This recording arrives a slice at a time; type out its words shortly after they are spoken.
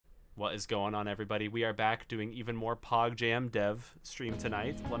What is going on, everybody? We are back doing even more Pog Jam Dev stream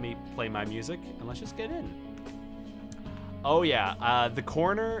tonight. Let me play my music and let's just get in. Oh yeah, the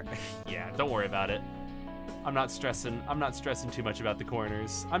corner. Yeah, don't worry about it. I'm not stressing too much about the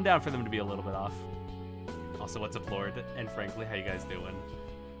corners. I'm down for them to be a little bit off. Also, what's up, Lord? And frankly, how you guys doing?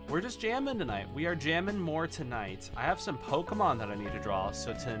 We're just jamming tonight. We are jamming more tonight. I have some Pokemon that I need to draw,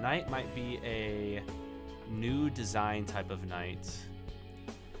 so tonight might be a new design type of night.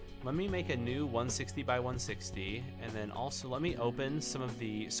 Let me make a new 160 by 160, and then also let me open some of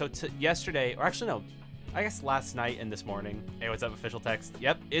the... So yesterday, or actually no, I guess last night and this morning. Hey, what's up, official text?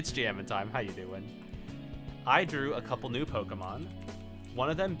 Yep, it's jamming time. How you doing? I drew a couple new Pokemon. One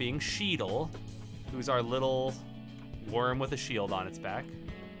of them being Sheetle, who's our little worm with a shield on its back.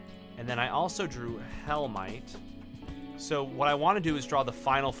 And then I also drew Hellmite. So what I want to do is draw the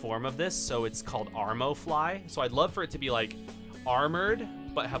final form of this, so it's called Armofly. So I'd love for it to be like armored,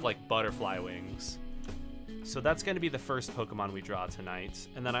 but have like butterfly wings. So that's going to be the first Pokemon we draw tonight.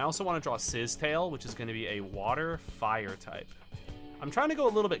 And then I also want to draw Sizztail, which is going to be a water fire type. I'm trying to go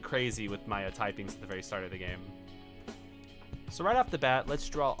a little bit crazy with my typings at the very start of the game. So right off the bat, let's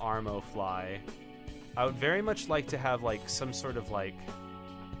draw Armofly. I would very much like to have like some sort of like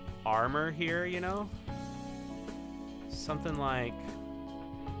armor here, you know? Something like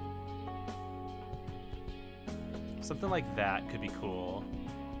that could be cool.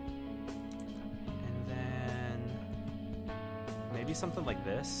 And then maybe something like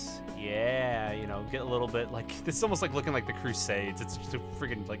this. Yeah, you know, get a little bit like this is almost like looking like the Crusades. It's just a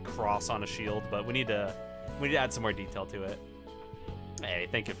freaking like cross on a shield, but we need to add some more detail to it. Hey,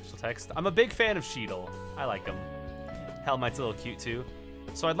 thank you, official text. I'm a big fan of Sheetle. I like him. Hellmite's a little cute too.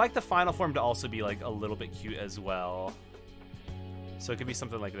 So I'd like the final form to also be like a little bit cute as well. So it could be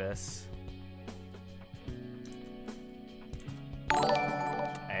something like this.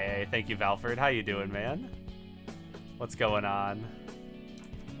 Hey, thank you, Valford. How you doing, man? What's going on?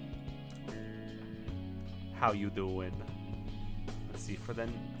 How you doing? Let's see, for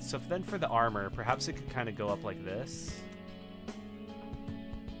then for the armor, perhaps it could kind of go up like this.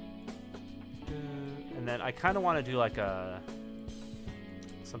 And then I kind of want to do like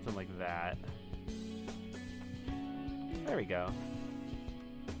something like that. There we go.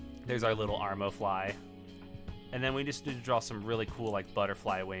 There's our little Armofly. And then we just need to draw some really cool like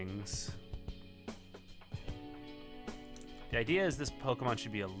butterfly wings. The idea is this Pokemon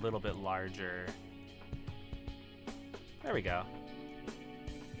should be a little bit larger. There we go.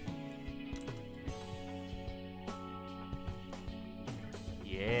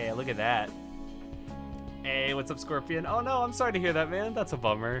 Yeah, look at that. Hey, what's up, Scorpion? Oh no, I'm sorry to hear that, man. That's a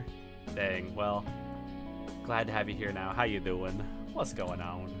bummer. Dang, well, glad to have you here now. How you doing? What's going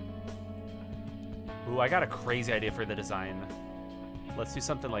on? Ooh, I got a crazy idea for the design. Let's do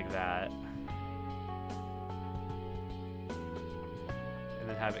something like that. And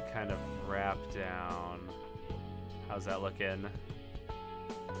then have it kind of wrap down. How's that looking?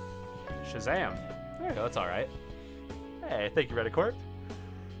 Shazam. There you go, that's alright. Hey, thank you, Redicorp.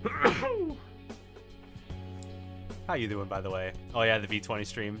 How you doing, by the way? Oh yeah, the V20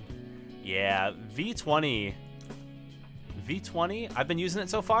 stream. Yeah, V20, I've been using it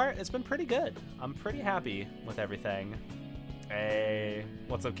so far. It's been pretty good. I'm pretty happy with everything. Hey,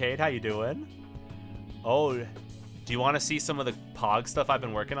 what's up, Cade? How you doing? Oh, do you want to see some of the Pog stuff I've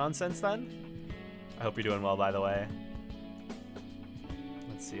been working on since then? I hope you're doing well, by the way.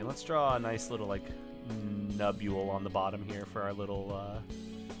 Let's see. Let's draw a nice little, like, nubule on the bottom here for our little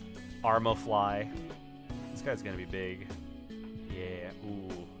Armofly. This guy's going to be big. Yeah. Ooh.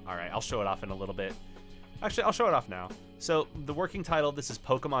 All right. I'll show it off in a little bit. Actually, I'll show it off now. So the working title, this is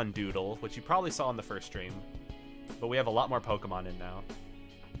Pokemon Doodle, which you probably saw in the first stream. But we have a lot more Pokemon in now.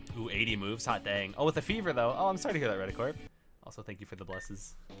 Ooh, 80 moves. Hot dang. Oh, with the fever, though. Oh, I'm sorry to hear that, Redicorp. Also, thank you for the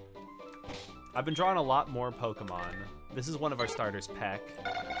blesses. I've been drawing a lot more Pokemon. This is one of our starters, Peck.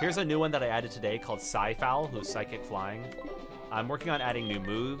 Here's a new one that I added today called Psyfowl, who's Psychic Flying. I'm working on adding new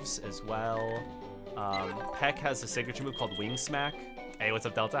moves as well. Peck has a signature move called Wing Smack. Hey, what's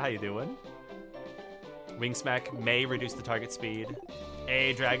up, Delta? How you doing? Wing Smack may reduce the target speed.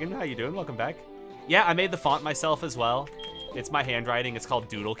 Hey, Dragon, how you doing? Welcome back. Yeah, I made the font myself as well. It's my handwriting. It's called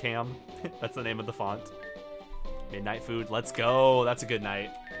Doodle Cam. That's the name of the font. Midnight food. Let's go. That's a good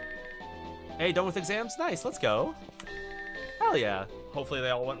night. Hey, done with exams? Nice. Let's go. Hell yeah. Hopefully they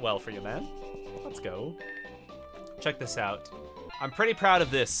all went well for you, man. Let's go. Check this out. I'm pretty proud of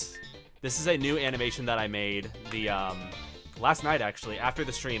this. This is a new animation that I made last night, actually. After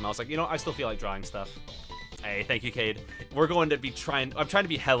the stream, I was like, you know, I still feel like drawing stuff. Hey, thank you, Cade. We're going to be I'm trying to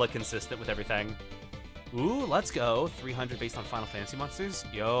be hella consistent with everything. Ooh, let's go. 300 based on Final Fantasy monsters.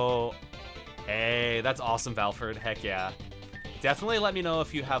 Yo. Hey, that's awesome, Valford. Heck yeah. Definitely let me know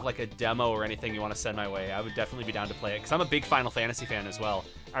if you have like a demo or anything you want to send my way. I would definitely be down to play it because I'm a big Final Fantasy fan as well.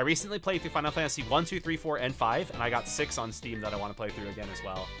 I recently played through Final Fantasy 1, 2, 3, 4, and 5, and I got 6 on Steam that I want to play through again as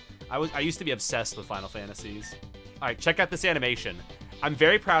well. I used to be obsessed with Final Fantasies. All right, check out this animation. I'm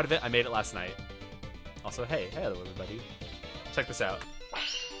very proud of it. I made it last night. Also, hey, hello everybody. Check this out.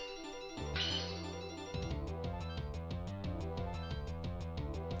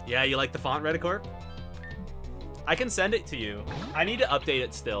 Yeah, you like the font, Redicorp? I can send it to you. I need to update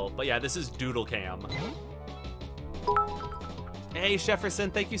it still, but yeah, this is Doodle Cam. Hey,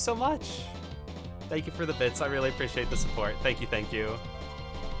 Jefferson, thank you so much. Thank you for the bits. I really appreciate the support. Thank you, thank you.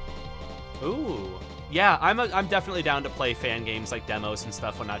 Ooh. Yeah, I'm definitely down to play fan games like demos and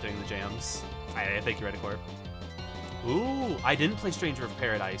stuff when not doing the jams. Thank you, Redicorp. Ooh, I didn't play Stranger of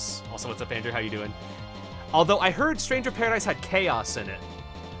Paradise. Also, what's up, Andrew? How you doing? Although I heard Stranger of Paradise had chaos in it.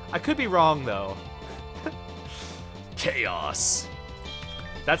 I could be wrong, though. Chaos.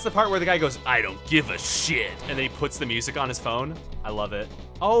 That's the part where the guy goes, I don't give a shit, and then he puts the music on his phone. I love it.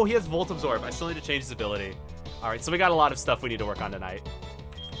 Oh, he has Volt Absorb. I still need to change his ability. All right, so we got a lot of stuff we need to work on tonight.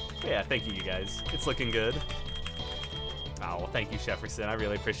 Yeah, thank you, you guys. It's looking good. Oh, well, thank you, Jefferson. I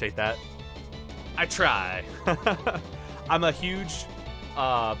really appreciate that. I try. I'm a huge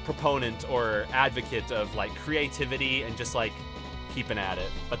proponent or advocate of like creativity and just like keeping at it.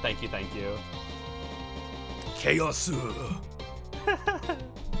 But thank you, thank you. Chaos.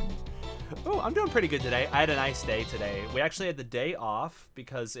 Oh, I'm doing pretty good today. I had a nice day today. We actually had the day off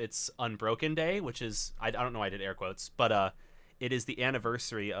because it's Unbroken Day, which is, I don't know why I did air quotes, but it is the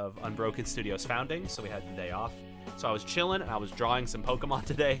anniversary of Unbroken Studios founding, so we had the day off. So I was chilling and I was drawing some Pokemon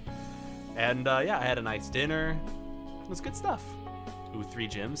today. And yeah, I had a nice dinner. It was good stuff. Ooh, 3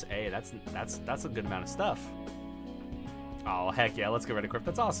 gyms. Hey, that's a good amount of stuff. Oh, heck yeah, let's get ready to Redicorp.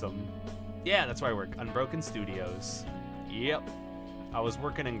 That's awesome. Yeah, that's where I work. Unbroken Studios. Yep. I was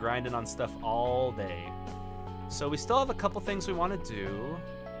working and grinding on stuff all day. So we still have a couple things we want to do.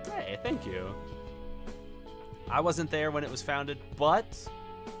 Hey, thank you. I wasn't there when it was founded, but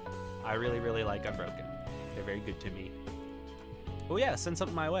I really, really like Unbroken. They're very good to me. Oh yeah, send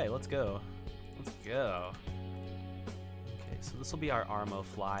something my way. Let's go. Let's go. Okay, so this will be our Armo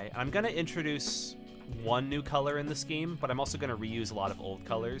Fly. I'm going to introduce one new color in the scheme, but I'm also going to reuse a lot of old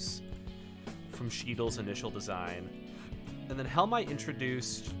colors from Sheedel's initial design. And then Helmite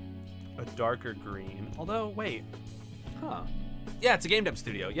introduced a darker green. Although, wait. Huh. Yeah, it's a game dev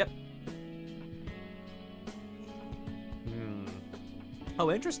studio. Yep.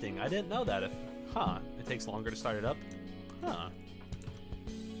 Oh, interesting. I didn't know that. Huh. It takes longer to start it up. Huh.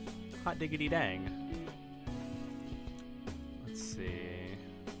 Hot diggity dang. Let's see.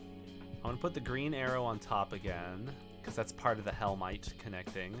 I'm going to put the green arrow on top again, because that's part of the Helmite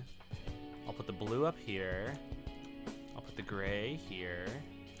connecting. I'll put the blue up here. I'll put the gray here.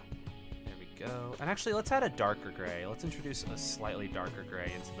 There we go. And actually, let's add a darker gray. Let's introduce a slightly darker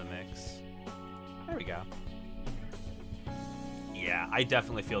gray into the mix. There we go. Yeah, I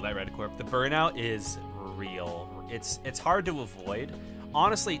definitely feel that, Redicorp. The burnout is real. It's hard to avoid.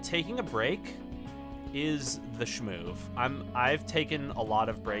 Honestly, taking a break is the schmoove. I've taken a lot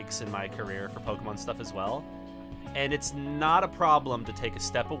of breaks in my career for Pokemon stuff as well. And it's not a problem to take a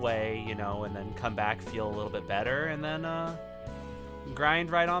step away, you know, and then come back, feel a little bit better, and then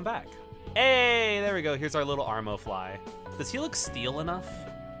grind right on back. Hey, there we go. Here's our little Armo Fly. Does he look steel enough?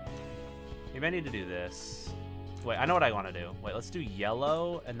 Maybe I need to do this. Wait, I know what I want to do. Wait, let's do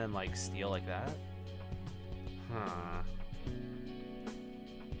yellow and then, like, steel like that. Huh.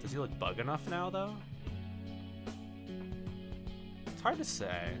 Does he look bug enough now, though? It's hard to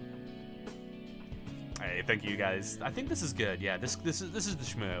say. Hey, thank you guys. I think this is good. Yeah, this is the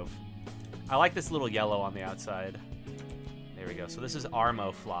schmoove. I like this little yellow on the outside. There we go. So this is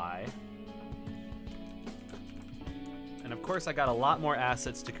Armo Fly. And of course, I got a lot more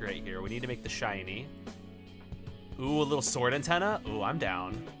assets to create here. We need to make the shiny. Ooh, a little sword antenna. Ooh, I'm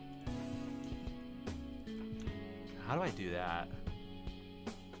down. How do I do that?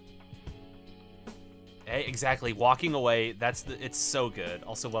 Hey, exactly. Walking away. It's so good.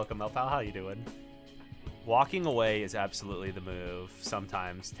 Also, welcome, Melpal. How you doing? Walking away is absolutely the move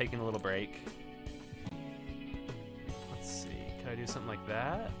sometimes. Taking a little break. Let's see. Can I do something like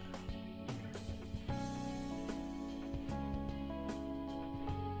that?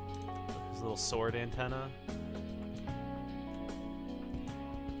 There's a little sword antenna.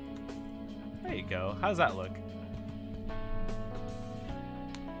 There you go. How's that look?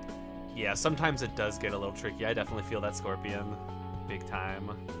 Yeah, sometimes it does get a little tricky. I definitely feel that, Scorpion. Big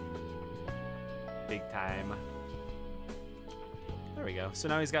time. big time. There we go. So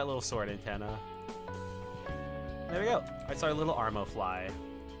now he's got a little sword antenna. There we go. That's our little Armofly.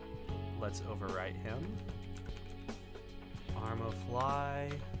 Let's overwrite him.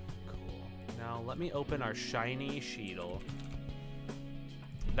 Armofly. Cool. Now let me open our shiny Sheetle.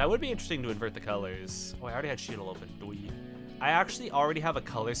 That would be interesting to invert the colors. Oh, I already had Sheetle open. I actually already have a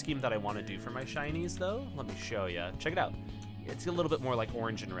color scheme that I want to do for my shinies, though. Let me show you. Check it out. It's a little bit more like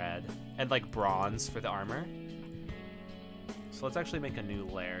orange and red, and like bronze for the armor. So let's actually make a new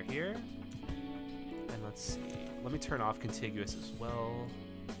layer here. And let's see. Let me turn off contiguous as well.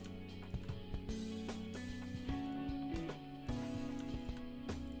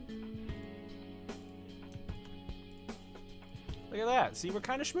 Look at that. See, we're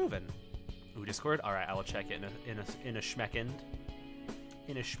kind of schmoving. Ooh, Discord. All right, I will check it in a schmeckend.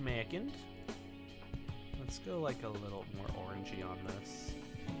 In a schmeckend. Let's go like a little more orangey on this.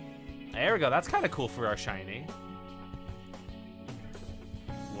 There we go. That's kind of cool for our shiny.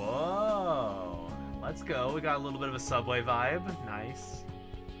 Whoa. Let's go. We got a little bit of a Subway vibe. Nice.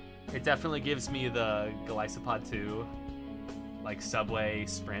 It definitely gives me the Golisopod 2, like Subway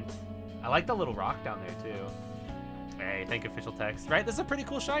sprint. I like the little rock down there too. Hey, thank you, official text. Right, this is a pretty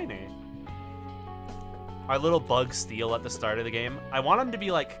cool shiny. Our little bug steel at the start of the game. I want him to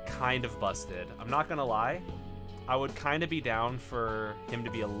be like kind of busted. I'm not gonna lie. I would kind of be down for him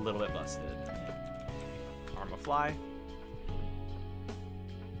to be a little bit busted. Armofly.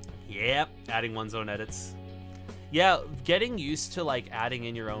 Yep, adding one's own edits. Yeah, getting used to like adding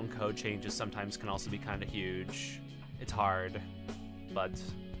in your own code changes sometimes can also be kind of huge. It's hard, but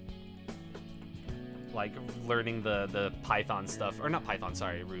like learning the Python stuff, or not Python,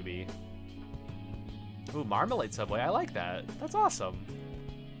 sorry, Ruby. Ooh, Marmalade Subway, I like that. That's awesome.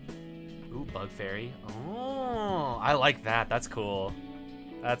 Ooh, Bug Fairy. Oh, I like that. That's cool.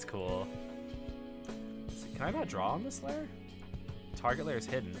 That's cool. Let's see, can I not draw on this layer? Target layer is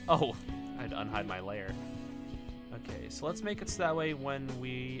hidden. Oh, I had to unhide my layer. Okay, so let's make it so that way when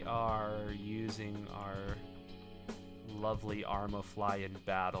we are using our lovely Armofly in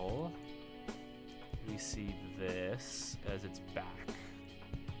battle, we see this as its back.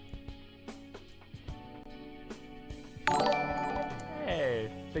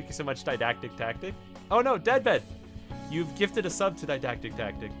 Hey, thank you so much, Didactic Tactic. Oh no, Deadbed! You've gifted a sub to Didactic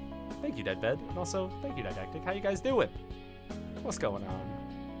Tactic. Thank you, Deadbed. And also, thank you, Didactic. How you guys doing? What's going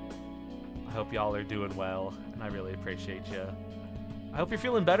on? I hope y'all are doing well, and I really appreciate you. I hope you're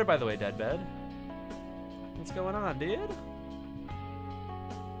feeling better, by the way, Deadbed. What's going on, dude?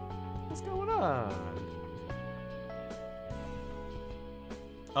 What's going on?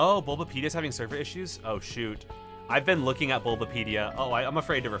 Oh, Bulbapedia's having server issues? Oh, shoot. I've been looking at Bulbapedia. Oh, I'm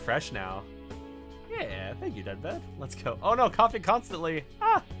afraid to refresh now. Yeah, thank you, Deadbed. Let's go. Oh, no, coughing constantly.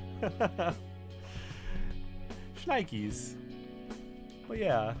 Ah! Schnikes. Well,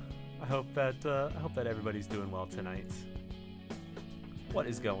 yeah, I hope that everybody's doing well tonight. What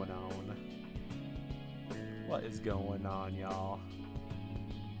is going on? What is going on, y'all?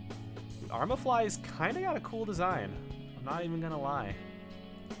 Armofly's kind of got a cool design. I'm not even gonna lie.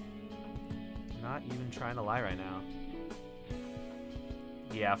 Not even trying to lie right now.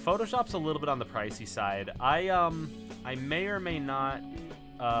 Yeah, Photoshop's a little bit on the pricey side. I may or may not,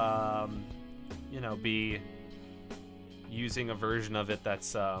 you know, be using a version of it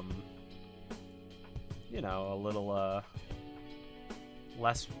that's, you know, a little,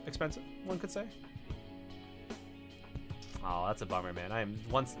 less expensive, one could say. Oh, that's a bummer, man. I'm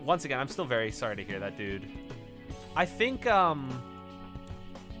once again, I'm still very sorry to hear that, dude. I think, the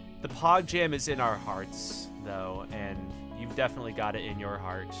Pog Jam is in our hearts, though, and you've definitely got it in your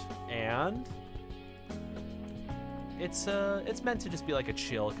heart. And it's meant to just be like a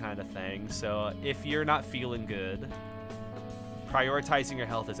chill kind of thing. So if you're not feeling good, prioritizing your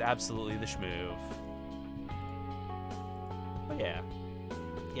health is absolutely the schmove. But yeah,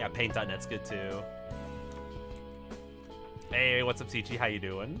 Paint.net's good too. Hey, what's up, Sichi? How you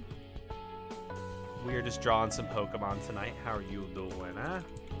doing? We are just drawing some Pokemon tonight. How are you doing, huh?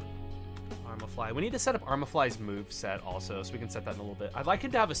 Armofly. We need to set up Armofly's move set also, so we can set that in a little bit. I'd like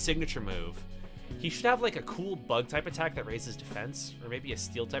him to have a signature move. He should have like a cool bug type attack that raises defense, or maybe a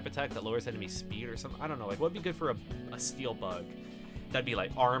steel type attack that lowers enemy speed or something. I don't know, like what would be good for a steel bug? That'd be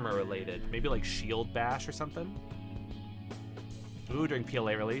like armor related. Maybe like shield bash or something. Ooh, during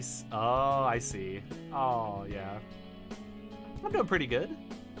PLA release. Oh, I see. Oh, yeah. I'm doing pretty good.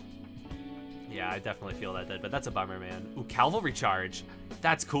 Yeah, I definitely feel that, but that's a bummer, man. Ooh, Cavalry Charge.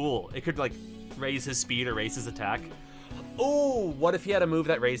 That's cool. It could, like, raise his speed or raise his attack. Ooh, what if he had a move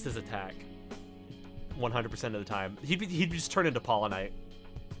that raised his attack? 100% of the time. He'd just turn into Polonite.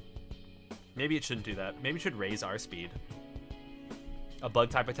 Maybe it shouldn't do that. Maybe it should raise our speed. A bug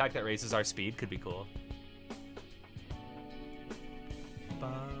type attack that raises our speed could be cool.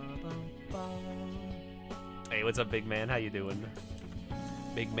 Hey, what's up, big man? How you doing?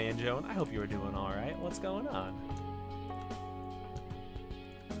 Big man Joan, I hope you are doing all right. What's going on?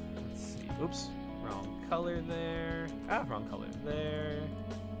 Let's see. Oops, wrong color there. Ah, wrong color there.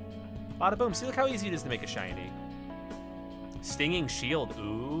 Bada boom. See, look how easy it is to make a shiny. Stinging shield.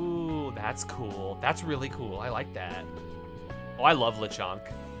 Ooh, that's cool. That's really cool. I like that. Oh, I love Lechonk.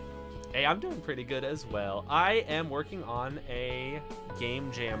 Hey, I'm doing pretty good as well. I am working on a game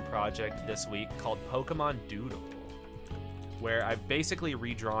jam project this week called Pokemon Doodle, where I've basically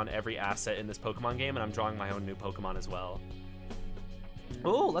redrawn every asset in this Pokemon game, and I'm drawing my own new Pokemon as well.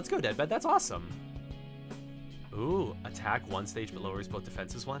 Ooh, let's go, Deadbed. That's awesome. Ooh, attack one stage but lowers both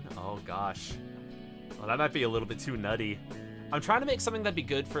defenses one? Oh, gosh. Well, that might be a little bit too nutty. I'm trying to make something that'd be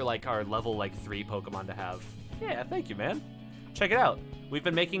good for, like, our level, like, 3 Pokemon to have. Yeah, thank you, man. Check it out. We've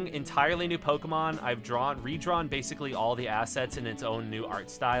been making entirely new Pokemon. I've redrawn basically all the assets in its own new art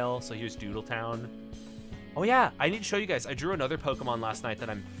style. So here's Doodle Town. Oh yeah, I need to show you guys. I drew another Pokemon last night that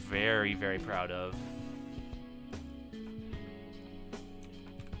I'm very, very proud of.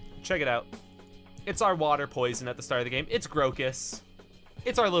 Check it out. It's our water poison at the start of the game. It's Grokus.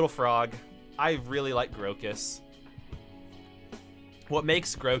 It's our little frog. I really like Grokus. What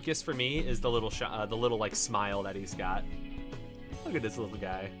makes Grokus for me is the little like smile that he's got. Look at this little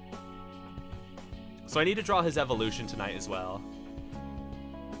guy. So I need to draw his evolution tonight as well.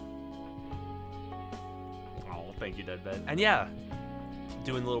 Oh, thank you, Deadbed. And yeah,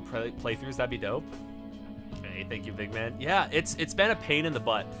 doing little playthroughs, that'd be dope. Hey, thank you, big man. Yeah, it's been a pain in the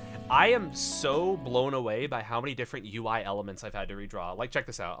butt. I am so blown away by how many different UI elements I've had to redraw. Like, check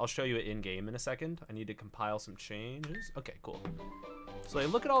this out. I'll show you it in-game in a second. I need to compile some changes. Okay, cool. So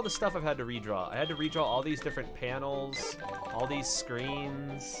like, look at all the stuff I've had to redraw. I had to redraw all these different panels, all these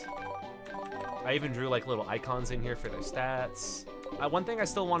screens. I even drew like little icons in here for their stats. One thing I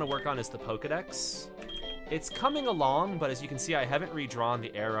still want to work on is the Pokedex. It's coming along, but as you can see, I haven't redrawn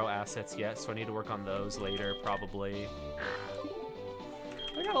the arrow assets yet, so I need to work on those later, probably.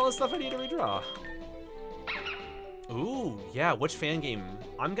 I got all the stuff I need to redraw. Ooh, yeah, which fan game?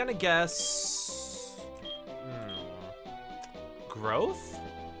 I'm gonna guess... Growth?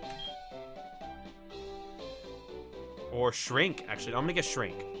 Or Shrink, actually. I'm gonna guess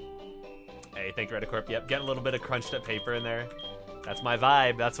Shrink. Hey, thank you, Redicorp. Yep, getting a little bit of crunched up paper in there. That's my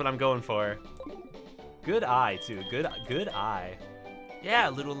vibe. That's what I'm going for. Good eye, too. Good eye. Yeah,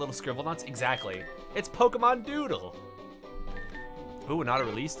 little scribble knots. Exactly. It's Pokemon Doodle. Ooh, not a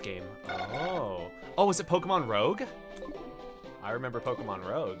released game. Oh. Oh, is it Pokemon Rogue? I remember Pokemon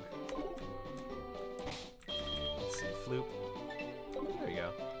Rogue. Let's see, Floop. There you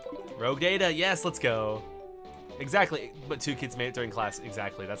go. Rogue Data, yes, let's go. Exactly, but 2 kids made it during class.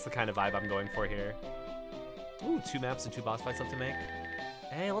 Exactly, that's the kind of vibe I'm going for here. Ooh, 2 maps and 2 boss fights left to make.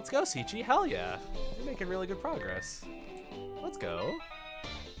 Hey, let's go, Sichi. Hell yeah. You're making really good progress. Let's go.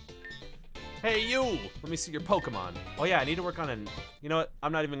 Hey, you! Let me see your Pokemon. Oh yeah, I need to work on an... You know what?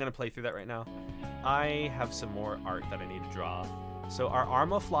 I'm not even going to play through that right now. I have some more art that I need to draw. So our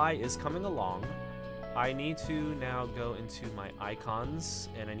Armafly is coming along. I need to now go into my icons,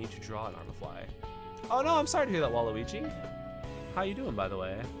 and I need to draw an Armafly. Oh no, I'm sorry to hear that, Waluigi. How you doing, by the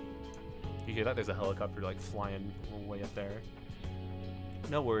way? You hear that? There's a helicopter, like, flying way up there.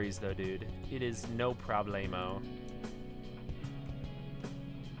 No worries, though, dude. It is no problemo.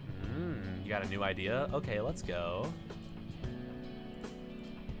 You got a new idea? Okay, let's go.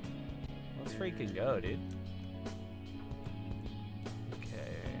 Let's freaking go, dude.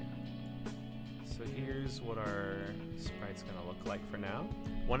 Okay. So here's what our sprite's gonna look like for now.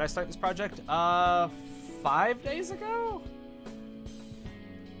 When did I start this project? 5 days ago?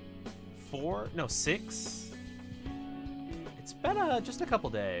 4? No, 6? It's been just a couple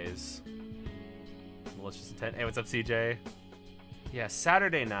days. Malicious intent. Hey, what's up, CJ? Yeah,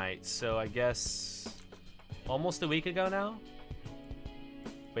 Saturday night, so I guess almost a week ago now.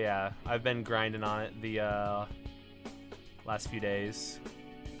 But yeah, I've been grinding on it the last few days.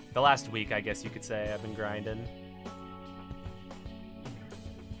 The last week, I guess you could say, I've been grinding.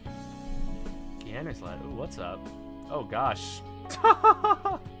 Ganner's lad. Ooh, what's up? Oh gosh.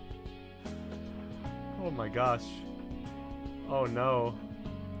 Oh my gosh. Oh no.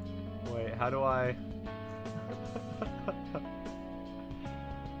 Wait, how do I...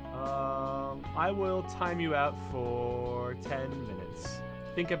 I will time you out for 10 minutes.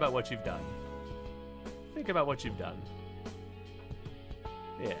 Think about what you've done. Think about what you've done.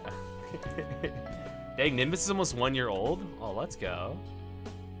 Yeah. Dang, Nimbus is almost 1 year old? Oh, let's go.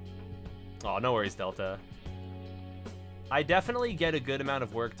 Oh, no worries, Delta. I definitely get a good amount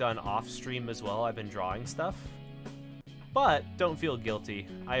of work done off stream as well. I've been drawing stuff. But don't feel guilty.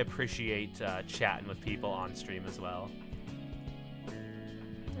 I appreciate chatting with people on stream as well.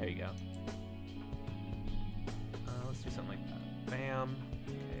 There you go. Let's do something like that. Bam.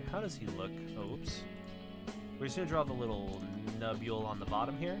 Okay, how does he look? Oh, oops. We're just gonna draw the little nubule on the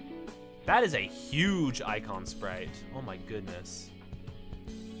bottom here. That is a huge icon sprite. Oh my goodness.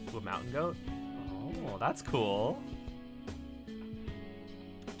 Ooh, a mountain goat? Oh, that's cool.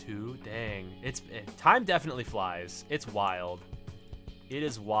 2, dang. Time definitely flies. It's wild. It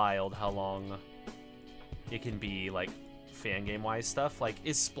is wild how long it can be, like, fan game-wise stuff. Like,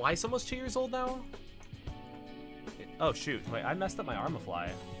 is Splice almost 2 years old now? Oh, shoot. Wait, I messed up my Armafly.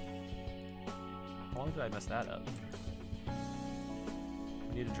 How long did I mess that up?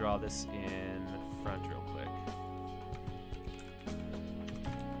 I need to draw this in front real quick.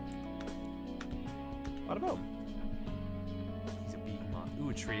 Bada boom. He's a big mon. Ooh,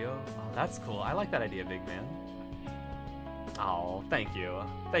 a trio. Oh, that's cool. I like that idea, big man. Oh, thank you.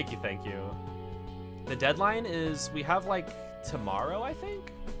 Thank you, thank you. The deadline is, we have like tomorrow, I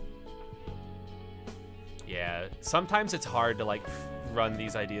think? Yeah, sometimes it's hard to like run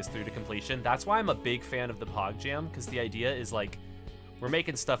these ideas through to completion. That's why I'm a big fan of the Pog Jam, because the idea is like, we're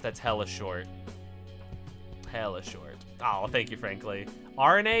making stuff that's hella short. Hella short. Oh, thank you, frankly.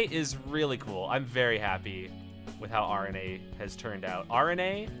 RNA is really cool. I'm very happy with how RNA has turned out.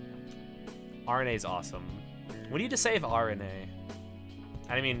 RNA is awesome. We need to save RNA.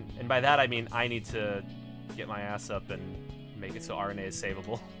 I mean, and by that I mean I need to get my ass up and make it so RNA is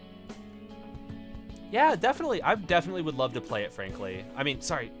savable. Yeah, definitely. I definitely would love to play it, frankly. I mean,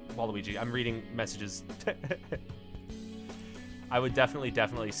 sorry, Waluigi, I'm reading messages. I would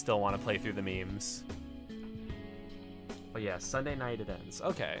definitely still want to play through the memes. But yeah, Sunday night it ends.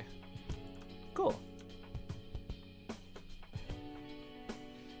 Okay. Cool.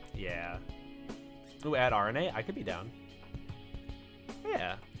 Yeah. Ooh, add RNA? I could be down.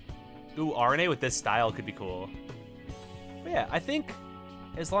 Yeah. Ooh, RNA with this style could be cool. But yeah, I think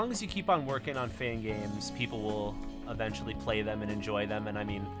as long as you keep on working on fan games, people will eventually play them and enjoy them. And I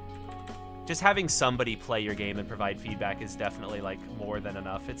mean, just having somebody play your game and provide feedback is definitely like more than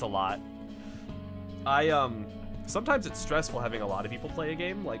enough. It's a lot. Sometimes it's stressful having a lot of people play a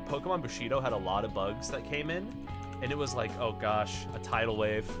game. Like Pokemon Bushido had a lot of bugs that came in, and it was like, oh gosh, a tidal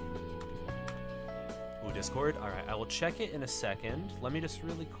wave. Ooh, Discord. All right, I will check it in a second. Let me just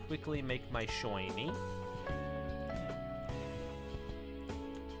really quickly make my shiny.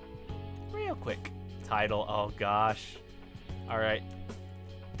 Real quick. Tidal. Oh gosh. All right.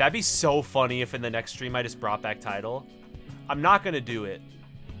 That'd be so funny if in the next stream I just brought back Tidal. I'm not gonna do it,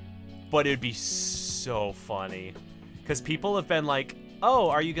 but it'd be so funny. Because people have been like, oh,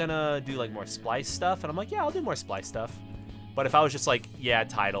 are you gonna do like more Splice stuff? And I'm like, yeah, I'll do more Splice stuff. But if I was just like, yeah,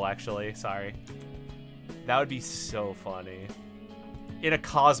 Tidal actually, sorry. That would be so funny. In a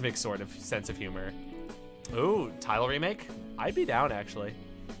cosmic sort of sense of humor. Ooh, Tidal remake? I'd be down actually.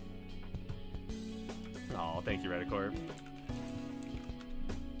 Oh, thank you, Redicorp.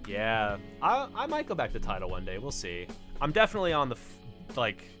 Yeah, I might go back to Tidal one day. We'll see. I'm definitely on the,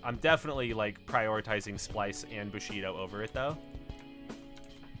 I'm definitely like prioritizing Splice and Bushido over it though.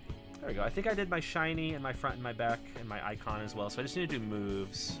 There we go. I think I did my shiny and my front and my back and my icon as well. So I just need to do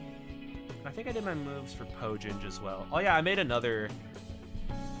moves. I think I did my moves for Pojinj as well. Oh yeah, I made another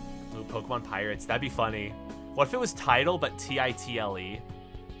Pokemon Pirates. That'd be funny. What if it was Tidal but T-I-T-L-E?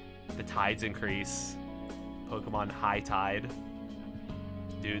 The tides increase. Pokemon High Tide.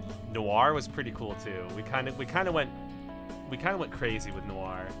 Dude, Noir was pretty cool too. We kind of went crazy with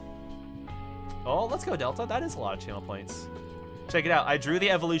Noir. Oh, let's go Delta. That is a lot of channel points. Check it out. I drew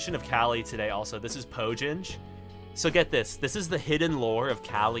the evolution of Callie today also. This is Pojinj. So get this. This is the hidden lore of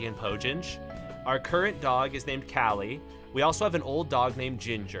Callie and Pojinj. Our current dog is named Callie. We also have an old dog named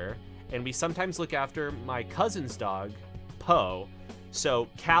Ginger, and we sometimes look after my cousin's dog, Po. So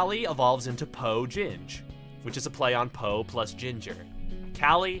Callie evolves into Pojinj, which is a play on Po plus Ginger.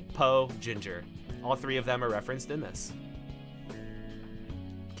 Callie, Po, Ginger. All three of them are referenced in this.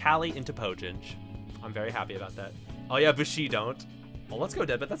 Callie into Pojinj. I'm very happy about that. Oh yeah, but she don't. Well, let's go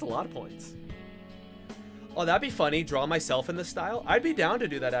Deadbit. That's a lot of points. Oh, that'd be funny. Draw myself in this style. I'd be down to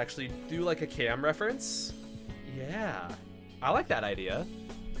do that, actually. Do like a cam reference. Yeah. I like that idea.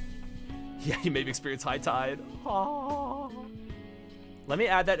 Yeah, you maybe experience High Tide. Aww. Let me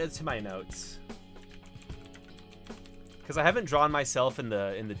add that into my notes. Because I haven't drawn myself in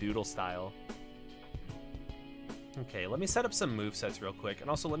the Doodle style. Okay, let me set up some movesets real quick. And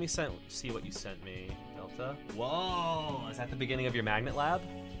also, let me see what you sent me, Delta. Whoa! Is that the beginning of your magnet lab?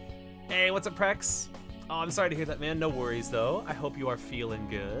 Hey, what's up, Prex? Oh, I'm sorry to hear that, man. No worries, though. I hope you are feeling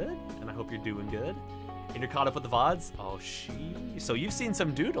good, and I hope you're doing good. And you're caught up with the VODs? Oh, so you've seen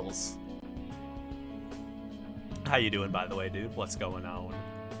some Doodles. How you doing, by the way, dude? What's going on?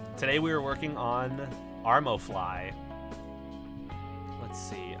 Today we were working on Armofly. Let's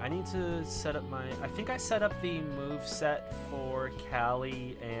see. I need to set up my... I think I set up the move set for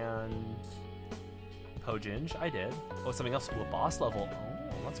Callie and Pojinj. I did. Oh, something else. Ooh, a boss level.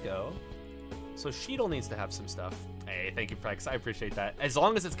 Oh, let's go. So Sheetle needs to have some stuff. Hey, thank you, Prex. I appreciate that. As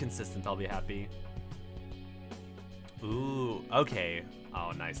long as it's consistent, I'll be happy. Ooh, okay.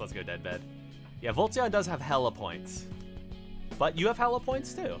 Oh, nice. Let's go, Deadbed. Yeah, Voltion does have hella points. But you have hella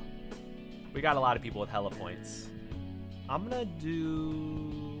points, too. We got a lot of people with hella points. I'm gonna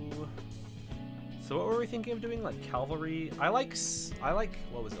do... So what were we thinking of doing? Like Cavalry? I like,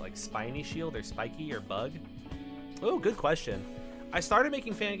 what was it? Like Spiny Shield or Spiky or Bug? Oh, good question. I started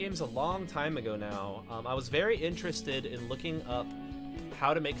making fan games a long time ago now. I was very interested in looking up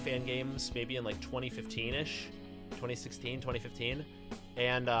how to make fan games maybe in like 2015-ish. 2016, 2015.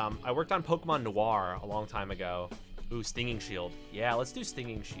 And I worked on Pokemon Noir a long time ago. Ooh, Stinging Shield. Yeah, let's do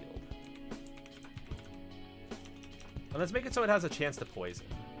Stinging Shield. And let's make it so it has a chance to poison.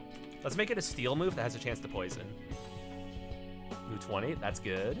 Let's make it a steel move that has a chance to poison. Ooh, 20. That's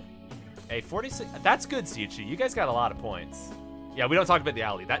good. Hey, 46. That's good, Siuchi. You guys got a lot of points. Yeah, we don't talk about the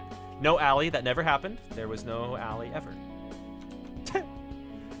alley. No alley. That never happened. There was no alley ever.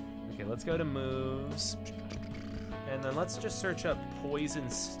 Okay, let's go to moves. And then let's just search up Poison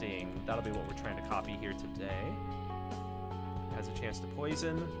Sting. That'll be what we're trying to copy here today. It has a chance to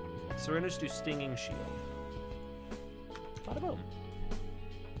poison. So we're gonna just do Stinging Shield. Bada boom.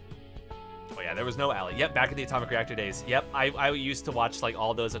 Oh yeah, there was no alley. Yep, back in the Atomic Reactor days. Yep, I used to watch like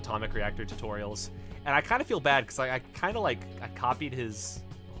all those Atomic Reactor tutorials. And I kind of feel bad because I kind of like, I copied his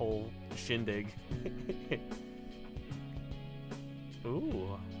whole shindig.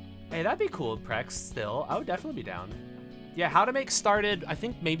 Ooh. Hey, that'd be cool, Prex, still. I would definitely be down. Yeah, how to make started, I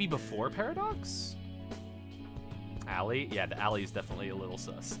think maybe before Paradox? Alley? Yeah, the alley is definitely a little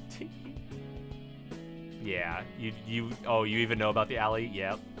sus. Yeah, you even know about the alley?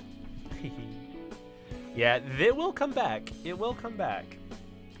 Yep. Yeah, it will come back. It will come back.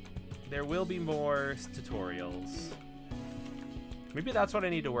 There will be more tutorials. Maybe that's what I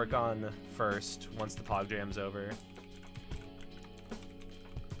need to work on first once the Pog Jam's over.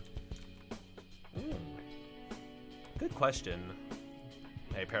 Good question.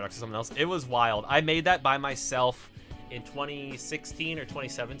 Hey, Paradox is something else. It was wild. I made that by myself in 2016 or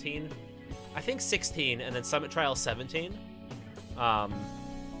 2017. I think 16, and then Summit Trial 17.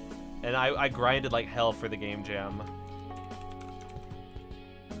 And I grinded like hell for the game jam.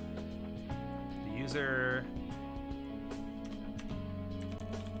 The user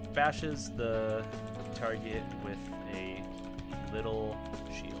bashes the target with a little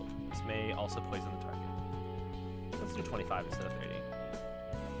shield. This may also poison the target. Let's do 25 instead of 30.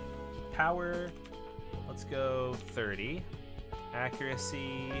 Power, let's go 30.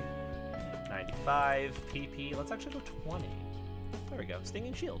 Accuracy, 95. PP, let's actually go 20. There we go,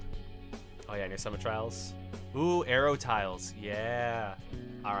 Stinging Shield. Oh yeah, and your Summit Trials. Ooh, Arrow Tiles, yeah.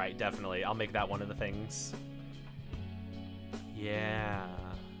 All right, definitely, I'll make that one of the things. Yeah,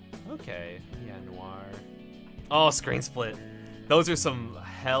 okay, yeah, Noir. Oh, Screen Split. Those are some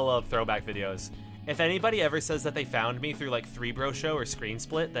hella throwback videos. If anybody ever says that they found me through like 3Bro Show or Screen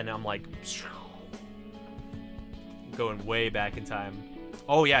Split, then I'm like going way back in time.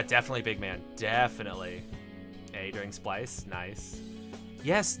 Oh yeah, definitely Big Man, definitely. A during Splice, nice.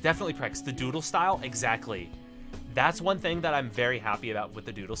 Yes, definitely Prex, the Doodle style, exactly. That's one thing that I'm very happy about with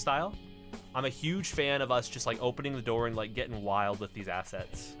the Doodle style. I'm a huge fan of us just like opening the door and like getting wild with these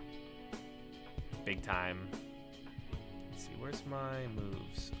assets. Big time. Where's my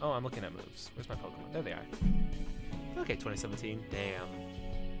moves? Oh, I'm looking at moves. Where's my Pokemon? There they are. Okay, 2017. Damn.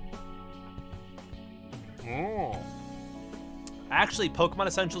 Oh. Actually, Pokemon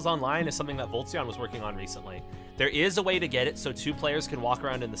Essentials Online is something that Voltion was working on recently. There is a way to get it so 2 players can walk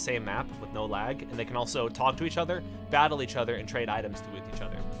around in the same map with no lag, and they can also talk to each other, battle each other, and trade items with each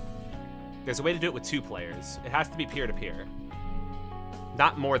other. There's a way to do it with 2 players. It has to be peer-to-peer.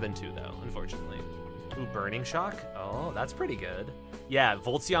 Not more than 2, though, unfortunately. Ooh, Burning Shock? Oh, that's pretty good. Yeah,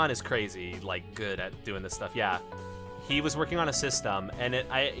 Voltion is crazy, like, good at doing this stuff. Yeah, he was working on a system, and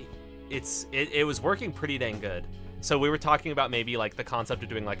it was working pretty dang good. So we were talking about maybe, like, the concept of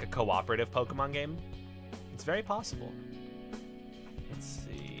doing, like, a cooperative Pokemon game. It's very possible. Let's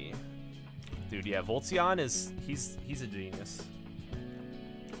see. Dude, yeah, Voltion is, he's a genius.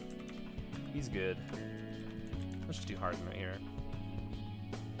 He's good. Let's just do Harden right here.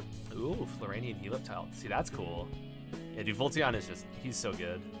 Ooh, Floranian Heliptile. See, that's cool. Yeah, dude, Voltion is just, he's so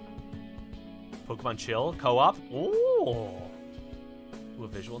good. Pokemon Chill, co-op. Ooh. Ooh, a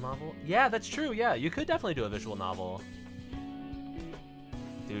visual novel? Yeah, that's true. Yeah, you could definitely do a visual novel.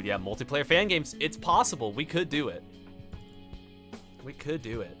 Dude, yeah, multiplayer fan games. It's possible. We could do it. We could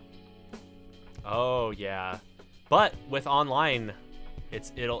do it. Oh, yeah. But with online,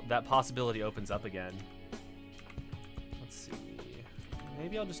 that possibility opens up again. Let's see.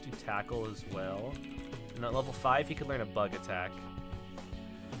 Maybe I'll just do tackle as well. And at level 5, he could learn a bug attack.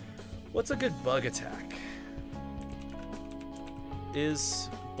 What's a good bug attack? Is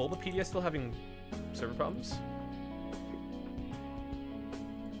Bulbapedia still having server problems?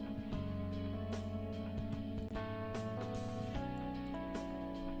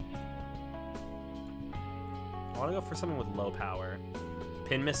 I want to go for something with low power.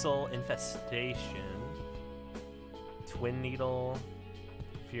 Pin Missile, Infestation, Twin Needle,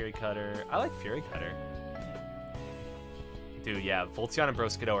 Fury Cutter. I like Fury Cutter. Dude, yeah, Voltion and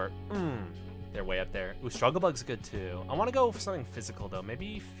Brosquido are, they're way up there. Ooh, Struggle Bug's good too. I want to go for something physical though.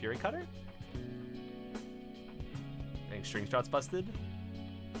 Maybe Fury Cutter? I think String Shot's busted.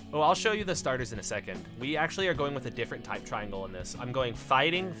 Oh, I'll show you the starters in a second. We actually are going with a different type triangle in this. I'm going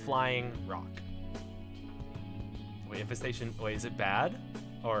Fighting, Flying, Rock. Wait, Infestation, wait, is it bad?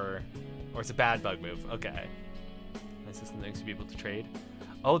 Or it's a bad bug move, okay. My system thinks to be able to trade.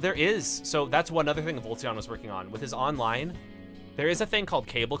 Oh, there is. So that's one other thing Voltion was working on. With his online, there is a thing called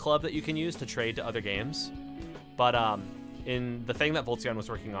Cable Club that you can use to trade to other games. But in the thing that Voltion was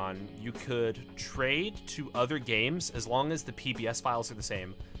working on, you could trade to other games as long as the PBS files are the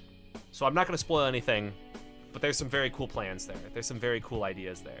same. So I'm not going to spoil anything, but there's some very cool plans there. There's some very cool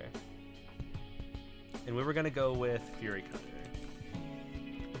ideas there. And we were going to go with Fury Cutter.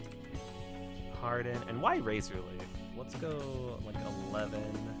 Harden. And why Razor Leaf? Let's go like 11.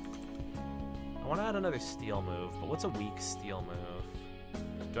 I want to add another steel move, but what's a weak steel move?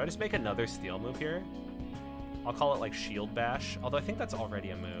 Do I just make another steel move here? I'll call it like Shield Bash, although I think that's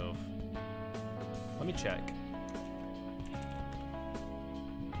already a move. Let me check.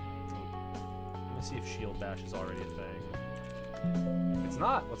 Let me see if Shield Bash is already a thing. It's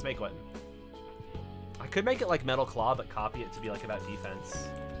not. Let's make one. I could make it like Metal Claw, but copy it to be like about defense.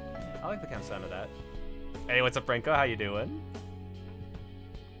 I like the kind of sound of that. Hey, what's up, Franco? How you doing?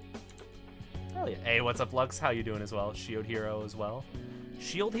 Hell yeah. Hey, what's up, Lux? How you doing as well? Shield Hero as well.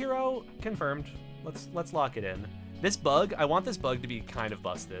 Shield Hero confirmed. Let's lock it in. This bug, I want this bug to be kind of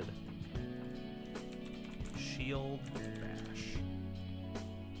busted. Shield Bash.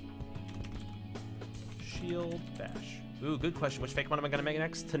 Shield Bash. Ooh, good question. Which Pokemon am I gonna make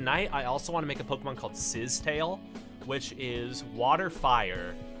next? Tonight, I also want to make a Pokemon called Sizztail, which is Water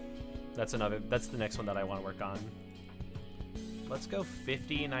Fire. That's the next one that I want to work on. Let's go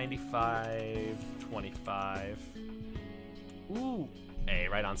 50, 95, 25. Ooh. Hey,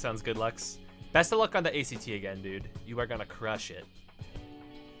 right on. Sounds good, Lux. Best of luck on the ACT again, dude. You are gonna crush it.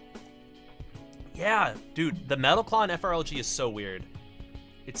 Yeah, dude, the Metal Claw in FRLG is so weird.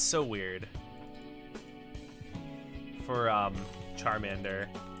 It's so weird. For Charmander.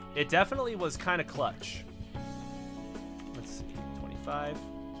 It definitely was kind of clutch. Let's see, 25.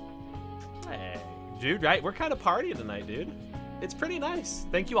 Hey, dude, right? We're kind of partying tonight, dude. It's pretty nice.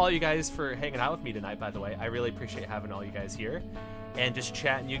 Thank you all you guys for hanging out with me tonight, by the way. I really appreciate having all you guys here. And just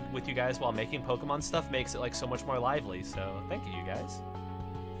chatting with you guys while making Pokemon stuff makes it like so much more lively. So thank you, you guys.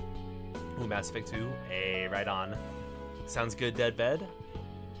 Ooh, Mass Effect 2. Hey, right on. Sounds good, Deadbed.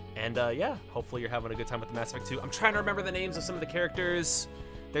 And yeah, hopefully you're having a good time with the Mass Effect 2. I'm trying to remember the names of some of the characters.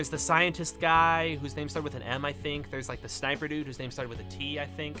 There's the scientist guy whose name started with an M, I think. There's like the sniper dude whose name started with a T, I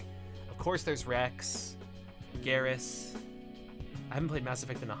think. Of course, there's Rex, Garrus. I haven't played Mass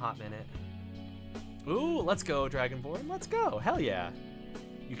Effect in a hot minute. Ooh, let's go, Dragonborn. Let's go. Hell yeah.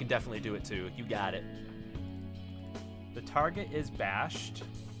 You can definitely do it too. You got it. The target is bashed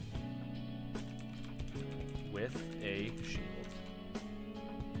with a shield.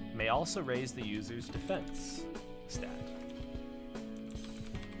 May also raise the user's defense stat.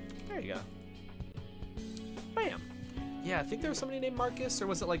 There you go. Bam. Yeah, I think there was somebody named Marcus, or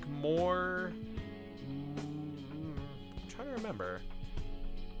was it like more? I'm trying to remember.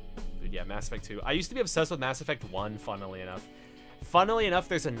 Dude, yeah, Mass Effect 2. I used to be obsessed with Mass Effect 1, funnily enough. Funnily enough,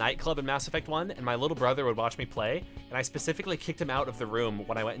 there's a nightclub in Mass Effect 1, and my little brother would watch me play, and I specifically kicked him out of the room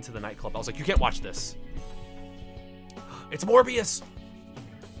when I went into the nightclub. I was like, you can't watch this. It's Morbius!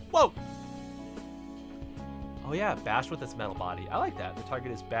 Whoa! Oh yeah, bashed with its metal body. I like that. The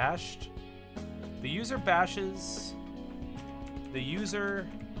target is bashed. The user bashes. The user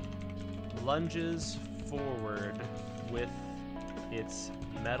lunges forward with its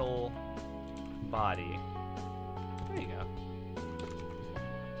metal body. There you go.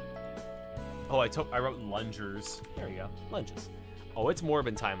 Oh, I wrote lungers. There you go. Lunges. Oh, it's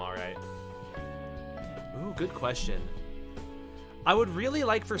Morbin time, all right. Ooh, good question. I would really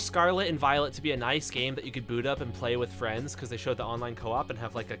like for Scarlet and Violet to be a nice game that you could boot up and play with friends, because they showed the online co-op and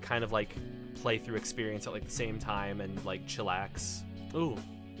have like a kind of like playthrough experience at like the same time and like chillax. Ooh.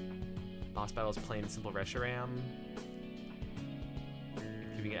 Boss battles plain simple Reshiram.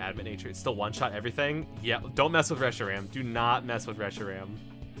 Keeping it adamant nature. It's still one-shot everything. Yeah, don't mess with Reshiram. Do not mess with Reshiram.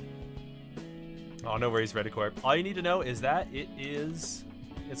 Oh, no worries, Redicorp. All you need to know is that it's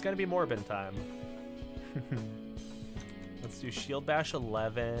gonna be Morbin time. Let's do Shield Bash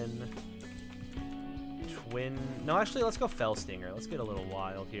 11. No, actually, let's go Fell Stinger. Let's get a little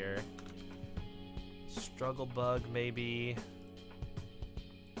wild here. Struggle Bug, maybe.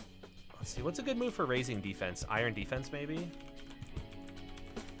 Let's see, what's a good move for raising defense? Iron Defense, maybe?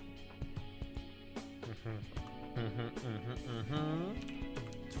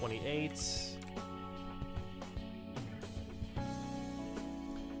 28.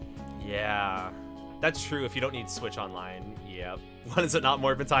 Yeah, that's true if you don't need Switch Online. Yep. When is it not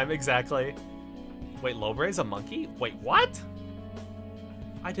Morbin time? Exactly. Wait, Lobray's a monkey? Wait, what?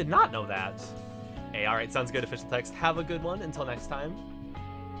 I did not know that. Hey, alright, sounds good, official text. Have a good one until next time.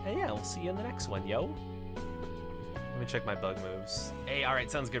 And yeah, we'll see you in the next one, yo. Let me check my bug moves. Hey,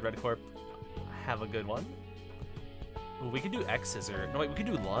 alright, sounds good, Redcorp. Have a good one. Ooh, we could do X-Scissor. No, wait, we could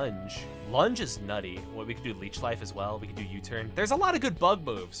do Lunge. Lunge is nutty. Well, we could do Leech Life as well. We could do U-Turn. There's a lot of good bug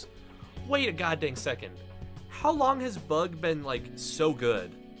moves. Wait a goddamn second. How long has Bug been, like, so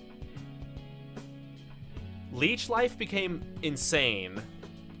good? Leech Life became insane.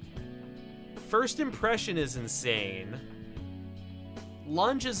 First Impression is insane.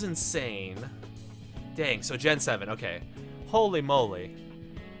 Lunge is insane. Dang, so Gen 7, okay. Holy moly.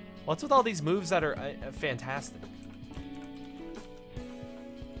 What's with all these moves that are fantastic?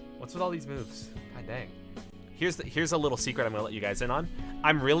 What's with all these moves? God dang. Here's a little secret I'm gonna let you guys in on.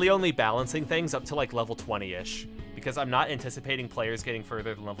 I'm really only balancing things up to like level 20-ish because I'm not anticipating players getting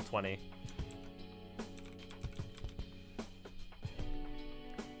further than level 20.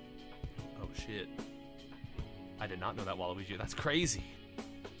 Oh shit. I did not know that Waluigi. That's crazy.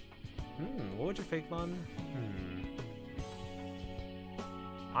 What would your fake mon?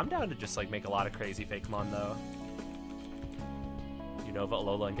 I'm down to just like make a lot of crazy fake mon though. Unova,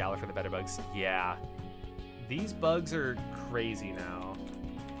 Alola, and Galar for the better bugs. Yeah. These bugs are crazy now.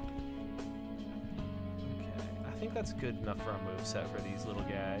 Okay, I think that's good enough for a moveset for these little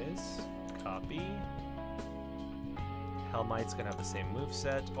guys. Copy. Hellmite's gonna have the same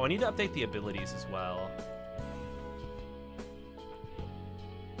moveset. Oh, I need to update the abilities as well.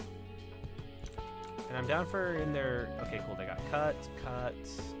 And I'm down for in there. Okay, cool. They got cut,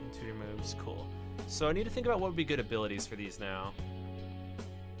 into your moves. Cool. So I need to think about what would be good abilities for these now.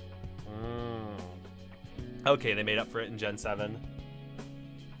 Okay, they made up for it in Gen 7.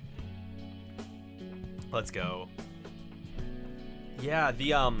 Let's go. Yeah,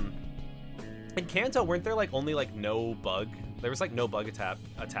 the in Kanto, weren't there like only like no bug? There was like no bug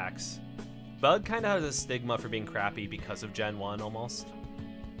attacks. Bug kind of has a stigma for being crappy because of Gen 1 almost.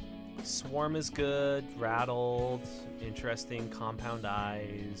 Swarm is good, Rattled, interesting, Compound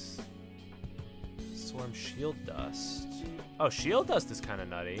Eyes. Swarm Shield Dust. Oh, Shield Dust is kind of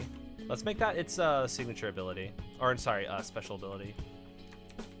nutty. Let's make that its signature ability. Or, sorry, special ability.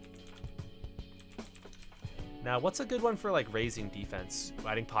 Now, what's a good one for, like, raising defense?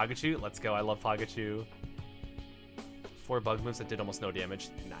 Adding Pikachu? Let's go, I love Pikachu. 4 bug moves that did almost no damage.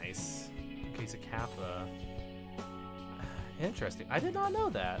 Nice. Okay, he's a Kappa. Interesting. I did not know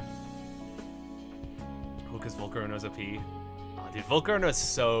that. Oh, because Volcarono's OP. Oh, dude, Volcarona is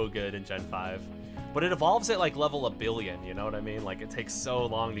so good in Gen 5. But it evolves at like level 1 billion, you know what I mean? Like it takes so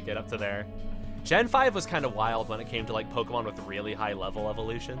long to get up to there. Gen 5 was kind of wild when it came to like Pokemon with really high level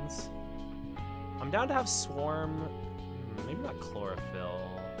evolutions. I'm down to have Swarm, maybe not Chlorophyll.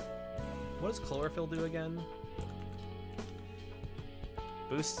 What does Chlorophyll do again?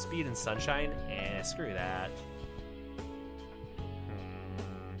 Boost speed and Sunshine? Screw that.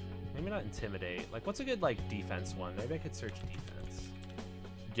 Maybe not Intimidate. Like what's a good like defense one? Maybe I could search defense.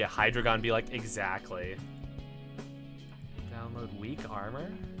 Yeah, Hydreigon be like, exactly. Download Weak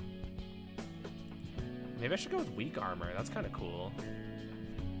Armor? Maybe I should go with Weak Armor. That's kind of cool.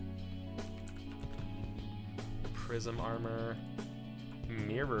 Prism Armor.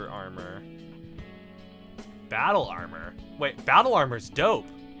 Mirror Armor. Battle Armor. Wait, Battle Armor's dope.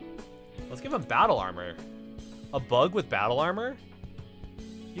 Let's give him Battle Armor. A bug with Battle Armor?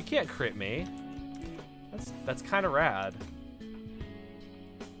 You can't crit me. That's kind of rad.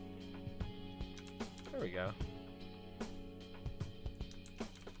 There we go.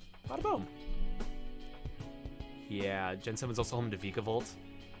 Bada boom. Yeah, Gen 7's also home to Vikavolt.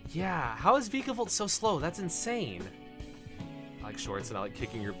 Yeah, how is Vikavolt so slow? That's insane. I like shorts and I like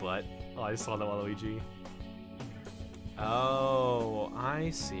kicking your butt. Oh, I saw that Waluigi. Oh,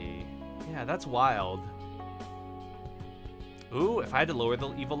 I see. Yeah, that's wild. Ooh, if I had to lower the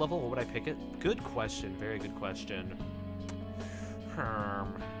Evo level, what would I pick it? Good question. Very good question.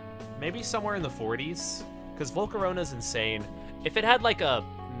 Maybe somewhere in the 40s, because Volcarona's insane. If it had like a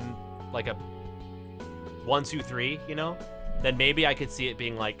 1, 2, 3, you know, then maybe I could see it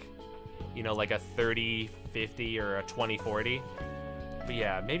being like, you know, like a 30, 50 or a 20, 40. But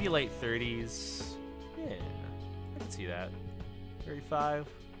yeah, maybe late 30s. Yeah, I can see that. 35.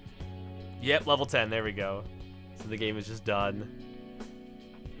 Yep, level 10. There we go. So the game is just done.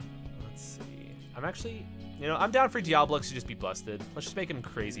 Let's see. I'm actually, you know, I'm down for Diablux to just be busted. Let's just make him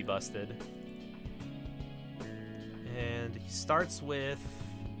crazy busted. And he starts with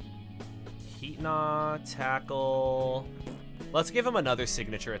Heatnaw, Tackle. Let's give him another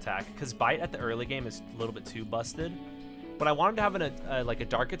signature attack, because Bite at the early game is a little bit too busted. But I want him to have like a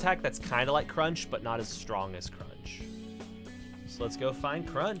dark attack that's kind of like Crunch, but not as strong as Crunch. So let's go find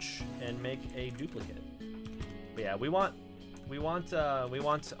Crunch and make a duplicate. But yeah, we want our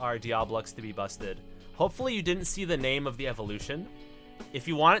Diablux to be busted. Hopefully you didn't see the name of the evolution. If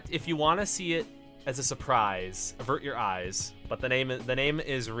you want to see it as a surprise, avert your eyes. But the name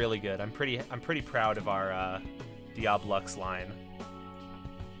is really good. I'm pretty proud of our Diablux line.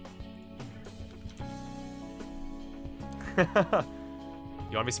 You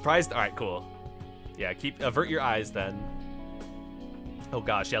want to be surprised? All right, cool. Yeah, avert your eyes then. Oh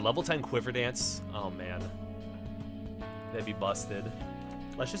gosh, yeah, level 10 Quiver Dance. Oh man. That'd be busted.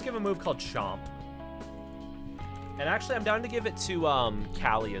 Let's just give a move called Chomp. And actually, I'm down to give it to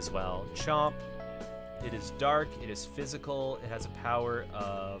Callie as well. Chomp. It is dark. It is physical. It has a power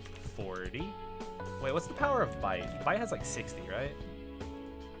of 40. Wait, what's the power of Bite? Bite has like 60, right?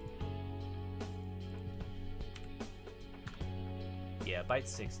 Yeah,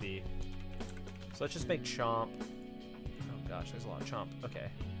 Bite's 60. So let's just make Chomp. Oh gosh, there's a lot of Chomp.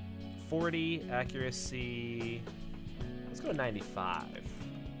 Okay. 40 accuracy. Let's go to 95.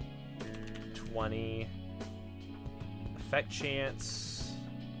 20. Effect chance.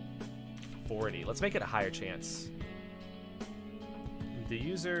 40. Let's make it a higher chance. The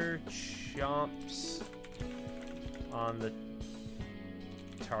user chomps on the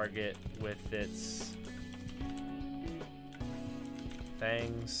target with its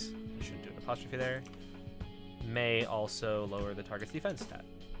fangs. I shouldn't do an apostrophe there. May also lower the target's defense stat.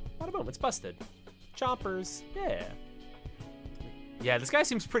 Bada boom, it's busted. Chompers, yeah. Yeah, this guy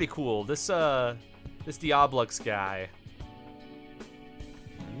seems pretty cool. This Diablux guy.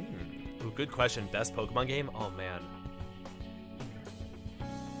 Ooh, good question. Best Pokemon game? Oh man.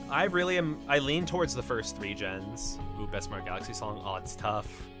 I lean towards the first 3 gens. Ooh, Best Mario Galaxy song. Oh, it's tough.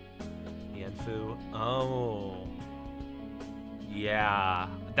 Yanfu. Oh. Yeah.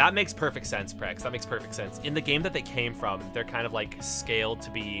 That makes perfect sense, Prex. That makes perfect sense. In the game that they came from, they're kind of like scaled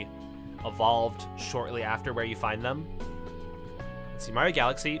to be evolved shortly after where you find them. Let's see, Mario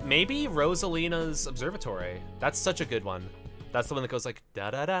Galaxy. Maybe Rosalina's Observatory. That's such a good one. That's the one that goes like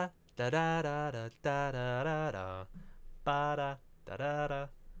da da da da da da da da da da ba da da da da.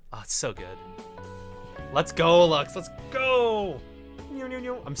 Oh, it's so good. Let's go, Lux. Let's go.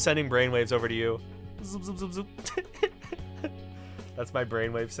 I'm sending brainwaves over to you. Zoop, zoop, zoop, zoop. That's my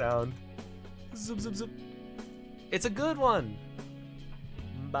brainwave sound. Zoop, zoop, zoop. It's a good one.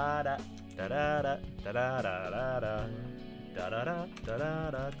 Ba da da da da da da da da. Da da da da da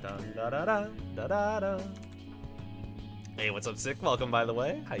da da da da da da. Hey, what's up, Sick? Welcome, by the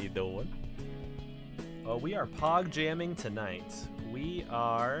way. How you doing? Oh, we are pog jamming tonight. We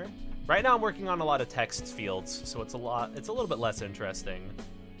are right now. I'm working on a lot of text fields, so it's a little bit less interesting.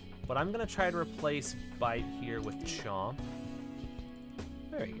 But I'm gonna try to replace Bite here with Chomp.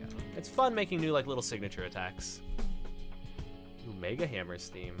 There you go. It's fun making new like little signature attacks. Ooh, Mega Hammer's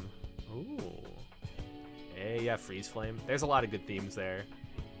theme. Ooh. Hey, yeah, Freeze Flame. There's a lot of good themes there.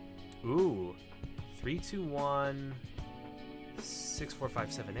 Ooh. 3, 2, 1, 6, 4,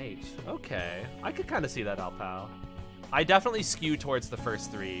 5, 7, 8. Okay. I could kind of see that, Alpal. I definitely skew towards the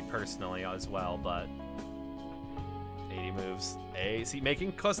first 3 personally as well, but 80 moves. Hey, see,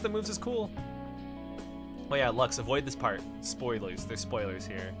 making custom moves is cool. Oh yeah, Lux, avoid this part. Spoilers. There's spoilers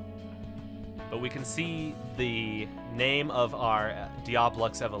here. But we can see the name of our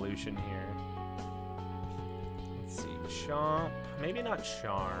Diablux evolution here. Let's see, Chomp. Maybe not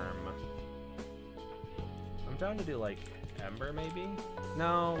Charm. I'm down to do like Ember maybe?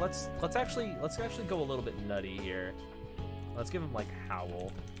 No, let's actually go a little bit nutty here. Let's give him like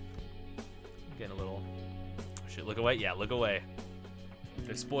Howl. I'm getting a little. Shit, look away. Yeah, look away.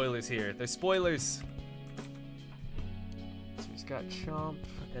 There's spoilers here. There's spoilers. So he's got Chomp,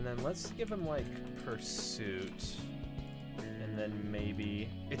 and then let's give him like Pursuit. And then maybe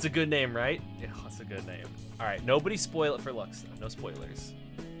it's a good name, right? Yeah, it's a good name. All right, nobody spoil it for looks though. No spoilers.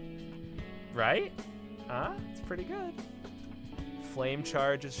 Right? Huh? It's pretty good. Flame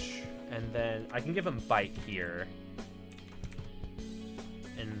charges, and then I can give him Bite here.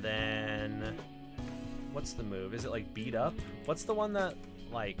 And then what's the move? Is it like Beat Up? What's the one that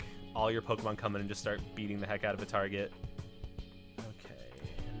like all your Pokemon come in and just start beating the heck out of a target? Okay,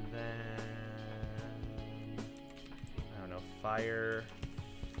 and then I don't know, Fire,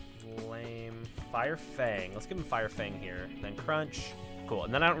 Flame, Fire Fang. Let's give him Fire Fang here. Then Crunch. Cool.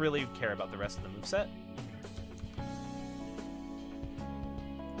 And then I don't really care about the rest of the moveset.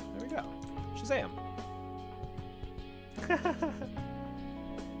 There we go. Shazam.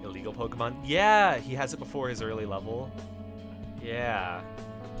 Illegal Pokemon. Yeah, he has it before his early level. Yeah.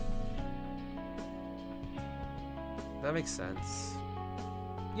 That makes sense.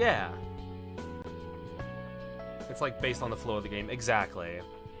 Yeah. It's like based on the flow of the game. Exactly.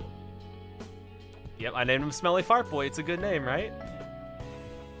 Yep, I named him Smelly Fart Boy. It's a good name, right?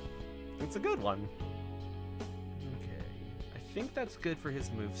 It's a good one. Okay. I think that's good for his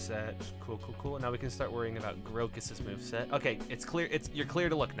moveset. Cool, cool, cool. And now we can start worrying about Grocus's moveset. Okay, it's clear. You're clear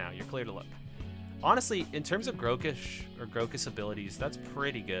to look now. You're clear to look. Honestly, in terms of Grocus abilities, that's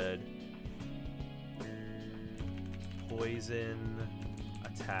pretty good. Poison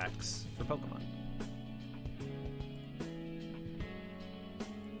attacks for Pokemon.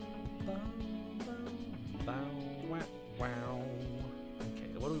 Wow.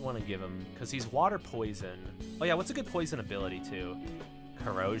 Okay, what do we want to give him? Because he's water poison. Oh yeah, what's a good poison ability too?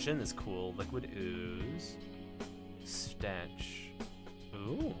 Corrosion is cool. Liquid Ooze. Stench.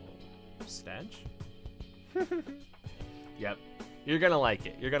 Ooh. Stench? Yep. You're gonna like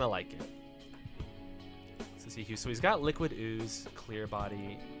it. You're gonna like it. So he's got Liquid Ooze, Clear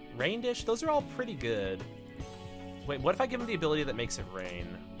Body, Rain Dish. Those are all pretty good. Wait, what if I give him the ability that makes it rain?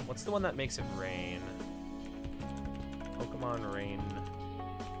 What's the one that makes it rain? Pokemon Rain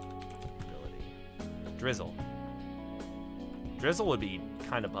ability. Drizzle. Drizzle would be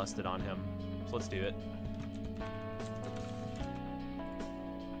kind of busted on him, so let's do it.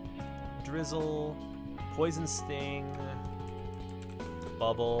 Drizzle, Poison Sting,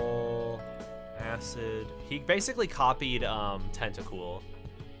 Bubble, Acid. He basically copied Tentacool.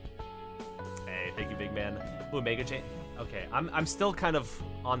 Hey, thank you, big man. Ooh, Mega Chain. Okay, I'm still kind of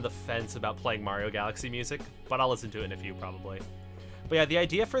on the fence about playing Mario Galaxy music, but I'll listen to it in a few probably. But yeah, the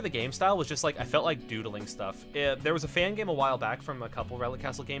idea for the game style was just like, I felt like doodling stuff. There was a fan game a while back from a couple Relic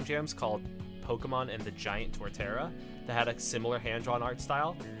Castle game jams called Pokemon and the Giant Torterra that had a similar hand-drawn art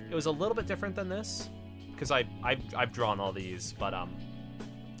style. It was a little bit different than this, because I've drawn all these, but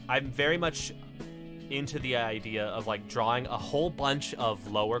I'm very much into the idea of like drawing a whole bunch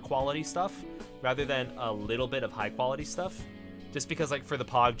of lower quality stuff rather than a little bit of high quality stuff. Just because like for the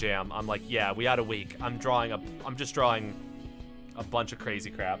Pog Jam, I'm like, yeah, we had a week. I'm just drawing a bunch of crazy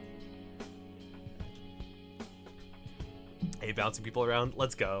crap. Hey, bouncing people around,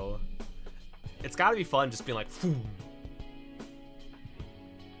 let's go. It's gotta be fun just being like, boom,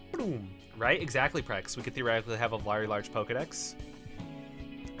 boom, right? Exactly, Prex. We could theoretically have a very large Pokedex.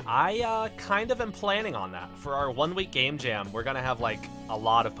 I kind of am planning on that. For our 1 week game jam, we're gonna have like a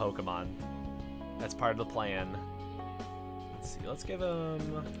lot of Pokemon. That's part of the plan. Let's see, let's give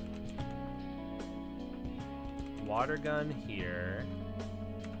him Water Gun here.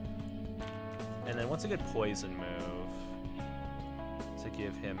 And then what's a good poison move to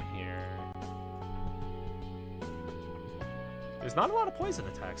give him here? There's not a lot of poison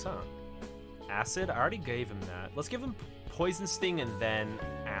attacks, huh? Acid, I already gave him that. Let's give him Poison Sting and then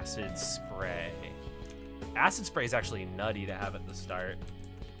Acid Spray. Acid Spray is actually nutty to have at the start.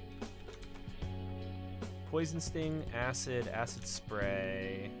 Poison Sting, Acid, Acid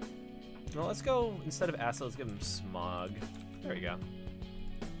Spray. No, let's go, instead of Acid, let's give him Smog. There we go.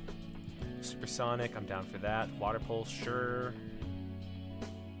 Supersonic, I'm down for that. Water Pulse, sure.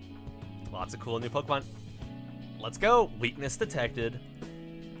 Lots of cool new Pokemon. Let's go! Weakness detected.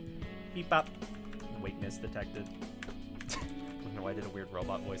 Beep bop. Weakness detected. I don't know why I did a weird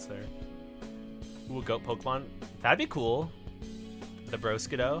robot voice there. Ooh, a goat Pokemon. That'd be cool. The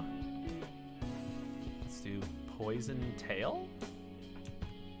Broskido. Let's do Poison Tail.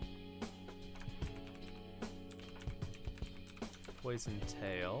 Poison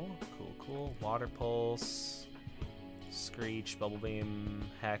Tail. Cool, cool. Water Pulse. Screech, Bubble Beam,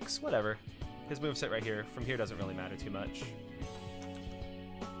 Hex, whatever. His moveset right here. From here doesn't really matter too much.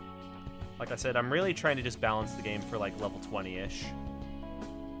 Like I said, I'm really trying to just balance the game for like level 20-ish.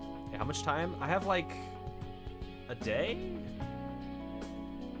 Okay, how much time? I have like a day?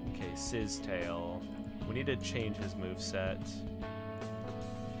 Okay, Sizztail. We need to change his moveset.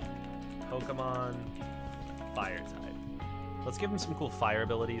 Pokemon, Fire type. Let's give him some cool fire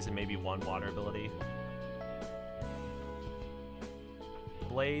abilities and maybe one water ability.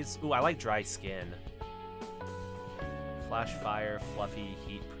 Blaze. Ooh, I like Dry Skin. Flash Fire, Fluffy,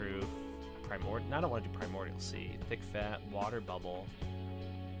 Heat Proof, Primordial. I don't want to do Primordial Seed. Thick Fat, Water Bubble.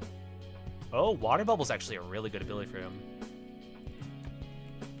 Oh, Water Bubble's actually a really good ability for him.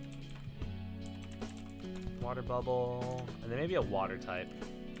 Water Bubble, and then maybe a Water type.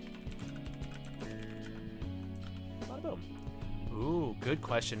 Bada boom. Ooh, good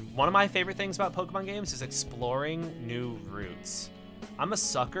question. One of my favorite things about Pokemon games is exploring new routes. I'm a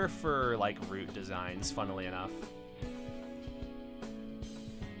sucker for, like, route designs, funnily enough.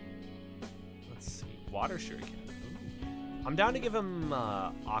 Let's see. Water Shuriken. Ooh. I'm down to give him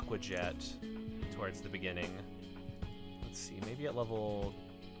Aqua Jet towards the beginning. Let's see. Maybe at level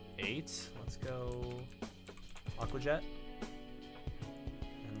 8. Let's go Aqua Jet.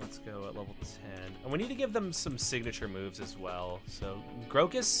 And let's go at level 10. And we need to give them some signature moves as well. So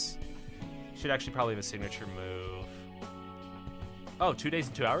Grokus should actually probably have a signature move. Oh, 2 days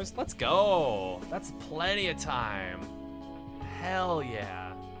and 2 hours? Let's go! That's plenty of time. Hell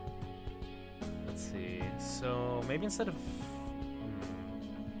yeah. Let's see. So maybe instead of...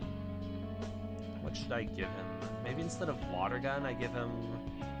 what should I give him? Maybe instead of Water Gun, I give him...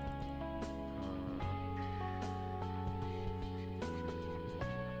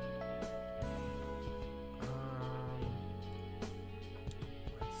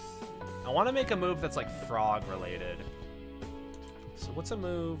 I want to make a move that's like frog related. So what's a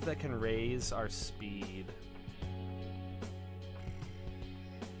move that can raise our speed?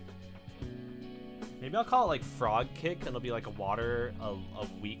 Maybe I'll call it like Frog Kick, and it'll be like a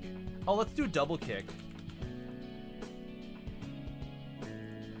weak. Oh, let's do Double Kick.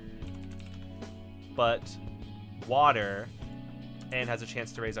 But water, and has a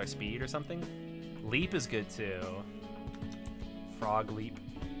chance to raise our speed or something. Leap is good too. Frog Leap.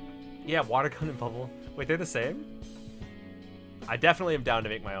 Yeah, Water Gun and Bubble. Wait, they're the same? I definitely am down to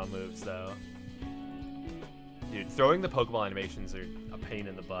make my own moves, though. Dude, throwing the Pokeball animations are a pain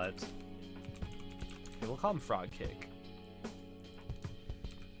in the butt. Okay, we'll call him Frog Kick.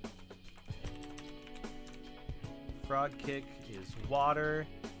 Frog Kick is water.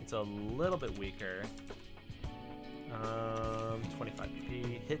 It's a little bit weaker. 25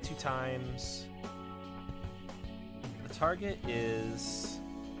 PP. Hit 2 times. The target is...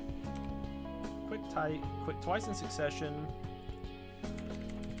 quick twice in succession.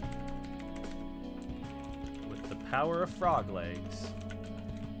 With the power of frog legs.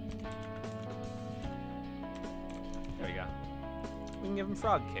 There we go. We can give him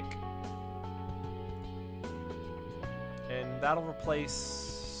Frog Kick. And that'll replace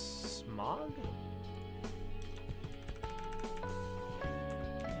Smog?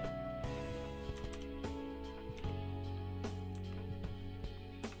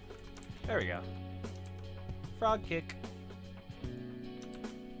 There we go. Frog Kick.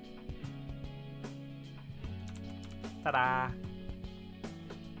 Ta-da!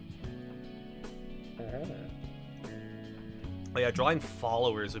 Oh yeah, drawing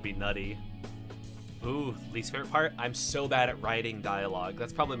followers would be nutty. Ooh, least favorite part? I'm so bad at writing dialogue.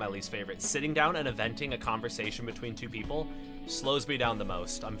 That's probably my least favorite. Sitting down and eventing a conversation between two people slows me down the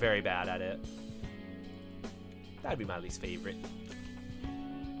most. I'm very bad at it. That'd be my least favorite.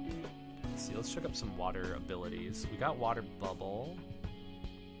 Let's see, let's check up some water abilities. We got Water Bubble.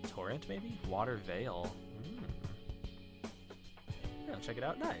 Torrent, maybe? Water Veil. Yeah, check it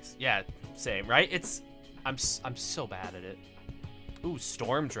out. Nice. Yeah, same, right? I'm so bad at it. Ooh,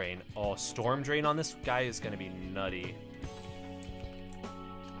 Storm Drain. Oh, Storm Drain on this guy is gonna be nutty.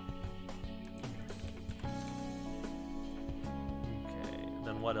 Okay,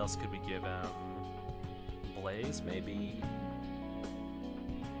 then what else could we give him? Blaze, maybe?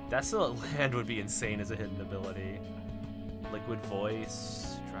 Desolate Land would be insane as a hidden ability. Liquid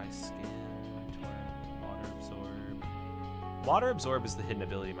Voice, Dry Skin, Water Absorb. Water Absorb is the hidden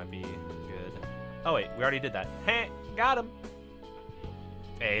ability, might be good. Oh wait, we already did that. Heh, got him!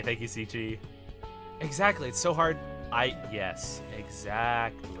 Hey, thank you, CG. Exactly, it's so hard. Yes,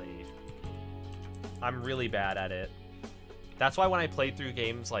 exactly. I'm really bad at it. That's why when I play through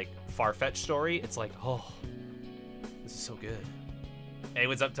games like Farfetch Story, it's like, oh, this is so good. Hey,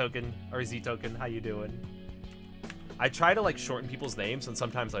 what's up, Token? Or Z Token, how you doing? I try to like shorten people's names, and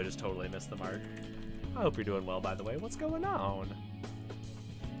sometimes I just totally miss the mark. I hope you're doing well, by the way. What's going on?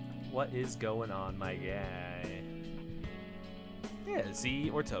 What is going on, my guy? Yeah, Z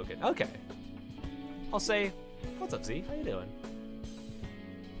or Token. Okay. I'll say, what's up, Z? How you doing?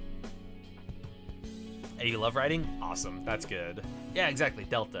 Hey, you love writing? Awesome. That's good. Yeah, exactly.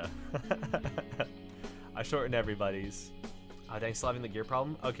 Delta. I shortened everybody's. Thanks for having the gear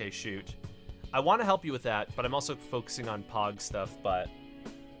problem? Okay, shoot. I want to help you with that, but I'm also focusing on Pog stuff, but...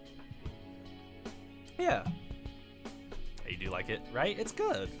 yeah. Hey, you do like it, right? It's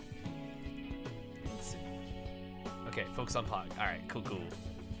good. Let's see. Okay, focus on Pog. Alright, cool, cool.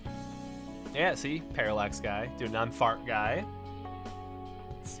 Yeah, see? Parallax guy. Dude, non-fart guy.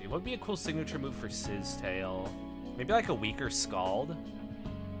 Let's see. What would be a cool signature move for Sizztail? Maybe like a weaker Scald?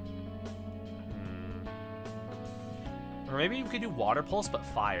 Or maybe you could do Water Pulse, but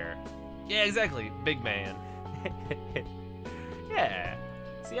Fire. Yeah, exactly. Big man. Yeah.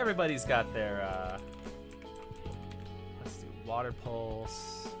 See, everybody's got their, let's do Water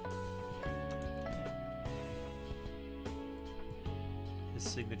Pulse. His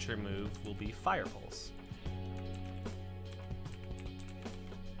signature move will be Fire Pulse.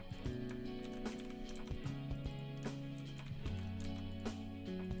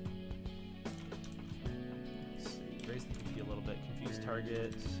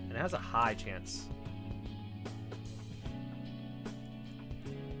 Target, and it has a high chance.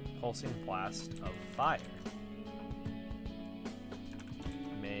 Pulsing Blast of Fire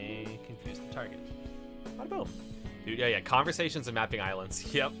may confuse the target. Bada boom. Dude, yeah, conversations and mapping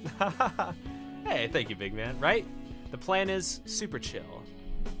islands. Yep. Hey, thank you, big man. Right? The plan is super chill.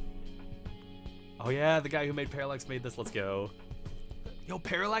 Oh yeah, the guy who made Parallax made this. Let's go. Yo,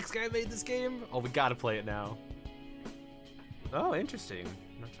 Parallax guy made this game? Oh, we gotta play it now. Oh, interesting.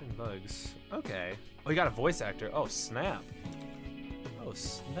 Nurturing bugs. Okay. Oh, you got a voice actor. Oh, snap. Oh,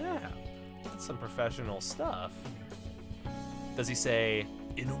 snap. That's some professional stuff. Does he say,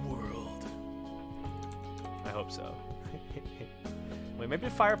 in a world? I hope so. Wait, maybe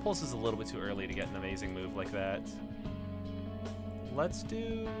Fire Pulse is a little bit too early to get an amazing move like that. Let's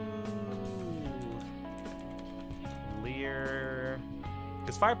do... Leer.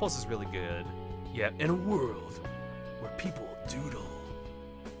 Because Fire Pulse is really good. Yeah, in a world where people doodle,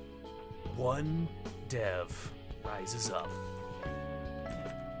 one dev rises up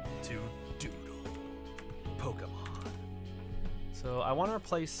to doodle Pokemon. So I want to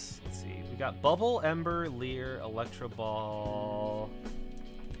replace, let's see, we got Bubble, Ember, Leer, Electro Ball,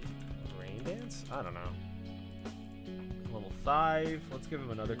 Rain Dance? I don't know. Level 5, let's give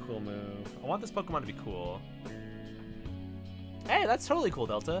him another cool move. I want this Pokemon to be cool. Hey, that's totally cool,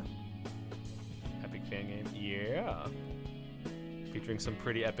 Delta. Epic fan game, yeah. Featuring some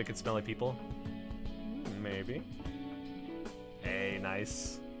pretty epic and smelly people. Maybe. Hey,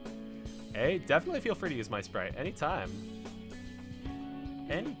 nice. Hey, definitely feel free to use my sprite anytime.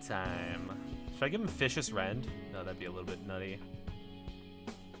 Anytime. Should I give him Vicious Rend? No, that'd be a little bit nutty.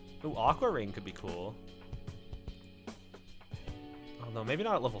 Ooh, Aqua Ring could be cool. Oh no, maybe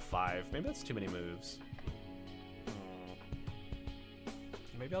not at level 5. Maybe that's too many moves.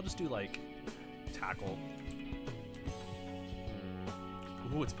 Maybe I'll just do like Tackle.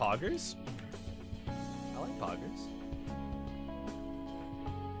 Ooh, it's Poggers? I like Poggers.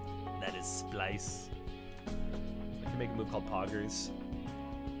 That is Splice. I can make a move called Poggers.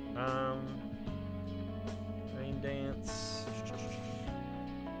 Rain Dance.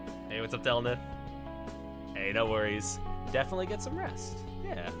 Hey, what's up, Delna? Hey, no worries. Definitely get some rest.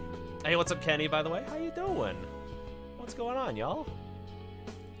 Yeah. Hey, what's up, Kenny, by the way? How you doing? What's going on, y'all?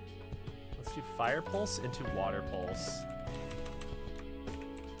 Let's do Fire Pulse into Water Pulse.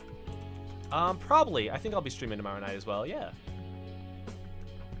 Probably. I think I'll be streaming tomorrow night as well, yeah.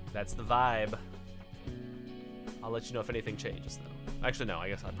 That's the vibe. I'll let you know if anything changes, though. Actually, no, I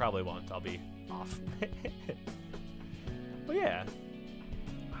guess I probably won't. I'll be off. But yeah.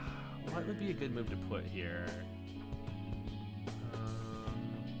 What would be a good move to put here?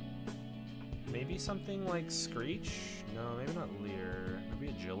 Maybe something like Screech? No, maybe not Leer.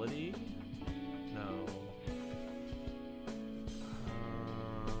 Maybe Agility? No.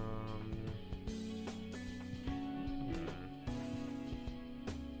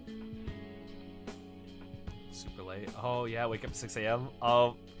 Super late. Oh yeah, wake up at 6 a.m.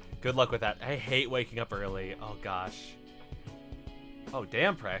 Oh, good luck with that. I hate waking up early. Oh gosh. Oh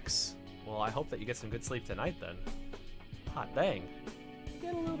damn, Prex. Well, I hope that you get some good sleep tonight then. Hot dang.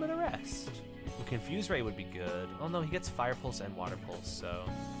 Get a little bit of rest. Well, Confuse Ray would be good. Oh no, he gets Fire Pulse and Water Pulse, so...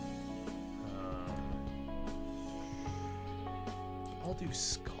 I'll do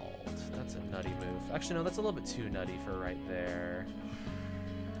Scald. That's a nutty move. Actually, no, that's a little bit too nutty for right there.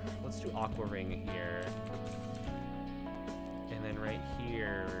 Let's do Aqua Ring here. And then right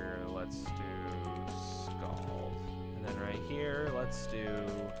here, let's do Scald. And then right here, let's do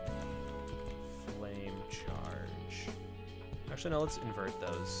Flame Charge. Actually, no, let's invert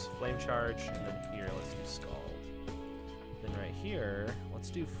those. Flame Charge, and then here, let's do Scald. Then right here, let's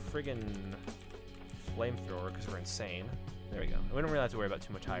do friggin' Flamethrower, because we're insane. There we go. We don't really have to worry about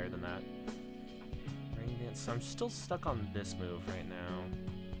too much higher than that. Rain Dance. So I'm still stuck on this move right now.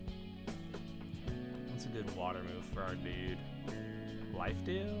 What's a good water move for our dude? Life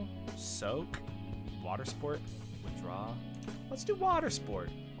Dew? Soak? Water Sport? Withdraw? Let's do Water Sport.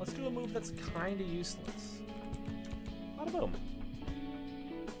 Let's do a move that's kind of useless. Bada boom.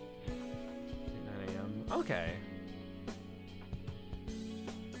 9 a.m. Okay.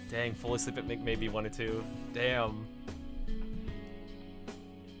 Dang, fully sleep at maybe 1 or 2. Damn.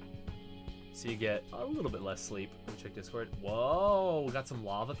 So you get a little bit less sleep. Let me check Discord. Whoa, we got some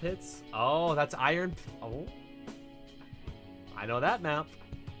lava pits. Oh, that's iron. Oh, I know that map.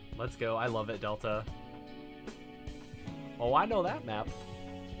 Let's go. I love it, Delta. Oh, I know that map.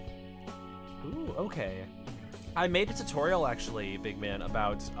 Ooh, okay. I made a tutorial actually, Big Man,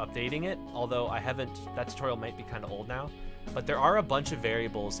 about updating it. Although I haven't. That tutorial might be kind of old now. But there are a bunch of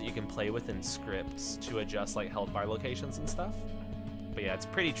variables that you can play with in scripts to adjust like health bar locations and stuff. But yeah, it's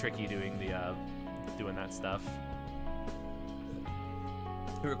pretty tricky doing that stuff.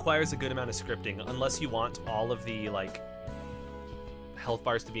 It requires a good amount of scripting, unless you want all of the like health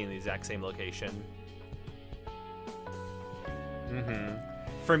bars to be in the exact same location.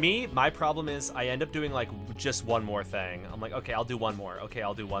 For me, my problem is I end up doing like just one more thing. I'm like, okay, I'll do one more. Okay,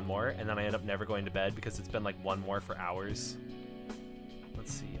 I'll do one more, and then I end up never going to bed because it's been like one more for hours.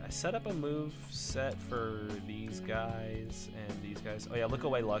 Let's see. I set up a move set for these guys and these guys. Oh yeah, look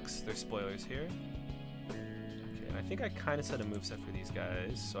away, Lux. There's spoilers here. Okay, and I think I kind of set a move set for these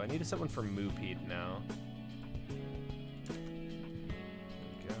guys, so I need to set one for Moopede now. There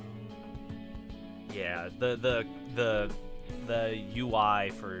we go. Yeah, the UI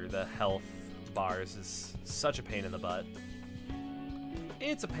for the health bars is such a pain in the butt.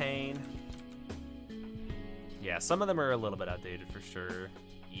 It's a pain. Yeah, some of them are a little bit outdated for sure.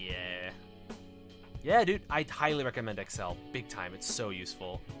 Yeah. Yeah, dude, I highly recommend Excel. Big time. It's so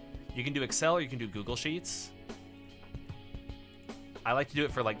useful. You can do Excel or you can do Google Sheets. I like to do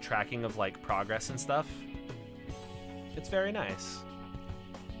it for like tracking of like progress and stuff. It's very nice.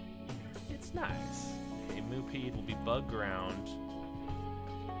 It's nice. Okay, Moopede will be bug ground.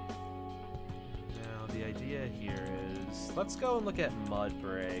 Now the idea here is, let's go and look at Mud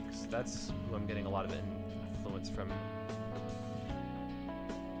Breaks. That's who I'm getting a lot of influence from.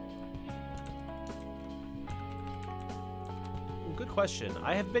 Ooh, good question.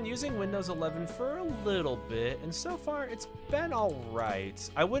 I have been using Windows 11 for a little bit, and so far it's been alright.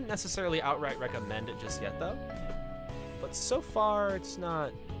 I wouldn't necessarily outright recommend it just yet though, but so far it's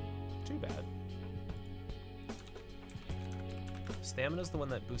not too bad. Stamina's the one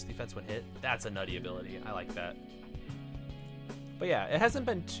that boosts defense when hit. That's a nutty ability. I like that. But yeah, it hasn't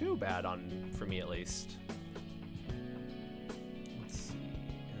been too bad for me at least. Let's see.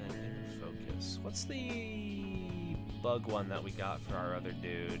 And then in focus. What's the bug one that we got for our other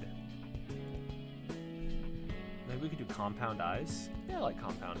dude? Maybe we could do Compound Eyes? Yeah, I like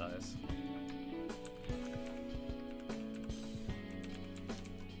Compound Eyes.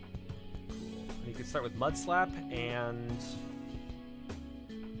 Cool. You could start with Mud Slap and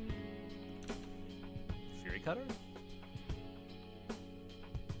Cutter?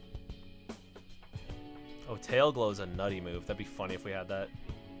 Oh, Tail Glow is a nutty move. That'd be funny if we had that.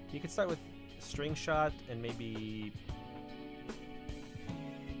 You could start with String Shot and maybe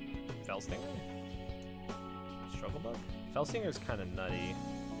Fell Stinger? Struggle Bug? Fell Stinger is kind of nutty.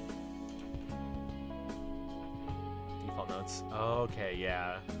 Default notes. Okay,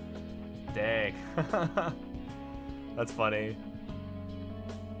 yeah. Dang. That's funny.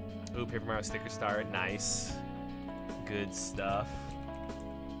 Ooh, Paper Mario Sticker Star, nice. Good stuff.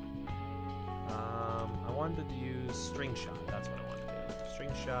 I wanted to use String Shot, that's what I wanted to do.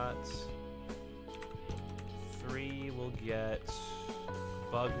 String Shot. 3 will get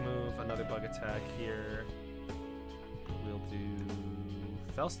Bug Move, another Bug Attack here. We'll do...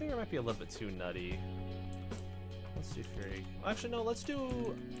 Fell Stinger might be a little bit too nutty. Let's do Fury. Actually, no, let's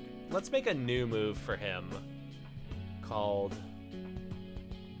make a new move for him. Called...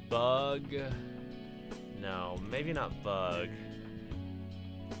 Bug. No, maybe not Bug.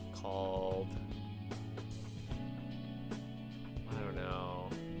 Called. I don't know.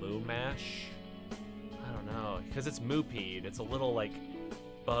 Moo Mash? I don't know. Because it's Moopede. It's a little like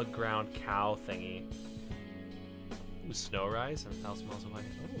bug ground cow thingy. Ooh, snow rise and 1,000 miles away.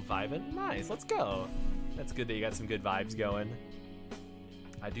 Oh, vibing. Nice, let's go. That's good that you got some good vibes going.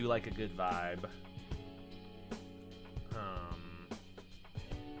 I do like a good vibe.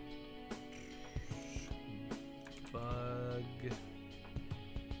 Bug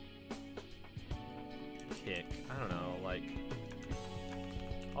kick. I don't know, like,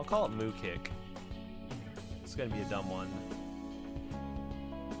 I'll call it moo kick. It's gonna be a dumb one.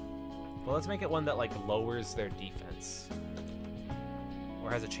 But let's make it one that like lowers their defense. Or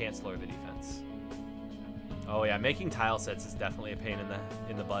has a chance to lower the defense. Oh yeah, making tile sets is definitely a pain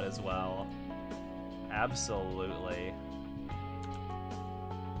in the butt as well. Absolutely.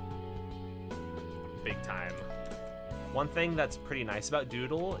 Big time. One thing that's pretty nice about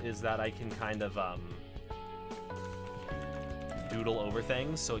Doodle is that I can kind of doodle over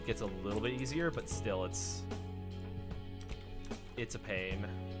things, so it gets a little bit easier, but still it's a pain.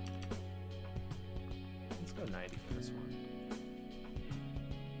 Let's go 90 for this one.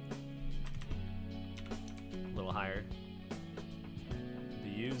 A little higher. The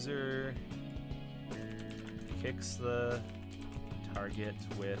user kicks the target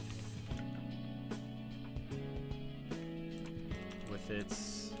with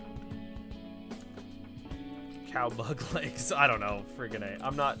its cow bug legs. I don't know, friggin' A.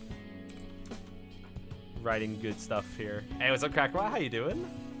 I'm not writing good stuff here. Hey, what's up, Crackbot? How you doing?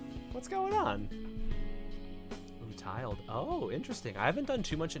 What's going on? Ooh, tiled. Oh, interesting. I haven't done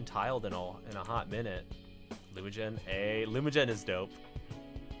too much in tiled in a hot minute. Lumagen. Hey, Lumagen is dope.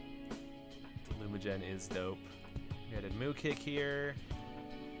 Lumagen is dope. We had a moo kick here.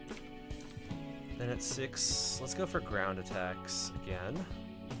 Then at 6, let's go for ground attacks again.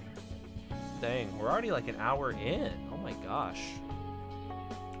 Dang, we're already like an hour in. Oh my gosh.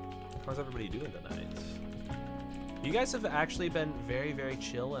 How's everybody doing tonight? You guys have actually been very, very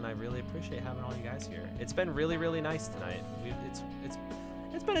chill, and I really appreciate having all you guys here. It's been really, really nice tonight.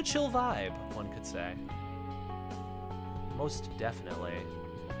 It's been a chill vibe, one could say. Most definitely.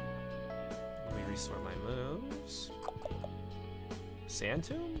 Let me restore my moves. Sand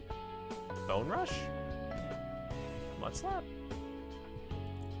Tomb? Bone Rush? Mud Slap?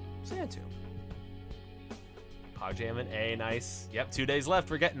 Sand Tomb. Pog Jammin', A, nice. Yep, 2 days left,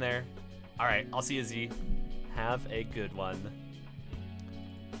 we're getting there. Alright, I'll see you, Z. Have a good one.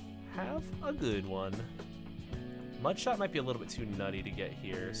 Have a good one. Mudshot might be a little bit too nutty to get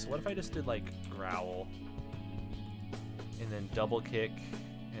here, so what if I just did, like, Growl? And then double kick,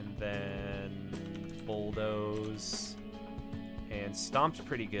 and then bulldoze. And Stomp's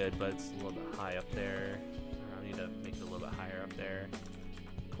pretty good, but it's a little bit high up there. I need to make it a little bit higher up there.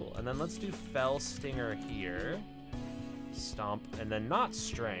 Cool, and then let's do Fell Stinger here. Stomp, and then not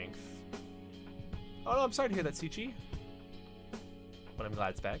Strength. Oh no, I'm sorry to hear that, Sichi. But I'm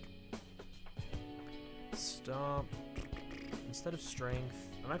glad it's back. Stomp. Instead of Strength,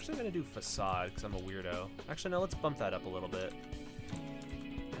 I'm actually gonna do Facade, because I'm a weirdo. Actually, no, let's bump that up a little bit.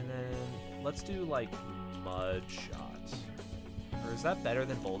 And then let's do, like, Mud Shot. Or is that better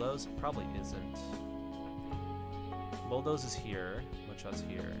than Bulldoze? It probably isn't. Bulldoze is here. Mudshot's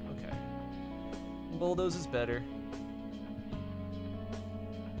here. Okay. Bulldoze is better.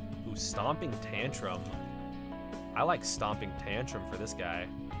 Ooh, Stomping Tantrum. I like Stomping Tantrum for this guy.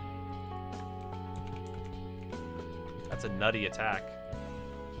 That's a nutty attack.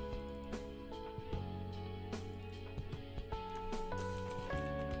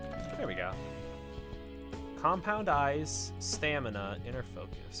 There we go. Compound Eyes, Stamina, Inner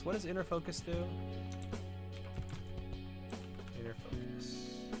Focus. What does Inner Focus do? Inner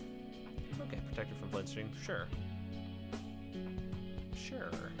Focus. Okay, protected from flinching. Sure. Sure.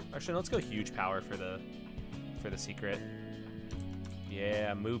 Actually, let's go Huge Power for the secret.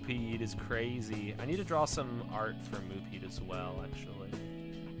 Yeah, Moopeed is crazy. I need to draw some art for Moopeed as well, actually.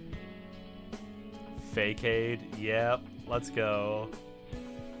 Fakeade. Yep, let's go.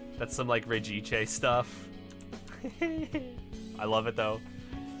 That's some, like, Regice stuff. I love it, though.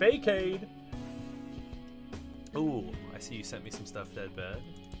 Fakeade! Ooh, I see you sent me some stuff, Deadbed.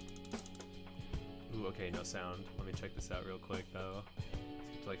 Ooh, okay, no sound. Let me check this out real quick, though.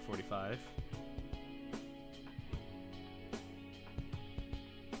 Let's get to, like, 45.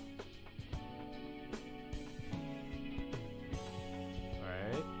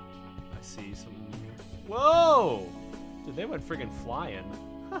 Alright. I see some... Whoa! Dude, they went friggin' flying.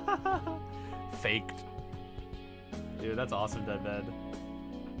 Faked. Dude, that's awesome, Deadbed.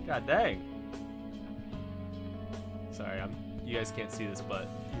 God dang. Sorry, you guys can't see this, but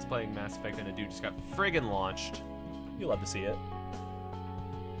he's playing Mass Effect and a dude just got friggin' launched. You love to see it.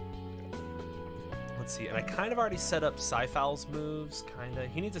 Let's see, and I kind of already set up Cyfowl's moves, kinda.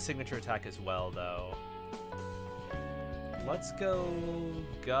 He needs a signature attack as well, though. Let's go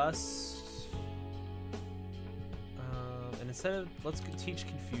Gust. And instead of, let's teach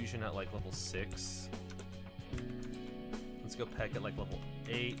Confusion at like level 6. Let's go Peck at like level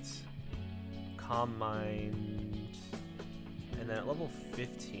 8. Calm Mind. And then at level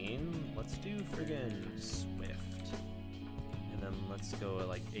 15, let's do friggin' Swift. And then let's go at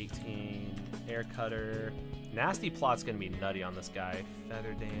like 18, Air Cutter. Nasty Plot's gonna be nutty on this guy.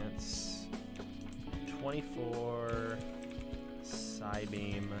 Feather Dance. 24.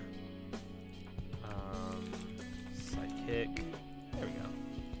 Psybeam. Psychic. There we go.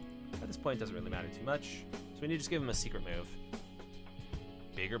 At this point, it doesn't really matter too much. So we need to just give him a secret move.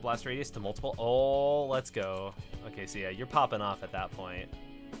 Bigger blast radius to multiple. Oh, let's go. Okay, so yeah, you're popping off at that point.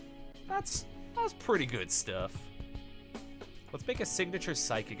 That's pretty good stuff. Let's make a signature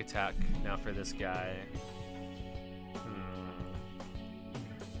psychic attack now for this guy.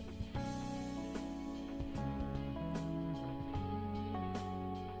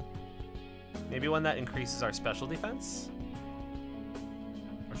 Maybe one that increases our special defense?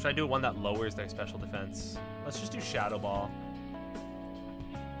 Or should I do one that lowers their special defense? Let's just do Shadow Ball.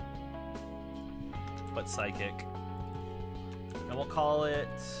 But Psychic. And we'll call it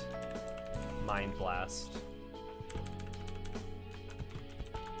Mind Blast.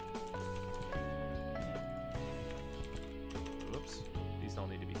 Oops. These don't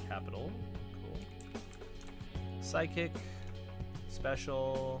need to be capital. Cool. Psychic.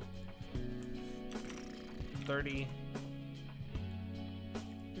 Special. 30,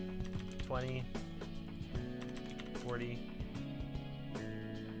 20, 40.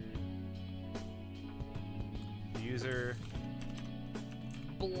 The user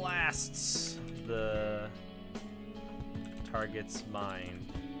blasts the target's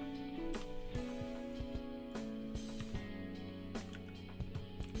mind.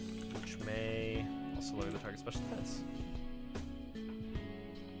 Which may also lower the target's special defense.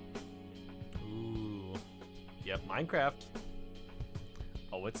 Yep, Minecraft.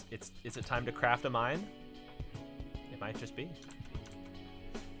 Oh, is it time to craft a mine? It might just be.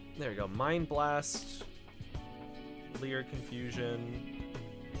 There we go. Mind Blast. Leer Confusion.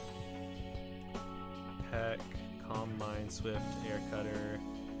 Peck. Calm Mind. Swift. Air Cutter.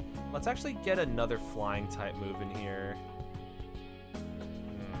 Let's actually get another flying type move in here.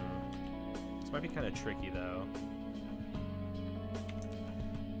 This might be kind of tricky though.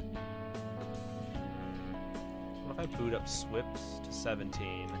 What if I boot up Swift to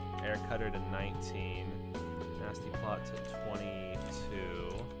 17, Air Cutter to 19, Nasty Plot to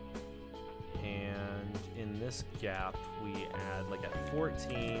 22, and in this gap we add, like at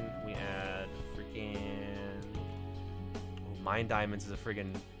 14, we add freaking... Oh, Mine Diamonds is a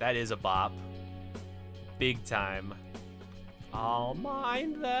friggin'... That is a bop. Big time. I'll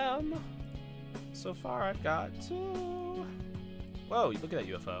mine them. So far I've got 2. Whoa, look at that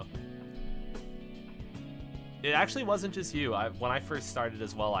UFO. It actually wasn't just you. When I first started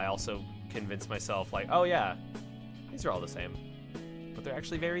as well, I also convinced myself, like, oh yeah, these are all the same. But they're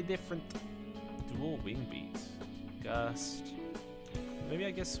actually very different. Dual Wing Beat. Gust. Maybe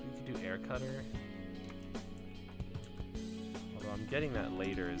I guess we could do Air Cutter. Although I'm getting that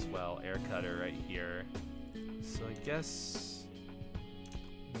later as well. Air Cutter right here. So I guess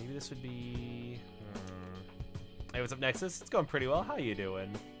maybe this would be... Hey, what's up, Nexus? It's going pretty well. How you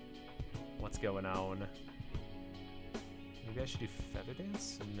doing? What's going on? Maybe I should do Feather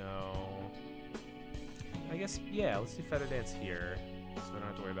Dance? No. I guess, yeah, let's do Feather Dance here. So we don't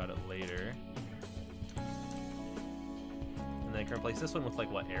have to worry about it later. And then I can replace this one with,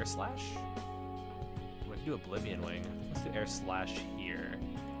 like, what, Air Slash? Ooh, I can do Oblivion Wing. Let's do Air Slash here.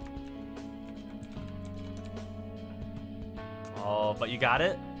 Oh, but you got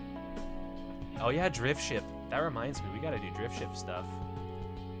it? Oh, yeah, Drift Ship. That reminds me, we gotta do Drift Ship stuff.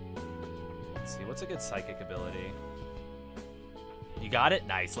 Let's see, what's a good Psychic ability? You got it?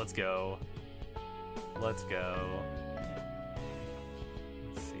 Nice, let's go. Let's go.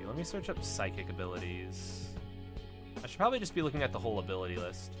 Let's see, let me search up Psychic abilities. I should probably just be looking at the whole ability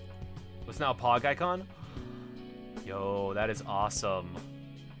list. What's now a Pog icon? Yo, that is awesome.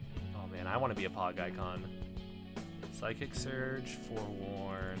 Oh man, I want to be a Pog icon. Psychic Surge,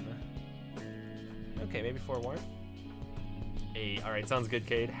 Forewarn. Okay, maybe Forewarn. Hey, alright, sounds good,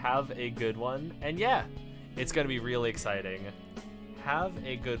 Cade. Have a good one. And yeah, it's gonna be really exciting. Have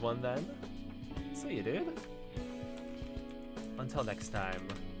a good one then. See you, dude. Until next time.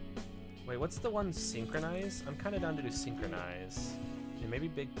 Wait, what's the one Synchronize? I'm kind of down to do Synchronize. And maybe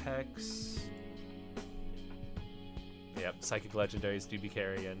Big Pecs. Yep, Psychic Legendaries do be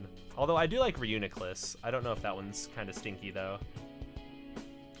carrying. Although I do like Reuniclus. I don't know if that one's kind of stinky, though.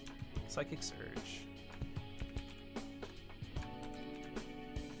 Psychic Surge.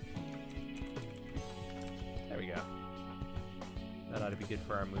 There we go. That ought to be good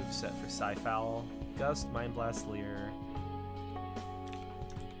for our moveset for Psyfowl. Gust, Mind Blast, Leer.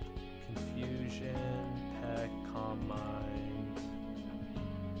 Confusion, Peck, Calm Mind.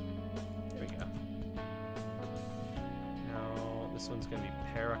 There we go. Now, this one's going to be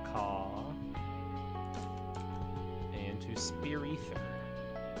Paracaw. And to Spear Ether.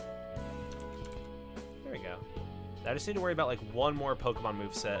 There we go. I just need to worry about like one more Pokemon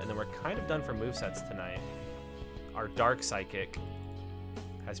moveset, and then we're kind of done for movesets tonight. Our Dark Psychic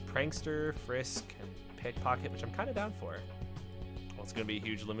has Prankster, Frisk, and Pickpocket, which I'm kind of down for. Well, it's going to be a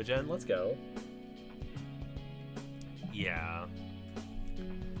huge Lumigen. Let's go. Yeah.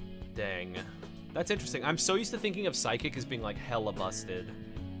 Dang. That's interesting. I'm so used to thinking of Psychic as being like hella busted.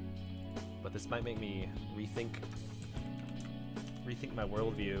 But this might make me rethink my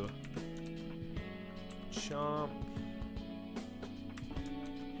worldview. Chomp.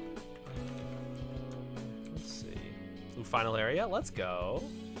 Let's see. Ooh, final area. Let's go.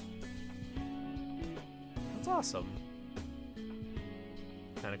 That's awesome.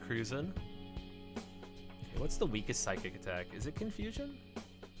 Kind of cruising. Okay, what's the weakest Psychic attack? Is it Confusion?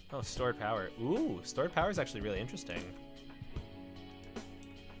 Oh, Stored Power. Ooh, Stored Power is actually really interesting.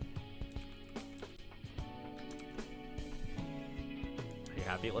 Are you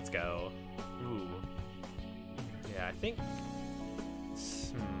happy? Let's go. Ooh. Yeah, I think...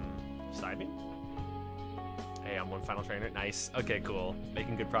 Side beam? Hey, I'm one final trainer. Nice. Okay, cool.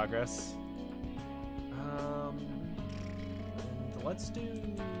 Making good progress. And let's do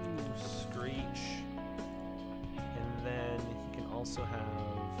Screech. And then he can also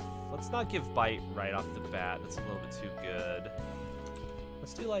have... Let's not give Bite right off the bat. That's a little bit too good.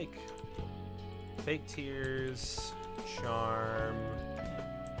 Let's do, like, Fake Tears, Charm,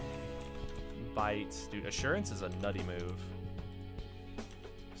 Bite. Dude, Assurance is a nutty move.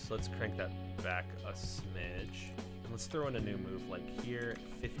 So let's crank that back a smidge. Let's throw in a new move, like here,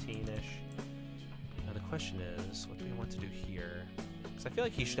 15-ish. Now the question is, what do we want to do here? Because I feel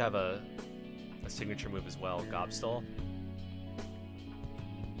like he should have a signature move as well, Gobstol.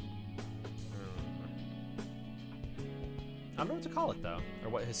 I don't know what to call it, though, or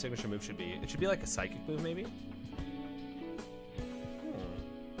what his signature move should be. It should be like a Psychic move, maybe?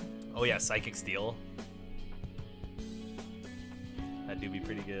 Oh yeah, Psychic Steel. That do be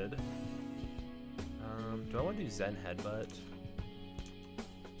pretty good. Do I want to do Zen Headbutt?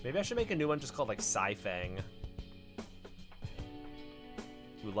 Maybe I should make a new one just called like Psy-Fang.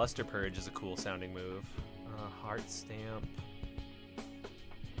 Ooh, Luster Purge is a cool sounding move. Heart Stamp.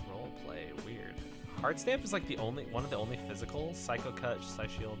 Roleplay, weird. Heart Stamp is like one of the only physical. Psycho Cut,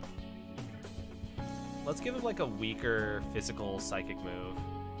 Psy-Shield. Let's give him like a weaker physical psychic move.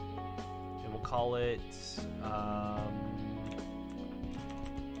 And we'll call it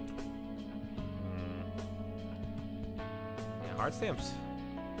Heart Stamps.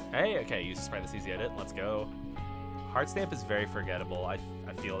 Hey, okay, use the Sprite that's easy edit. Let's go. Heart Stamp is very forgettable. I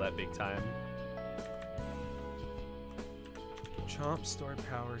feel that big time. Chomp, Stored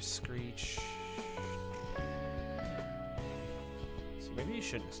Power, Screech. So maybe you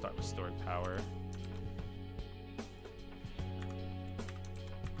shouldn't start with Stored Power.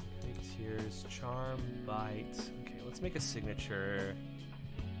 Fake Tears, Charm, Bite. Okay, let's make a signature.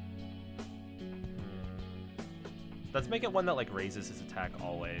 Let's make it one that like raises his attack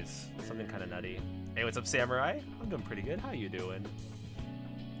always. Something kind of nutty. Hey, what's up, Samurai? I'm doing pretty good. How you doing?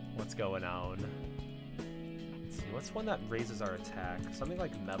 What's going on? Let's see, what's one that raises our attack? Something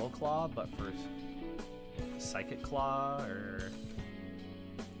like Metal Claw, but for Psychic Claw, or...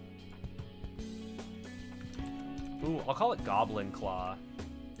 Ooh, I'll call it Goblin Claw.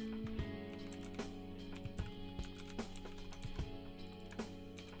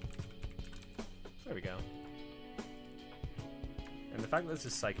 There we go. And the fact that this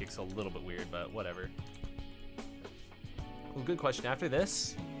is Psychic's a little bit weird, but whatever. Well, good question. After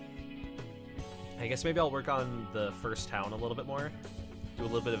this, I guess maybe I'll work on the first town a little bit more. Do a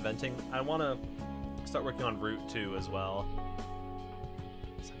little bit of venting. I want to start working on Route 2 as well.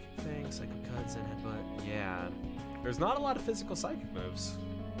 Psychic Fang, Psychic Cut, Zen Headbutt. Yeah. There's not a lot of physical Psychic moves.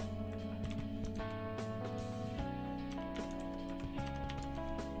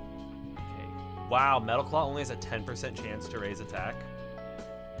 Wow, Metal Claw only has a 10% chance to raise attack.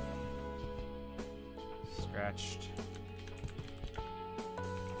 Scratched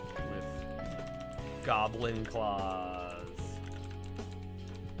with Goblin Claws.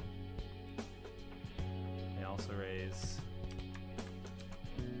 They also raise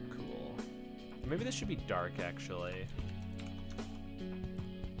Maybe this should be dark, actually.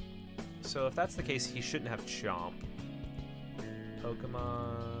 So if that's the case, he shouldn't have Chomp.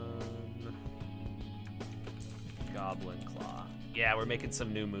 Pokemon... Goblin Claw. Yeah, we're making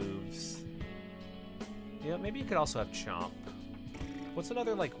some new moves. Yeah, maybe you could also have Chomp. What's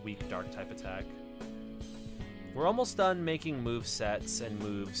another, like, weak dark type attack? We're almost done making move sets and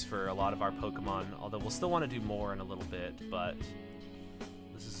moves for a lot of our Pokemon, although we'll still want to do more in a little bit, but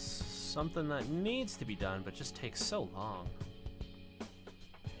this is something that needs to be done, but just takes so long.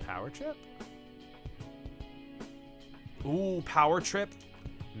 Power Trip? Ooh, Power Trip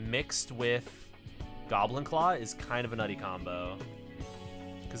mixed with Goblin Claw is kind of a nutty combo.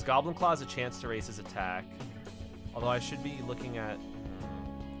 Because Goblin Claw has a chance to raise his attack. Although I should be looking at...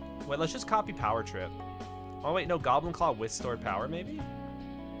 Wait, let's just copy Power Trip. Oh wait, no, Goblin Claw with stored power, maybe?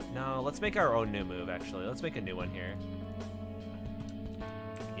 No, let's make our own new move, actually. Let's make a new one here.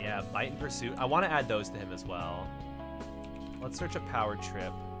 Yeah, Bite and Pursuit. I want to add those to him as well. Let's search up Power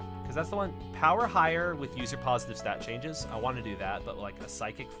Trip. Because that's the one. Power higher with user positive stat changes. I want to do that, but like a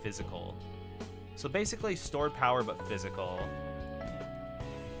Psychic Physical. So basically stored power, but physical.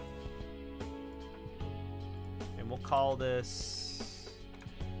 And we'll call this...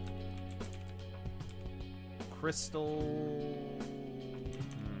 Crystal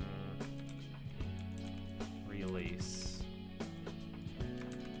Release.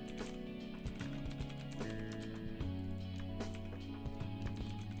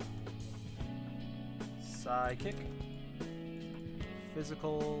 Psychic.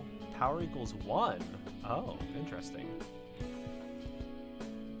 Physical. Power equals 1. Oh, interesting.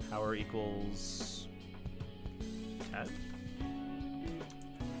 Power equals 10?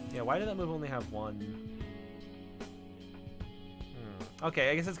 Yeah, why did that move only have 1?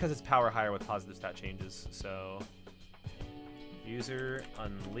 Okay, I guess it's because it's power higher with positive stat changes. So, user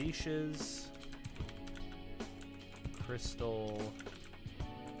unleashes Crystal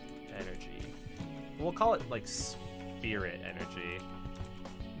Energy. We'll call it like Spirit Energy.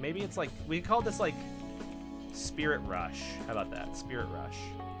 Maybe it's like, we call this like Spirit Rush. How about that? Spirit Rush.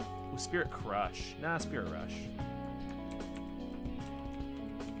 Ooh, Spirit Crush. Nah, Spirit Rush.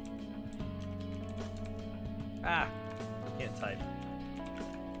 Ah, I can't type.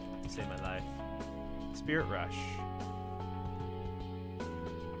 Save my life. Spirit Rush.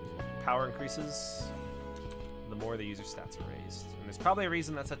 Power increases the more the user stats are raised. And there's probably a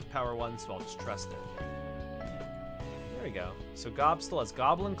reason that's set to power 1, so I'll just trust it. There we go. So Gob still has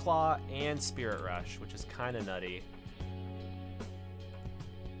Goblin Claw and Spirit Rush, which is kind of nutty.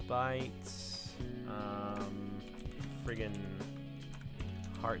 Bite. Friggin'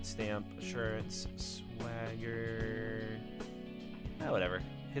 Heart Stamp, Assurance, Swagger. Whatever.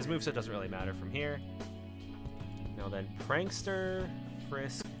 His moveset doesn't really matter from here. Now then, Prankster,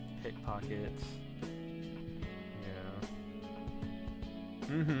 Frisk, Pickpocket.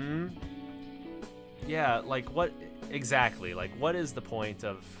 Yeah. Yeah, like what exactly? Like what is the point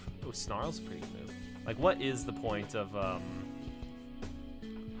of... Oh, Snarl's a pretty good move. Like what is the point of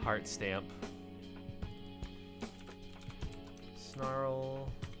Heart Stamp?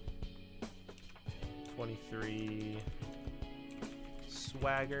 Snarl 23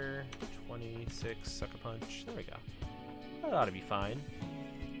 Swagger 26 Sucker Punch. There we go. That ought to be fine.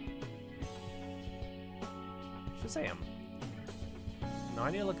 Shazam. Now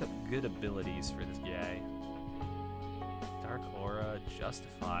I need to look up good abilities for this guy. Dark Aura,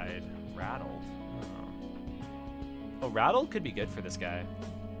 Justified, Rattled. Oh, Rattled could be good for this guy.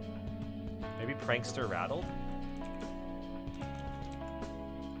 Maybe Prankster Rattled?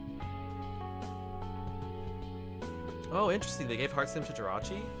 Oh, interesting. They gave Heart Stamp to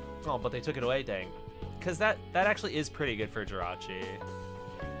Jirachi? Oh, but they took it away, dang. Because that actually is pretty good for Jirachi.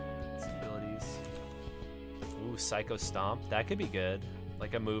 Abilities. Ooh, Psycho Stomp. That could be good.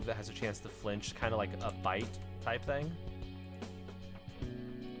 Like a move that has a chance to flinch, kind of like a bite type thing.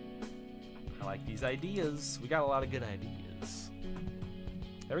 I like these ideas. We got a lot of good ideas.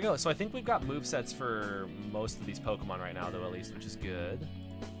 There we go. So I think we've got movesets for most of these Pokemon right now, though, at least, which is good.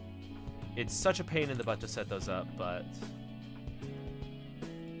 It's such a pain in the butt to set those up, but...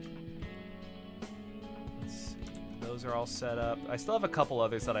 Let's see. Those are all set up. I still have a couple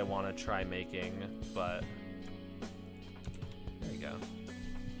others that I want to try making, but... There you go.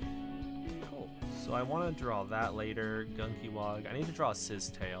 Cool. So I want to draw that later. Gunky-Wog. I need to draw a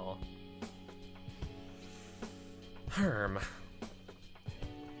Sizztail. Herm.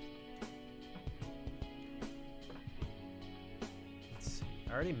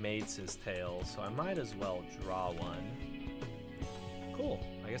 I already made Sizztail, so I might as well draw one. Cool.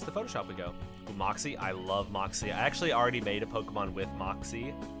 I guess the Photoshop would go. Ooh, Moxie. I love Moxie. I actually already made a Pokemon with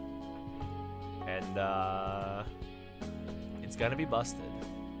Moxie. And, it's gonna be busted.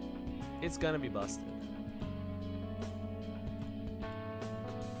 It's gonna be busted.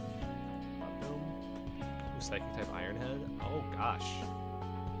 Ooh, Psychic type Iron Head. Oh, gosh.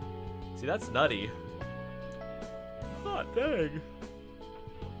 See, that's nutty. Hot dang.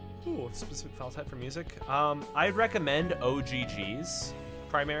 Ooh, specific file type for music. I'd recommend OGGs,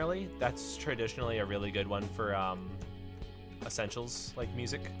 primarily. That's traditionally a really good one for, essentials, like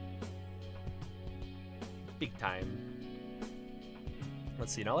music. Big time.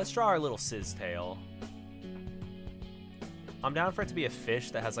 Let's see, now let's draw our little Sizz tail. I'm down for it to be a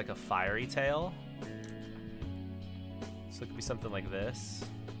fish that has like a fiery tail. So it could be something like this.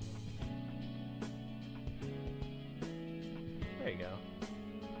 There you go.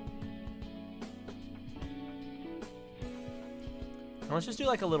 And let's just do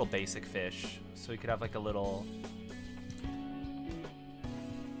like a little basic fish. So we could have like a little...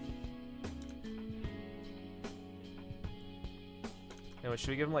 You know what, should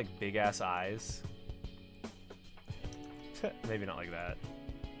we give him like big ass eyes? Maybe not like that.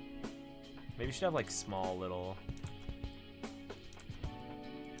 Maybe we should have like small little...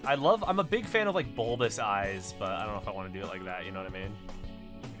 I'm a big fan of like bulbous eyes, but I don't know if I want to do it like that, you know what I mean?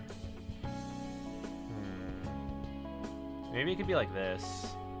 Maybe it could be like this.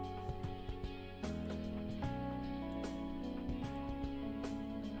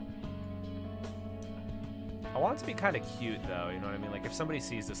 I want it to be kind of cute though, you know what I mean? Like if somebody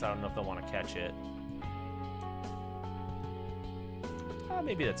sees this, I don't know if they'll want to catch it.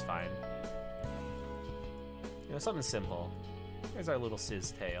 Maybe that's fine. You know, something simple. There's our little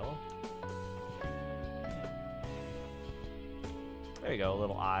Sizz tail. There you go, a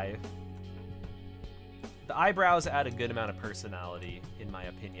little eye. The eyebrows add a good amount of personality, in my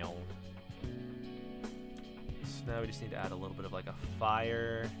opinion. So now we just need to add a little bit of like a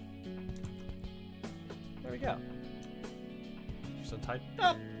fire. There we go. Just untied.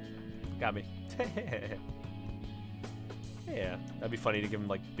 Oh! Got me. Yeah, that'd be funny to give him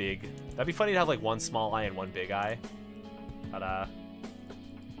like big. That'd be funny to have like one small eye and one big eye. But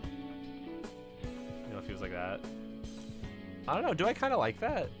you know, if he was like that. I don't know. Do I kind of like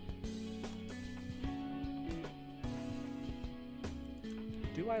that?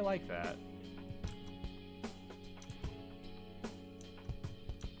 Do I like that?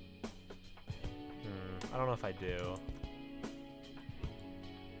 I don't know if I do.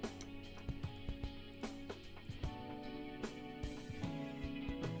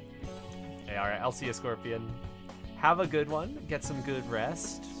 Hey, alright, I'll see you, Scorpion. Have a good one, get some good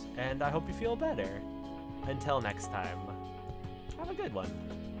rest, and I hope you feel better. Until next time, have a good one.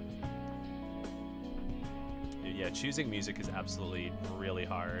 Dude, yeah, choosing music is absolutely really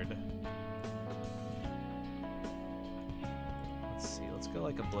hard. Let's see, let's go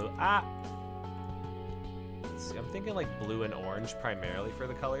like a blue. Ah! Let's see, I'm thinking like blue and orange primarily for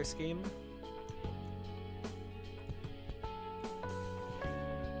the color scheme.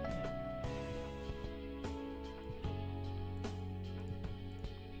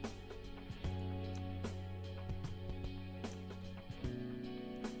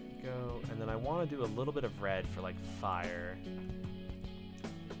 Do a little bit of red for like fire,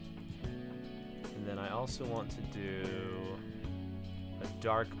 and then I also want to do a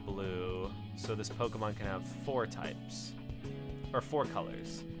dark blue so this Pokemon can have 4 types or 4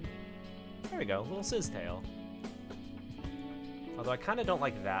 colors. There we go, little Sizz tail. Although I kind of don't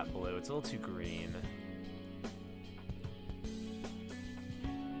like that blue, it's a little too green.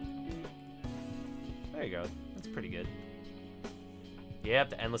 There you go, that's pretty good.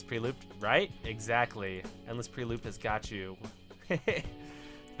 Yep, the Endless Preloop, right? Exactly. Endless Preloop has got you.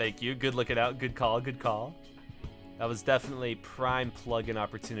 Thank you. Good looking out. Good call. Good call. That was definitely prime plug-in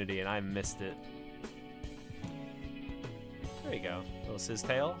opportunity, and I missed it. There you go. Little Sizz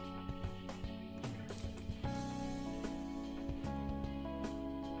tail.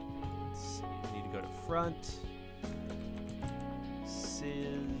 Let's see. I need to go to front.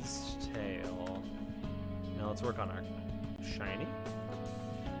 Sizz tail. Now let's work on our shiny.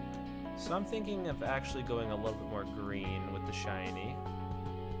 So I'm thinking of actually going a little bit more green with the shiny.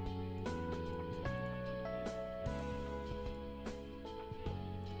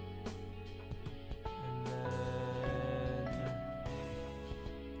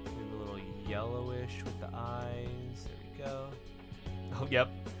 And then maybe a little yellowish with the eyes. There we go. Oh, yep.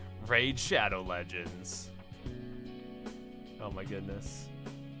 Raid Shadow Legends. Oh my goodness.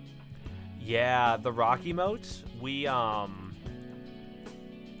 Yeah, the rock emote,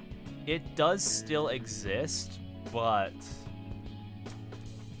 it does still exist, but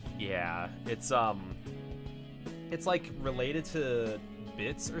yeah, it's like related to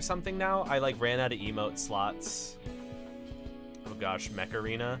bits or something now. I like ran out of emote slots. Oh gosh, Mech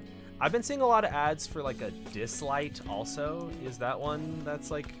Arena. I've been seeing a lot of ads for like a Dislight also. Is that one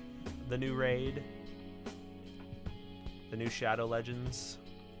that's like the new raid? The new Shadow Legends?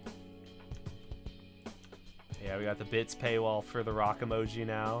 Yeah, we got the bits paywall for the rock emoji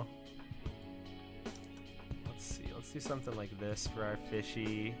now. Let's see, let's do something like this for our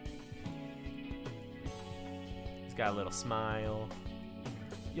fishy. He's got a little smile.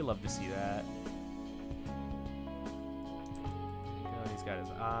 You love to see that. He's got his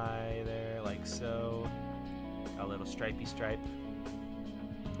eye there, like so. Got a little stripey stripe.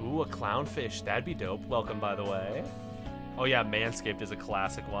 Ooh, a clownfish. That'd be dope. Welcome, by the way. Oh yeah, Manscaped is a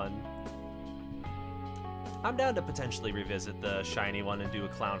classic one. I'm down to potentially revisit the shiny one and do a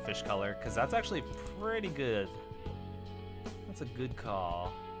clownfish color, because that's actually pretty good. That's a good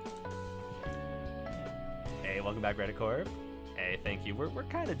call. Hey, welcome back, Reddit Corp. Hey, thank you. We're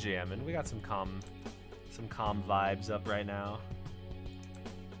kind of jamming. We got some calm vibes up right now.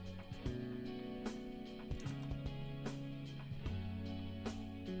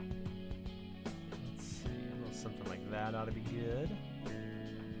 Let's see, a little something like that ought to be good.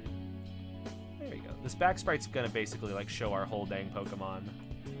 There we go. This back sprite's gonna basically like show our whole dang Pokemon.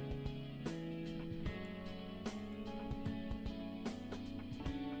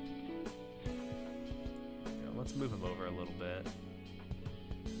 Let's move him over a little bit.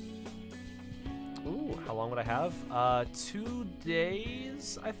 Ooh, how long would I have? 2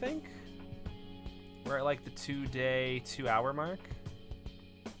 days, I think. We're at like the 2-day, 2-hour mark.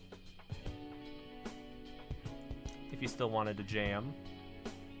 If you still wanted to jam.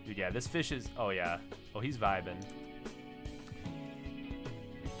 Dude, yeah, this fish is... Oh, yeah. Oh, he's vibing.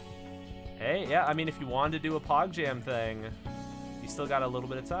 Hey, yeah, I mean, if you wanted to do a Pog Jam thing, you still got a little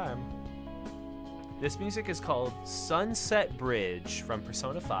bit of time. This music is called Sunset Bridge from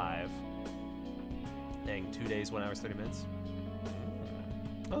Persona 5. Dang, 2 days, 1 hour, 30 minutes.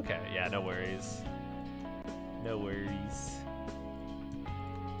 Okay, yeah, no worries. No worries.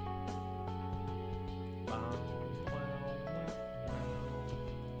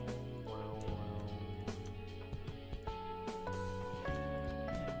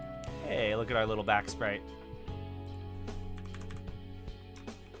 Hey, look at our little back sprite.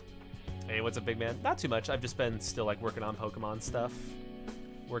 Hey, what's up, big man? Not too much. I've just been still like working on Pokemon stuff.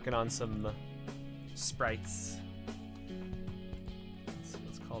 Working on some sprites.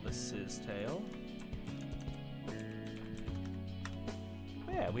 Let's call this Sizztail.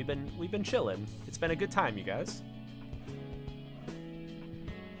 But yeah, we've been chilling. It's been a good time, you guys.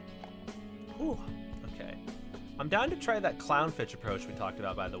 Ooh, okay. I'm down to try that clownfish approach we talked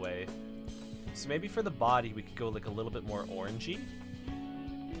about, by the way. So maybe for the body, we could go like a little bit more orangey.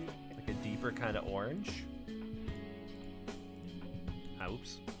 Like a deeper kind of orange.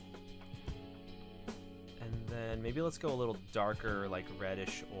 Oops. And then maybe let's go a little darker, like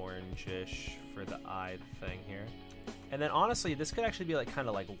reddish, orangish for the eye thing here. And then honestly, this could actually be like kind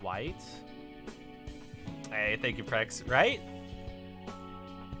of like white. Hey, thank you, Prex. Right?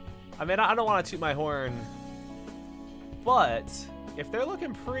 I mean, I don't want to toot my horn, but if they're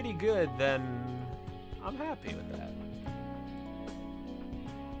looking pretty good, then I'm happy with that.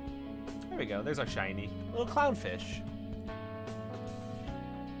 There we go. There's our shiny little clownfish.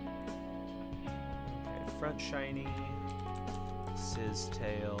 Okay, front shiny,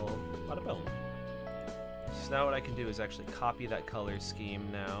 Sizztail, bada boom. So now what I can do is actually copy that color scheme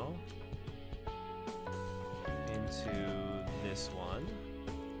now into this one.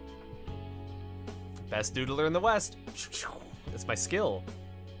 Best doodler in the West. That's my skill.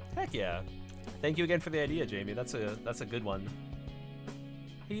 Heck yeah. Thank you again for the idea, Jamie. That's a good one.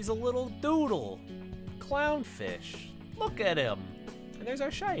 He's a little doodle. Clownfish. Look at him. And there's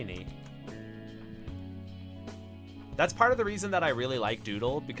our shiny. That's part of the reason that I really like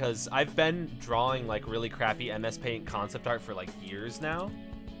Doodle, because I've been drawing like really crappy MS Paint concept art for like years now.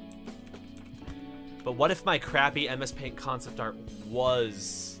 But what if my crappy MS Paint concept art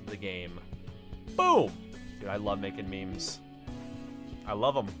was the game? Boom! Dude, I love making memes. I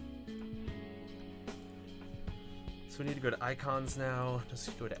love them. So we need to go to icons now.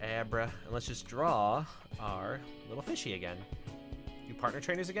 Just go to Abra, and let's just draw our little fishy again. Do partner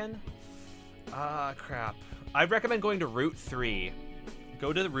trainers again? Ah, crap. I'd recommend going to Route 3.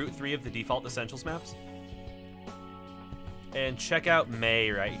 Go to the Route 3 of the default Essentials maps. And check out May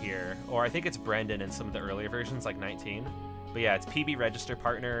right here. Or I think it's Brendan in some of the earlier versions, like 19. But yeah, it's PB register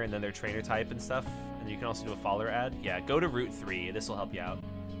partner and then their trainer type and stuff. And you can also do a follower ad. Yeah, go to Route 3. This will help you out.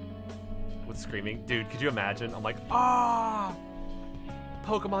 With screaming. Dude, could you imagine? I'm like, ah!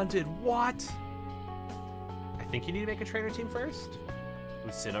 Pokemon did what? I think you need to make a trainer team first.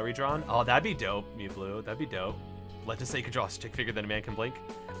 Usino redrawn? Oh, that'd be dope, Mew Blue. That'd be dope. Let us say you could draw a stick figure that a man can blink.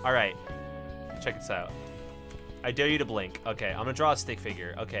 All right, check this out. I dare you to blink. Okay, I'm gonna draw a stick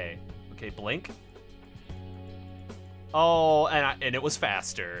figure. Okay, okay, blink. Oh, and it was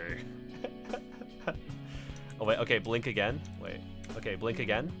faster. Oh wait, okay, blink again. Wait, okay, blink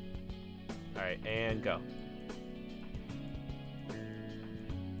again. All right, and go.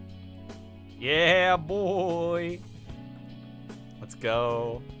 Yeah, boy. Let's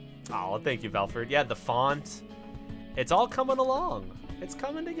go. Oh, thank you, Valford. Yeah, the font. It's all coming along. It's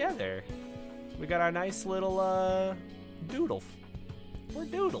coming together. We got our nice little doodle. We're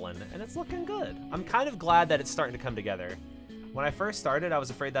doodling, and it's looking good. I'm kind of glad that it's starting to come together. When I first started, I was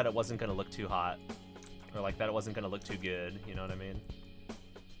afraid that it wasn't going to look too hot. Or like that it wasn't going to look too good, you know what I mean?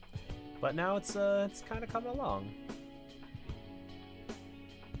 But now it's kind of coming along.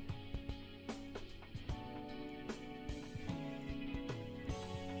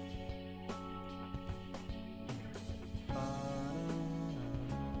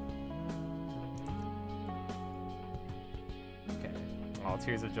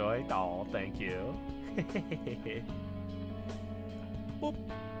 Tears of joy. Oh, thank you. Boop.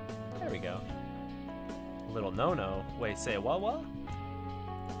 There we go. A little no-no. Wait, say what?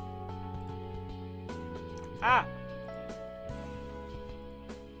 Ah!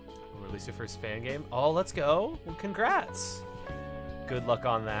 We'll release your first fan game. Oh, let's go. Well, congrats. Good luck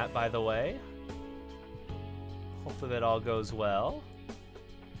on that, by the way. Hopefully that all goes well.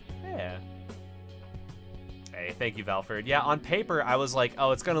 Yeah. Hey, thank you, Valford. Yeah, on paper, I was like,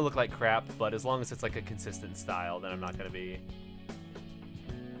 oh, it's going to look like crap, but as long as it's like a consistent style, then I'm not going to be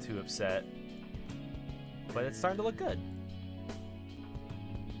too upset. But it's starting to look good.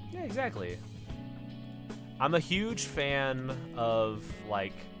 Yeah, exactly. I'm a huge fan of,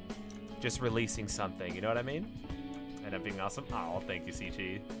 like, just releasing something, you know what I mean? And it being awesome. Oh, thank you,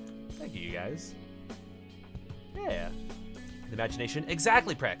 CG. Thank you, you guys. Yeah. The imagination.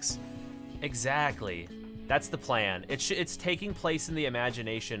 Exactly, Prex. Exactly. That's the plan. It's taking place in the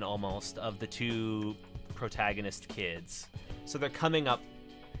imagination almost of the two protagonist kids. So they're coming up.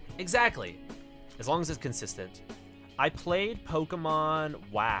 Exactly. As long as it's consistent. I played Pokemon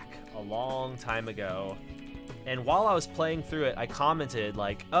Whack a long time ago. And while I was playing through it, I commented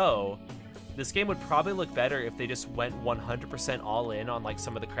like, oh, this game would probably look better if they just went 100% all in on like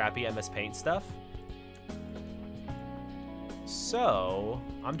some of the crappy MS Paint stuff. So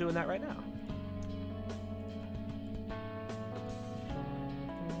I'm doing that right now.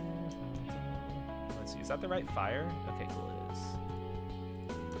 Let's see, is that the right fire? Okay, cool, it is.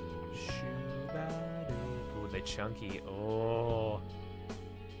 Ooh, they chunky. Oh.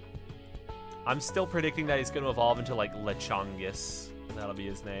 I'm still predicting that he's going to evolve into like Lechongus. That'll be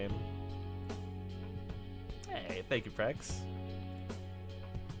his name. Hey, thank you, Prex.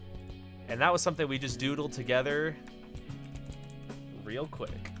 And that was something we just doodled together real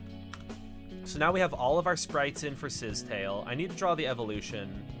quick. So now we have all of our sprites in for Sizztail. I need to draw the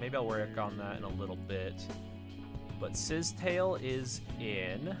evolution. Maybe I'll work on that in a little bit. But Sizztail is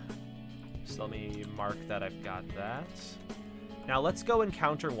in. So let me mark that I've got that. Now let's go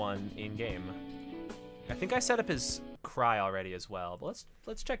encounter one in game. I think I set up his cry already as well, but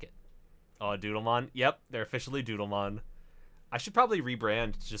let's check it. Oh, Doodlemon. Yep, they're officially Doodlemon. I should probably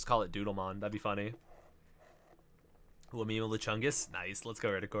rebrand to just call it Doodlemon. That'd be funny. Wamima Lechungus. Nice. Let's go,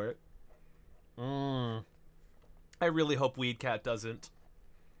 Reticourt. I really hope Weedcat doesn't.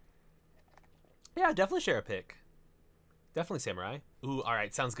 Yeah, definitely share a pic. Definitely Samurai. Ooh, all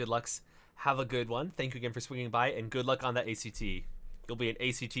right. Sounds good, Lux. Have a good one. Thank you again for swinging by, and good luck on that ACT. You'll be an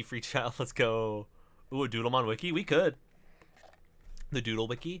ACT free child. Let's go. Ooh, a Doodlemon wiki? We could. The Doodle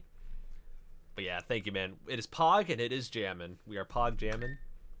wiki. But yeah, thank you, man. It is Pog, and it is jammin'. We are Pog jammin'.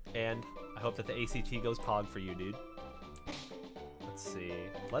 And I hope that the ACT goes Pog for you, dude. Let's see.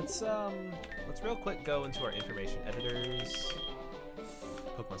 Let's real quick go into our information editors.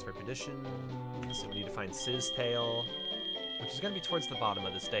 Pokemon Sprite Editions. So we need to find Sizztail, which is going to be towards the bottom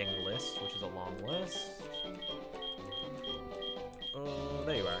of this dang list, which is a long list. Oh,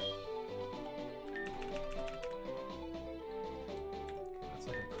 there you are. That's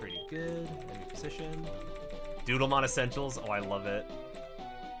looking pretty good. Any position. Doodlemon Essentials. Oh, I love it.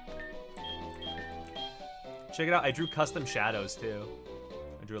 Check it out. I drew custom shadows, too.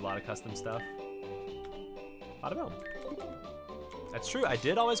 I drew a lot of custom stuff. Bada boom. That's true. I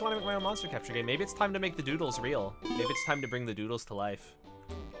did always want to make my own monster capture game. Maybe it's time to make the doodles real. Maybe it's time to bring the doodles to life.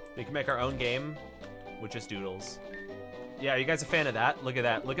 We can make our own game with just doodles. Yeah, are you guys a fan of that? Look at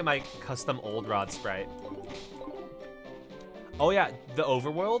that. Look at my custom Old Rod sprite. Oh yeah, the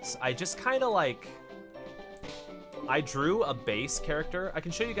overworlds. I just kind of like... I drew a base character. I can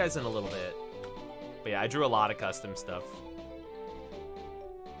show you guys in a little bit. But yeah, I drew a lot of custom stuff.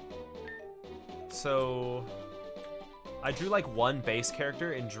 So I drew like one base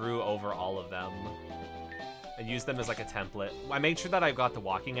character and drew over all of them. And used them as like a template. I made sure that I got the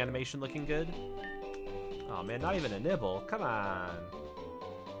walking animation looking good. Oh man, not even a nibble. Come on.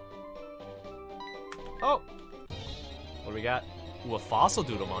 Oh! What do we got? Ooh, a fossil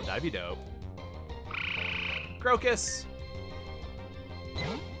Doodlemon. That'd be dope. Crocus!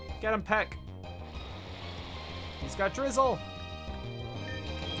 Get him, Peck. He's got Drizzle.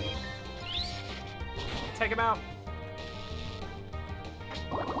 Take him out.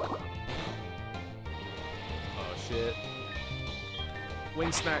 Oh, shit.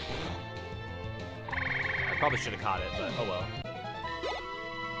 Wing smack. I probably should have caught it, but oh well.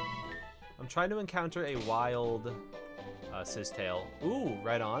 I'm trying to encounter a wild Sizztail. Ooh,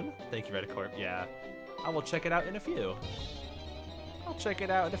 right on. Thank you, Redicorp. Yeah. I will check it out in a few. I'll check it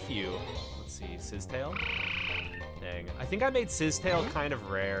out in a few. Let's see, Sizztail. Dang. I think I made Sizztail kind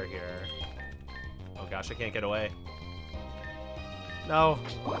of rare here. Oh gosh, I can't get away. No.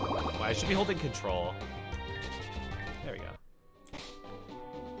 Well, I should be holding control. There we go.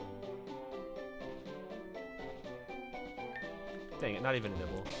 Dang it, not even a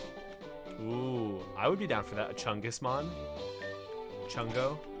nibble. Ooh, I would be down for that. A Chungusmon.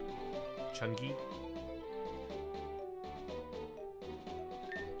 Chungo. Chungy.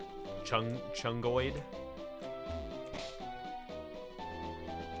 Chungoid.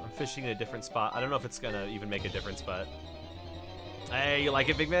 I'm fishing in a different spot. I don't know if it's gonna even make a difference, but... Hey, you like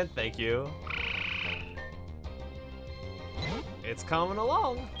it, big man? Thank you. It's coming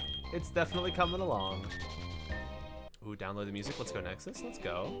along. It's definitely coming along. Ooh, download the music. Let's go Nexus. Let's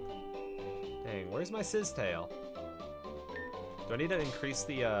go. Dang, where's my Sizztail? Do I need to increase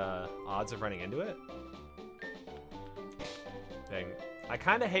the odds of running into it? Dang. I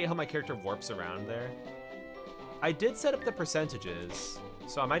kind of hate how my character warps around there. I did set up the percentages,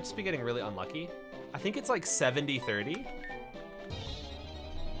 so I might just be getting really unlucky. I think it's like 70-30.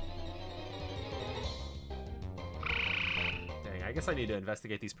 Dang, I guess I need to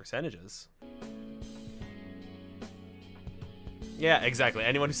investigate these percentages. Yeah, exactly.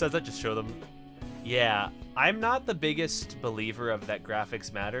 Anyone who says that, just show them. Yeah, I'm not the biggest believer of that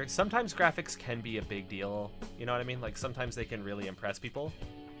graphics matter. Sometimes graphics can be a big deal. You know what I mean? Like, sometimes they can really impress people.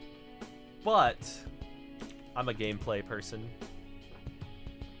 But I'm a gameplay person.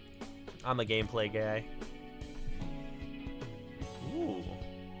 I'm a gameplay guy. Ooh.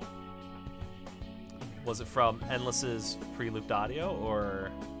 Was it from Endless's pre-looped audio or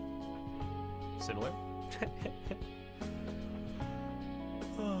similar?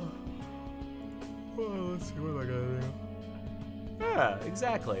 Oh, let's see what I gotta do. Yeah,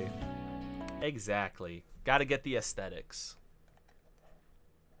 exactly. Exactly. Gotta get the aesthetics.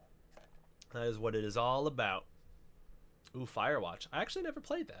 That is what it is all about. Ooh, Firewatch. I actually never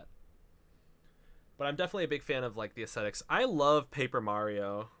played that. But I'm definitely a big fan of, like, the aesthetics. I love Paper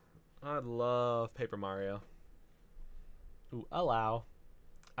Mario. I love Paper Mario. Ooh, allow.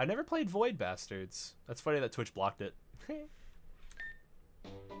 I never played Void Bastards. That's funny that Twitch blocked it.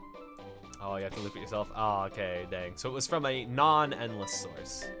 Oh, you have to loop it yourself? Oh, okay, dang. So it was from a non-endless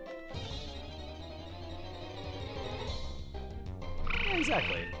source. Yeah,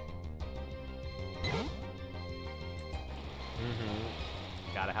 exactly.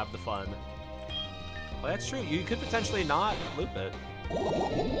 Gotta have the fun. Well, that's true. You could potentially not loop it.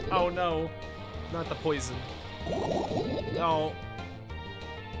 Oh, no. Not the poison. No.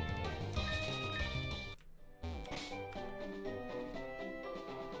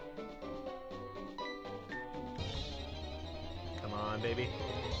 Baby.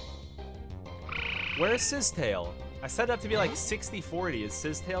 Where's Sizztail? I set it up to be like 60-40. Is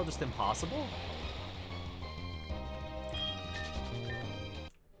Sizztail just impossible?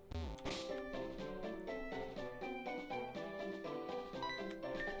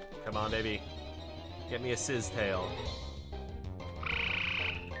 Come on, baby. Get me a Sizztail.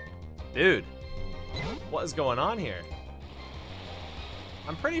 Dude. What is going on here?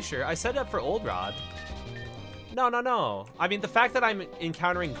 I'm pretty sure I set it up for Old Rod. No, no, no. I mean, the fact that I'm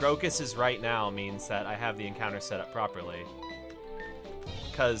encountering Grocuses right now means that I have the encounter set up properly.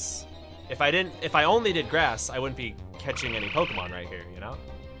 Because if I only did grass, I wouldn't be catching any Pokemon right here, you know?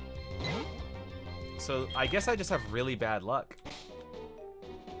 So I guess I just have really bad luck.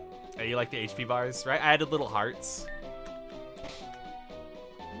 Hey, you like the HP bars, right? I added little hearts.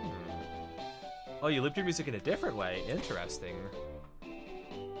 Oh, you looped your music in a different way. Interesting.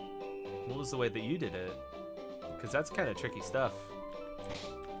 What was the way that you did it? Because that's kind of tricky stuff.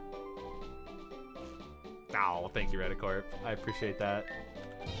 Ow. Oh, well, thank you, Redicorp. I appreciate that.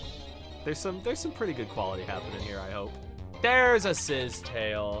 There's some pretty good quality happening here, I hope. There's a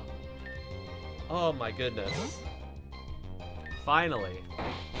Sizztail. Oh my goodness. Finally.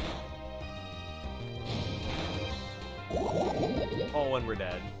 Oh, and we're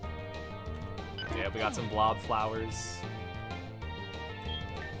dead. Yeah, we got some blob flowers.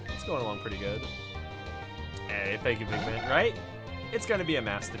 It's going along pretty good. Hey, thank you, Big Man. Right? It's gonna be a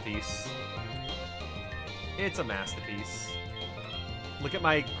masterpiece. It's a masterpiece. Look at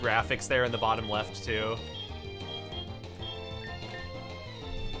my graphics there in the bottom left, too.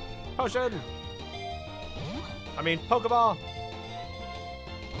 Potion! I mean, Pokeball!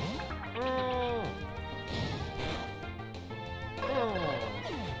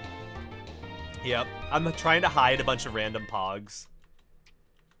 Yep, I'm trying to hide a bunch of random pogs.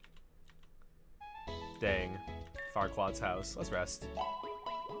 Dang. Farquaad's house. Let's rest.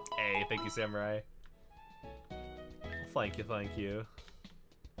 Hey, thank you, Samurai. Thank you, thank you.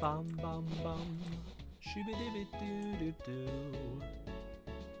 Bum bum bum. Shoo-ba-dee-ba-doo-doo-doo.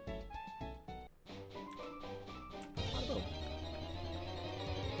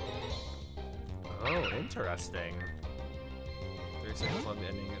 Oh, interesting. 30 seconds long, the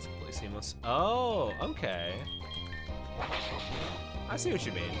ending is completely seamless. Oh, okay. I see what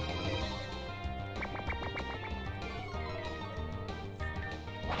you mean.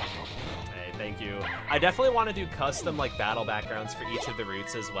 Hey, thank you. I definitely want to do custom like battle backgrounds for each of the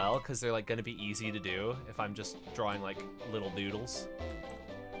routes as well, because they're like going to be easy to do if I'm just drawing like little doodles.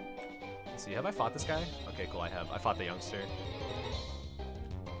 Let's see, have I fought this guy? Okay, cool, I have. I fought the youngster.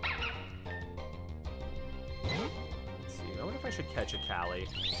 Let's see, I wonder if I should catch a Callie.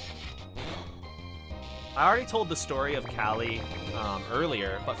 I already told the story of Callie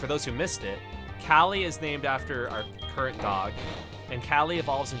earlier, but for those who missed it, Callie is named after our current dog, and Callie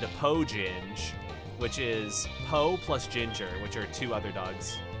evolves into Po-Ginge, which is Po plus Ginger, which are two other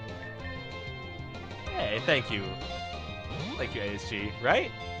dogs. Hey, thank you. Thank you, ASG, right?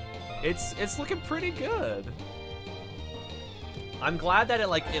 It's looking pretty good. I'm glad that it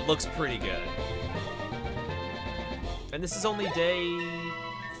looks pretty good. And this is only day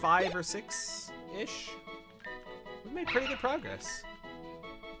 5 or 6-ish. We've made pretty good progress.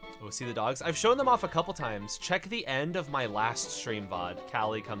 Oh, see the dogs? I've shown them off a couple times. Check the end of my last stream VOD.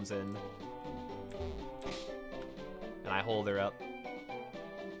 Callie comes in. And I hold her up. Okay,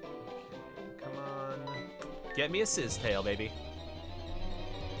 come on. Get me a Sizztail, baby.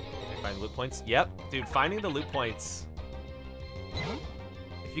 Okay, find loot points. Yep, dude, finding the loot points.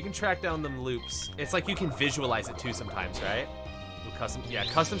 If you can track down them loops, it's like you can visualize it too sometimes, right? Ooh, custom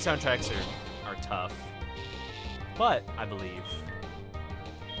soundtracks are tough. But I believe.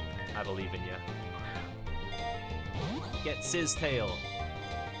 I believe in you. Get Sizztail.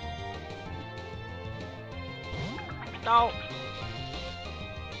 No!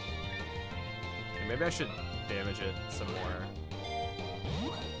 Okay, maybe I should damage it some more.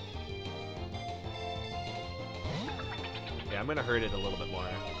 Yeah, I'm gonna hurt it a little bit more.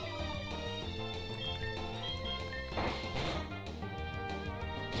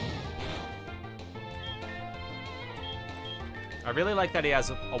 I really like that he has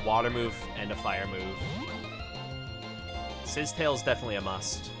a water move and a fire move. Sizztail's definitely a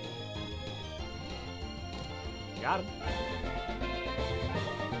must. Got him.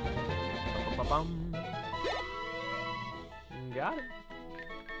 Ba-ba-bum. Got him.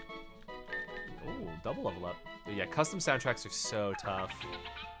 Ooh, double level up. But yeah, custom soundtracks are so tough.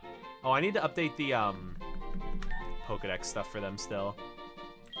 Oh, I need to update the Pokedex stuff for them still.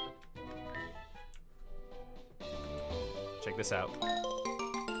 Check this out.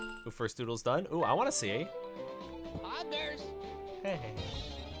 Ooh, first doodle's done. Ooh, I want to see. Others. Hey.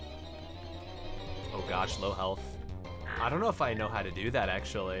 Oh gosh, low health. I don't know if I know how to do that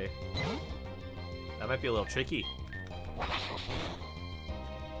actually. That might be a little tricky.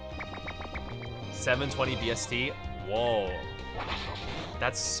 720 BST. Whoa.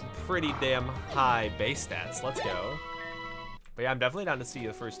 That's pretty damn high base stats. Let's go. But yeah, I'm definitely down to see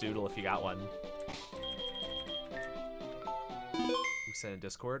the first doodle if you got one. We sent a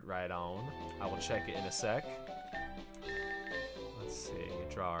Discord. Right on. I will check it in a sec. Let's see.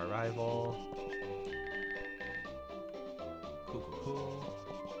 Draw our rival. Cool, cool, cool.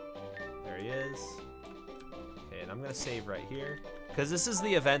 There he is. Okay, and I'm gonna save right here. Because this is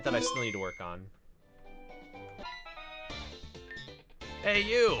the event that I still need to work on. Hey,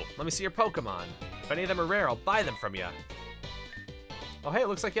 you! Let me see your Pokemon. If any of them are rare, I'll buy them from you. Oh, hey, it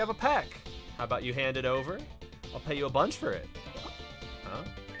looks like you have a pack. How about you hand it over? I'll pay you a bunch for it. Huh?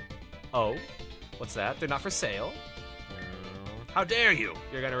 Oh, what's that? They're not for sale? How dare you!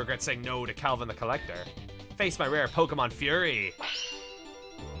 You're gonna regret saying no to Calvin the Collector. Face my rare Pokemon Fury.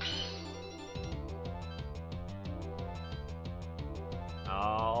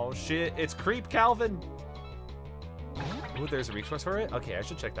 Oh shit, it's Creep Calvin. Ooh, there's a resource for it? Okay, I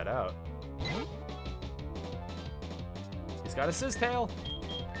should check that out. He's got a Sizztail.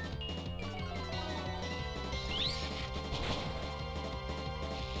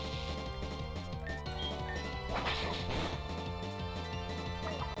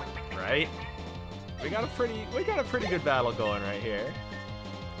 Right? We got a pretty good battle going right here.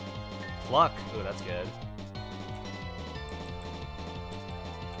 Pluck. Ooh, that's good.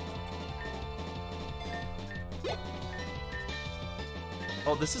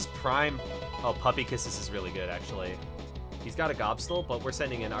 Oh, this is prime. Oh, Puppy Kisses is really good, actually. He's got a Gobstol, but we're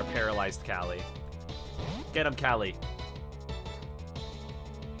sending in our paralyzed Callie. Get him, Callie.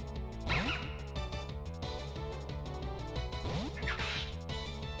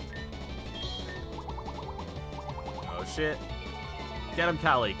 Oh, shit. Get him,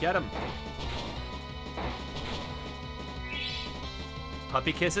 Callie. Get him.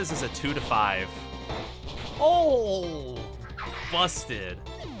 Puppy Kisses is a 2 to 5. Oh! Busted.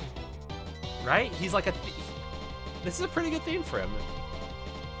 Right? He's like a... This is a pretty good theme for him.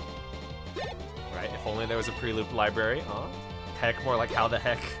 Right, if only there was a pre-loop library. Oh, heck, more like how the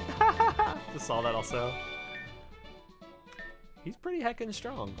heck. Just saw that also. He's pretty heckin'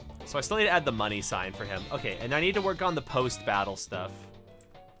 strong. So I still need to add the money sign for him. Okay, and I need to work on the post-battle stuff.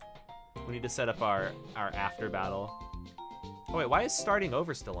 We need to set up our after battle. Oh wait, why is starting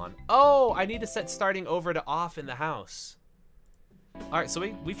over still on? Oh, I need to set starting over to off in the house. All right, so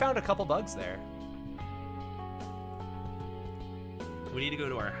we found a couple bugs there. We need to go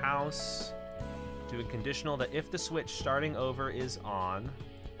to our house, do a conditional that if the switch starting over is on,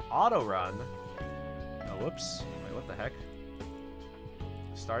 auto run. Oh, whoops. Wait, what the heck?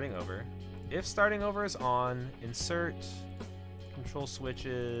 Starting over. If starting over is on, insert control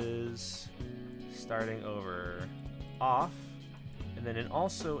switches, starting over off, and then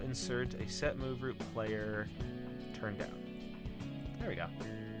also insert a set move route player turn down. There we go.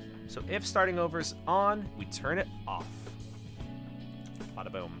 So if starting over is on, we turn it off.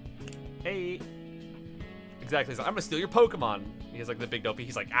 Bada boom. Hey. Exactly. He's like, I'm gonna steal your Pokemon. He has like the big dopey.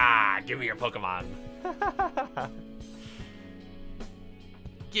 He's like, ah, give me your Pokemon.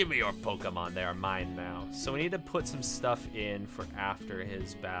 Give me your Pokemon. They are mine now. So we need to put some stuff in for after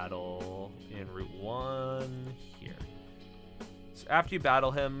his battle in Route 1 here. So after you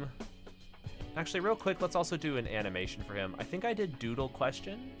battle him, actually real quick, let's also do an animation for him. I think I did Doodle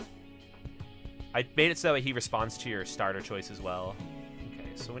question. I made it so that he responds to your starter choice as well.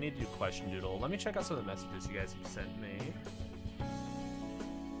 Okay, so we need to do question Doodle. Let me check out some of the messages you guys have sent me.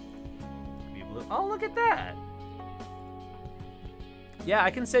 Oh, look at that. Yeah,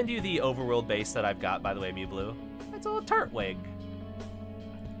 I can send you the overworld base that I've got, by the way, Mewblue. It's a little Turtwig.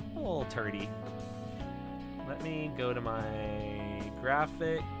 A little turdy. Let me go to my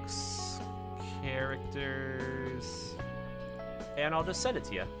graphics, characters, and I'll just send it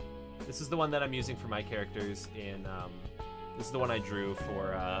to you. This is the one that I'm using for my characters in, this is the one I drew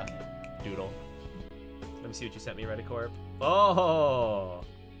for Doodle. Let me see what you sent me, Redicorp. Oh!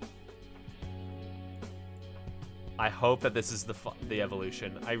 I hope that this is the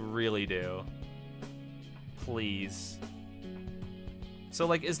evolution. I really do. Please. So,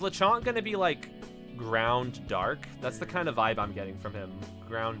 like, is Lechonk gonna be, like, ground dark? That's the kind of vibe I'm getting from him.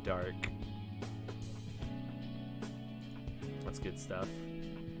 Ground dark. That's good stuff.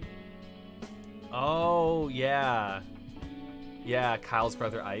 Oh, yeah. Yeah, Kyle's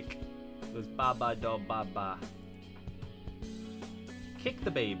brother Ike. It was Baba do Baba. Kick the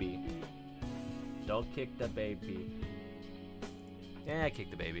baby. Don't kick the baby. Yeah, kick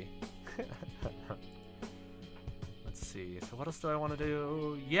the baby. Let's see. So what else do I want to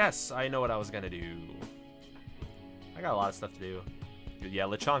do? Yes, I know what I was going to do. I got a lot of stuff to do. Dude, yeah,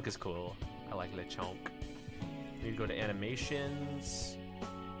 Lechonk is cool. I like Lechonk. We need to go to animations.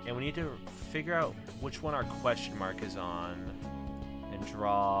 And we need to figure out which one our question mark is on and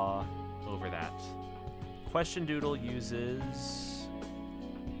draw over that. Question Doodle uses...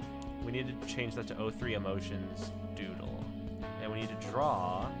 We need to change that to 03 Emotions Doodle. And we need to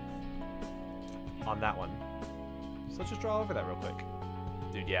draw on that one. So let's just draw over that real quick.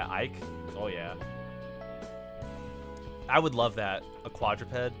 Dude, yeah, Ike. Oh, yeah. I would love that. A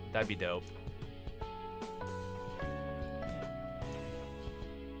quadruped. That'd be dope.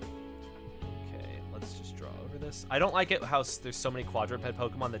 Okay, let's just draw over this. I don't like it how there's so many quadruped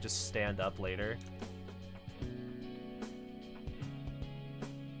Pokemon that just stand up later.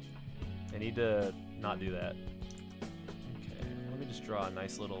 I need to not do that. Okay, let me just draw a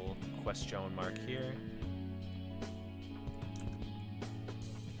nice little question mark here.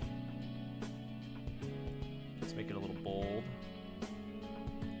 Make it a little bold.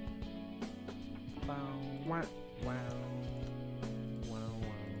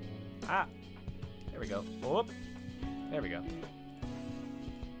 Ah! There we go. Oh, there we go.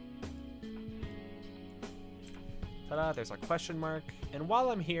 Ta-da, there's our question mark. And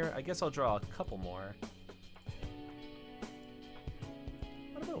while I'm here, I guess I'll draw a couple more.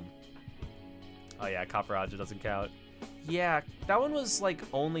 Boom. Oh yeah, Copperajah doesn't count. Yeah, that one was like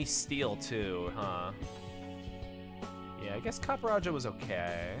only steel too, huh? Yeah, I guess Copperajah was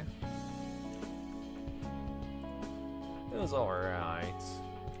okay. It was alright.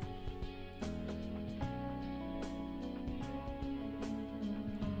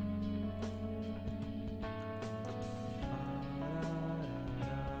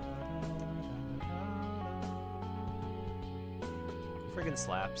 Friggin'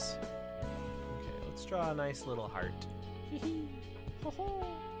 slaps. Okay, let's draw a nice little heart.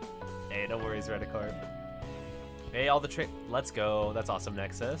 Hey, no worries, Redicord. Hey, all the trick. Let's go. That's awesome,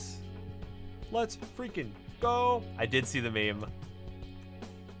 Nexus. Let's freaking go. I did see the meme.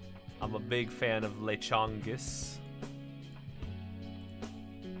 I'm a big fan of Lechongus.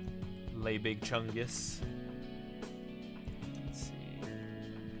 Le Big Chungus. Let's see.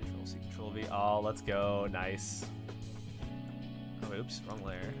 Control C, Control V. Oh, let's go. Nice. Oh, oops, wrong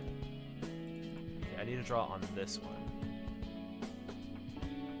layer. Okay, I need to draw on this one.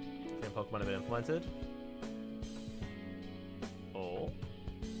 Fan Pokemon have been implemented. Oh.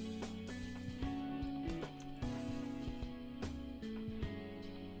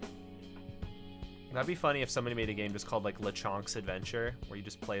 That'd be funny if somebody made a game just called like Lechonk's Adventure, where you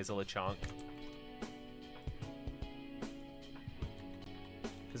just play as a Lechonk.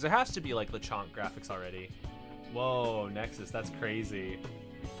 Because there has to be like Lechonk graphics already. Whoa, Nexus, that's crazy.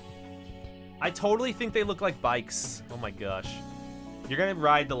 I totally think they look like bikes. Oh my gosh. You're gonna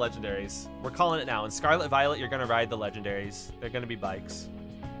ride the legendaries. We're calling it now. In Scarlet Violet, you're gonna ride the legendaries. They're gonna be bikes.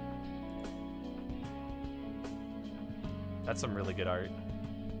 That's some really good art.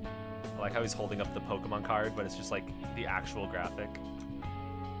 I like how he's holding up the Pokemon card, but it's just like the actual graphic.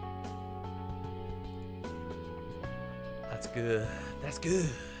 That's good. That's good.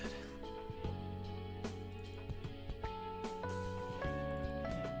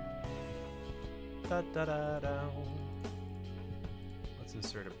 Da, da, da, da. Let's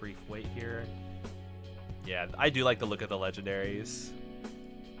insert a brief wait here. Yeah, I do like the look of the legendaries.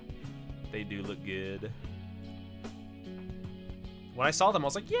 They do look good. When I saw them, I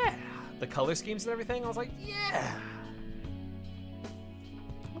was like, yeah! The color schemes and everything, I was like, yeah!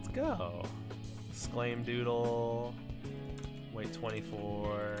 Let's go. Exclaim Doodle. Wait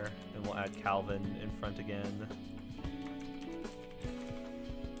 24. Then we'll add Calvin in front again.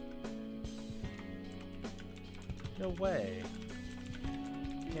 No way.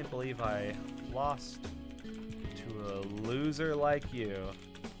 Can't believe I lost to a loser like you.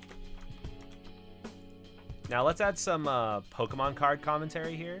 Now let's add some Pokemon card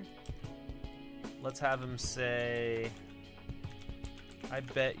commentary here. Let's have him say, I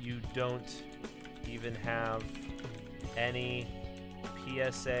bet you don't even have any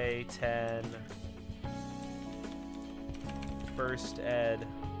PSA 10 First Ed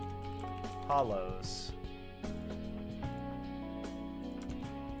Hollows.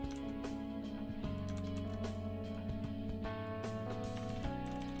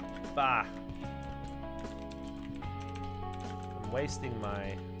 Bah! I'm wasting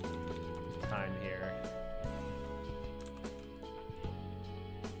my time here.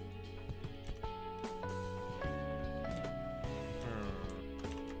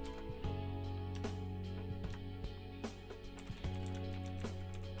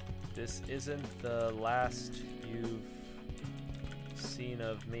 This isn't the last you've seen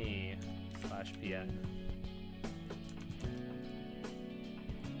of me, /PN.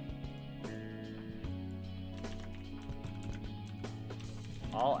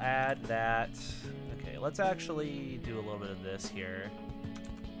 I'll add that. Okay, let's actually do a little bit of this here.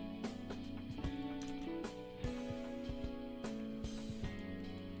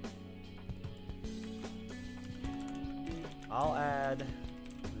 I'll add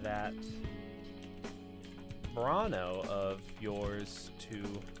that Bronno of yours to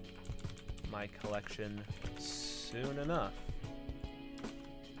my collection soon enough.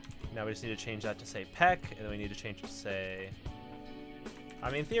 Now we just need to change that to say Peck, and then we need to change it to say... I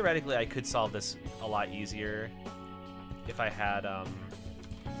mean, theoretically, I could solve this a lot easier if I had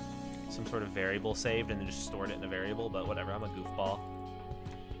some sort of variable saved and then just stored it in a variable, but whatever, I'm a goofball.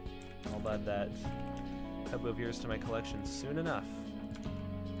 I'll add that Pebble of yours to my collection soon enough.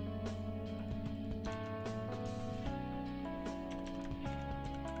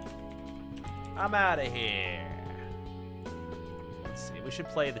 I'm out of here. we should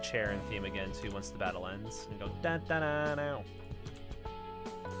play the Charon theme again too once the battle ends. And go da da da da.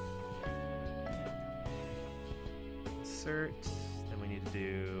 Insert. Then we need to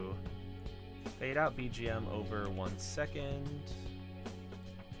do fade out BGM over 1 second.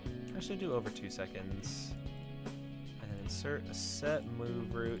 Actually, do over 2 seconds. And insert a set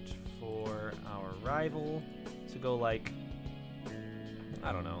move route for our rival to go like,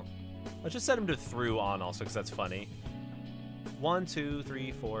 I don't know. Let's just set him to through on also because that's funny. 1, 2,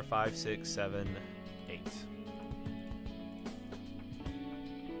 3, 4, 5, 6, 7, 8.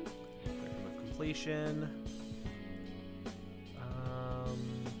 Quick move completion.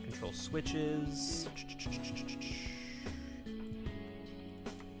 Control switches.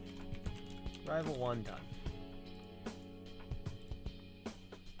 Rival 1 done.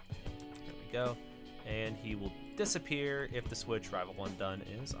 There we go. And he will disappear if the switch rival 1 done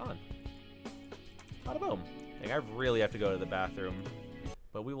is on. Bada boom. I really have to go to the bathroom,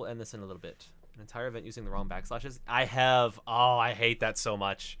 but we will end this in a little bit. An entire event using the wrong backslashes. I have. Oh, I hate that so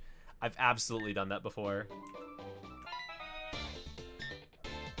much. I've absolutely done that before.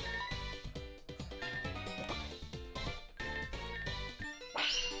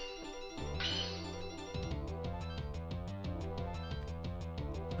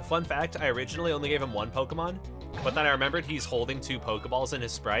 Fun fact, I originally only gave him 1 Pokemon, but then I remembered he's holding 2 Pokeballs in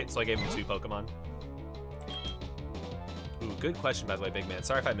his sprite, so I gave him 2 Pokemon. Ooh, good question, by the way, big man.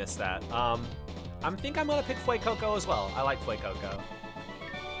 Sorry if I missed that. I think I'm gonna pick Fuecoco as well. I like Fuecoco.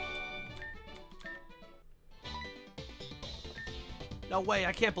 No way,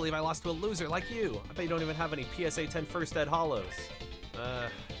 I can't believe I lost to a loser like you. I bet you don't even have any PSA 10 First Ed Hollows.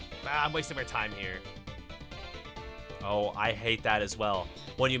 I'm wasting my time here. Oh, I hate that as well.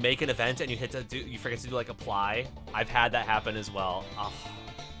 When you make an event and you forget to do like apply. I've had that happen as well. Oh,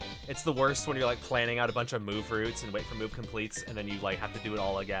 it's the worst when you're like planning out a bunch of move routes and wait for move completes and then you like have to do it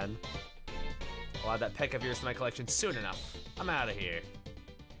all again. I'll add that peck of yours to my collection soon enough. I'm out of here.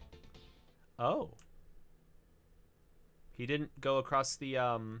 Oh. He didn't go across the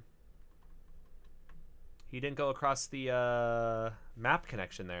map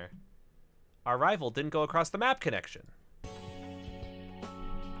connection there. Our rival didn't go across the map connection.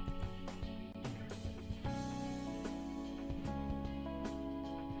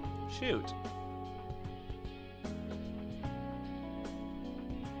 Shoot.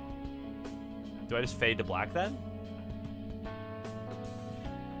 Do I just fade to black then?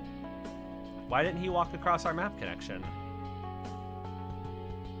 Why didn't he walk across our map connection?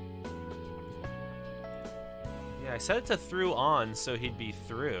 Yeah, I set it to through on so he'd be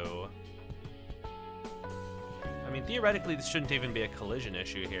through. I mean, theoretically, this shouldn't even be a collision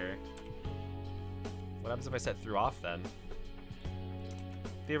issue here. What happens if I set through off then?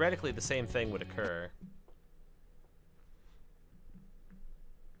 Theoretically, the same thing would occur.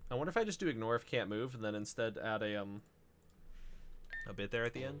 I wonder if I just do ignore if can't move and then instead add a bit there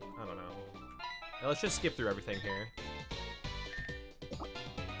at the end? I don't know. Now let's just skip through everything here.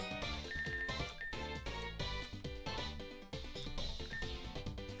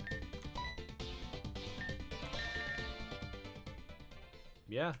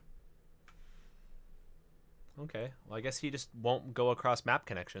 Yeah. Okay, well I guess he just won't go across map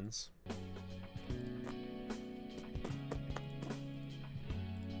connections.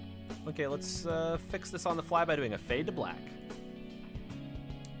 Okay, let's fix this on the fly by doing a fade to black.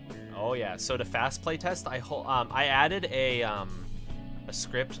 Oh yeah, so to fast play test, I added a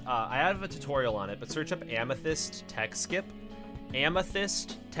script. I have a tutorial on it, but search up Amethyst text skip,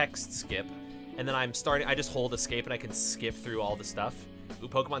 Amethyst text skip, and then I just hold escape and I can skip through all the stuff. Ooh,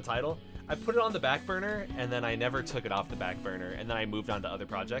 Pokemon title. I put it on the back burner, and then I never took it off the back burner, and then I moved on to other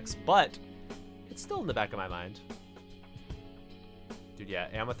projects, but it's still in the back of my mind. Dude, yeah,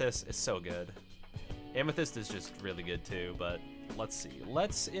 Amethyst is so good. Amethyst is just really good too, but let's see.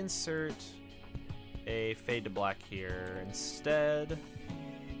 Let's insert a fade to black here instead.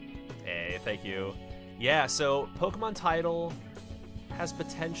 Hey, thank you. Yeah, so Pokemon title has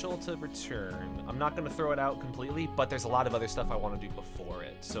potential to return. I'm not going to throw it out completely, but there's a lot of other stuff I want to do before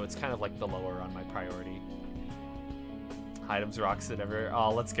it, so it's kind of like the lower on my priority. Items rocks it ever.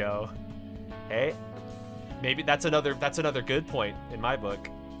 Oh, let's go. Hey, maybe that's another good point in my book.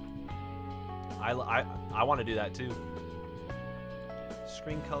 I want to do that too.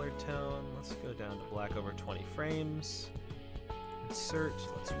 Screen color tone. Let's go down to black over 20 frames. Insert.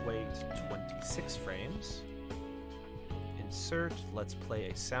 Let's wait 26 frames. Insert. Let's play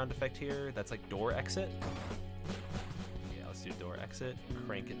a sound effect here. That's like door exit. Yeah, let's do door exit.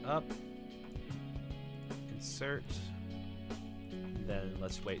 Crank it up. Insert. Then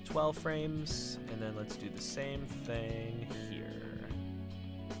let's wait 12 frames. And then let's do the same thing here.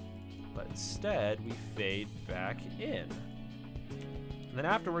 instead, we fade back in. And then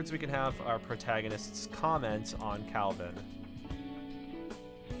afterwards, we can have our protagonist's comment on Calvin.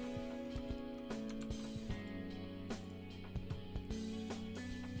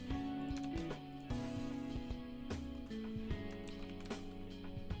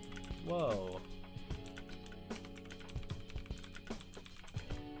 Whoa.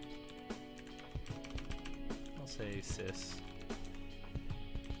 I'll say sis.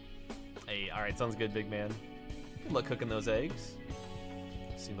 Hey, alright, sounds good, big man. Good luck cooking those eggs.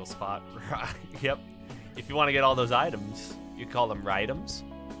 Single spot. Yep. If you want to get all those items, you call them ritems.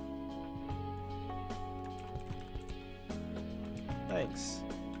 Thanks.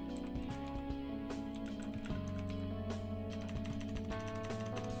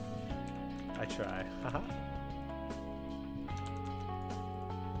 I try. Haha.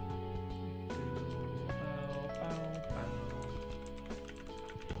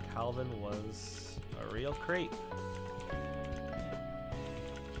 Calvin was a real creep.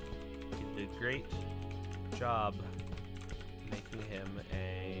 He did a great job making him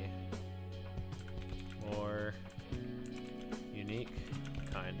a more unique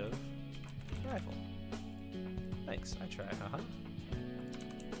kind of rifle. Thanks, I try, haha.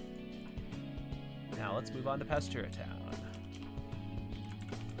 Now let's move on to Pastura Town.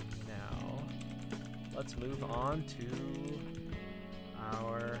 Now let's move on to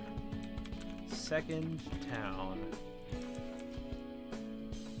our second town.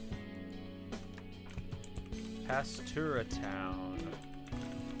 Pastura Town.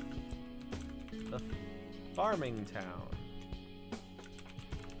 The farming town.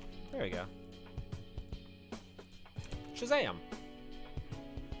 There we go. Shazam!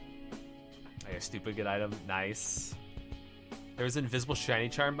 A stupid good item. Nice. There's an invisible shiny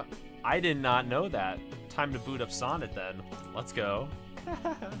charm. I did not know that. Time to boot up Sonnet then. Let's go.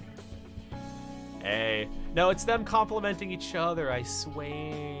 Hey. No, it's them complimenting each other, I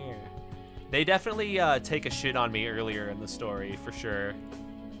swear. They definitely take a shit on me earlier in the story, for sure.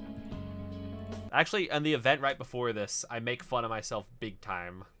 Actually, on the event right before this, I make fun of myself big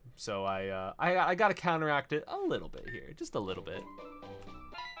time. So I gotta counteract it a little bit here. Just a little bit.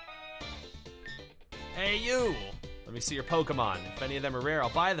 Hey, you! Let me see your Pokemon. If any of them are rare, I'll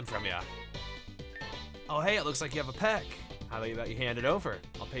buy them from you. Oh, hey, it looks like you have a peck. How about you hand it over?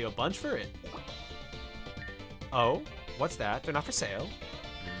 I'll pay you a bunch for it. Oh, what's that? They're not for sale.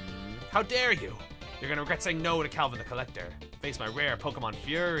 How dare you? You're gonna regret saying no to Calvin the Collector. Face my rare Pokemon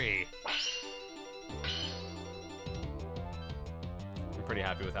Fury. I'm pretty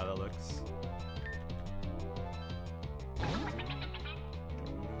happy with how that looks.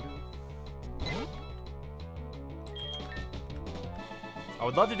 I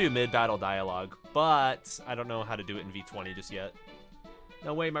would love to do mid-battle dialogue, but I don't know how to do it in V20 just yet.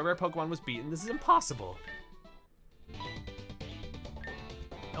 No way, my rare Pokemon was beaten. This is impossible.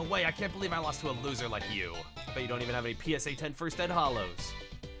 No way, I can't believe I lost to a loser like you. I bet you don't even have any PSA 10 First Ed Hollows.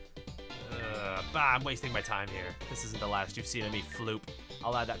 Bah, I'm wasting my time here. This isn't the last you've seen of me, Floop.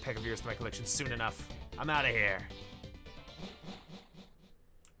 I'll add that peck of yours to my collection soon enough. I'm out of here.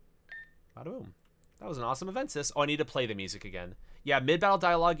 Bada boom. That was an awesome event, sis. Oh, I need to play the music again. Yeah, mid-battle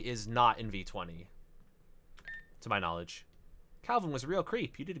dialogue is not in V20, to my knowledge. Calvin was a real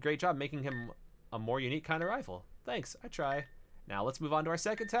creep. You did a great job making him a more unique kind of rifle. Thanks, I try. Now let's move on to our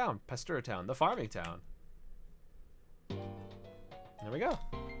second town, Pastura Town, the farming town. There we go.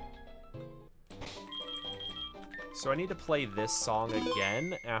 So I need to play this song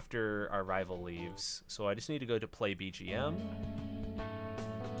again after our rival leaves. So I just need to go to play BGM.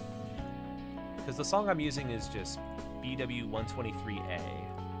 Because the song I'm using is just BW123A.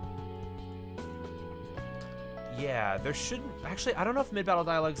 Yeah, there shouldn't... Actually, I don't know if mid-battle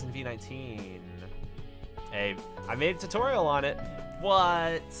dialogue's in V19. Hey, I made a tutorial on it,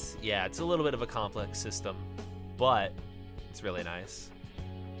 but... Yeah, it's a little bit of a complex system, but it's really nice.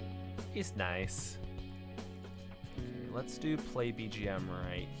 It's nice. Let's do play BGM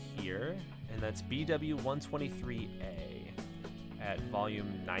right here, and that's BW123A at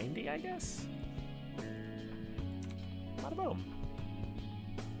volume 90, I guess? Bada boom.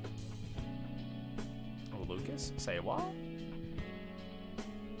 Oh, Lucas? Say what?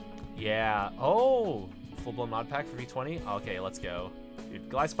 Yeah. Oh! Full-blown mod pack for V20? Okay, let's go. Dude,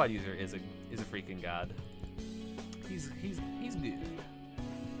 Glidespot user is a freaking god. He's good.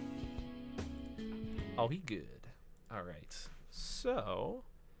 Oh, he good. Alright. So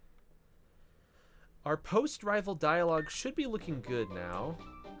our post-rival dialogue should be looking good now.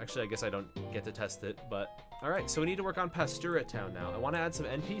 Actually, I guess I don't get to test it, but... Alright, so we need to work on Pastura Town now. I want to add some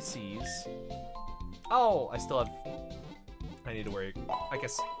NPCs. Oh, I still have... I need to worry. I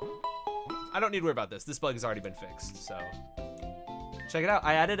guess... I don't need to worry about this. This bug has already been fixed, so. Check it out.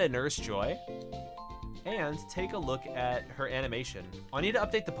 I added a Nurse Joy. And take a look at her animation. Oh, I need to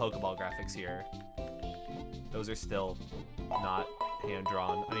update the Pokeball graphics here. Those are still not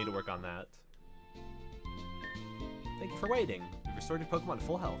hand-drawn. I need to work on that. Thank you for waiting. We've restored your Pokemon to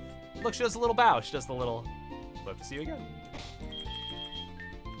full health. Look, she does a little bow. She does the little... Hope to see you again.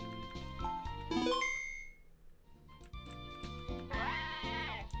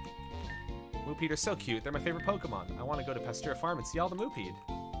 Moopede are so cute. They're my favorite Pokemon. I want to go to Pastura Farm and see all the Moopede.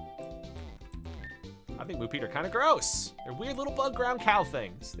 I think Moopede are kind of gross. They're weird little bug ground cow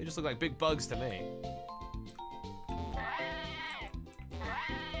things. They just look like big bugs to me.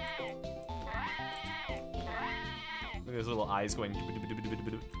 Look at those little eyes going.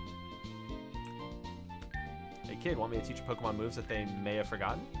 Hey kid, want me to teach you Pokemon moves that they may have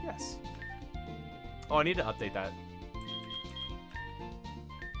forgotten? Yes. Oh, I need to update that.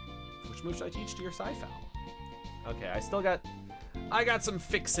 Which move should I teach to your Scyphal? Okay, I got some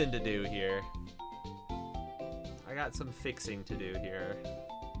fixing to do here. I got some fixing to do here.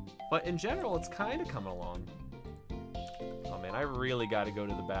 But in general, it's kind of coming along. Oh man, I really got to go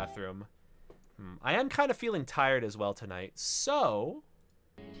to the bathroom. I am kind of feeling tired as well tonight, so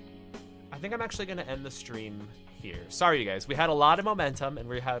I think I'm actually going to end the stream here. Sorry, you guys. We had a lot of momentum and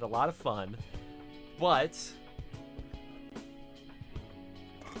we had a lot of fun, but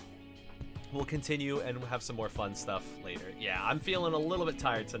we'll continue and have some more fun stuff later. Yeah, I'm feeling a little bit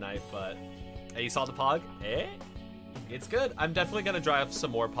tired tonight, but hey, you saw the Pog? Eh? It's good. I'm definitely going to drive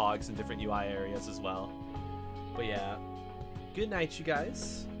some more Pogs in different UI areas as well. But yeah, good night, you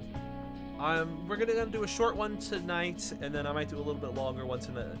guys. We're going to do a short one tonight, and then I might do a little bit longer one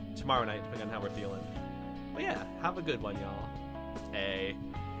tomorrow night, depending on how we're feeling. But yeah, have a good one, y'all. Hey,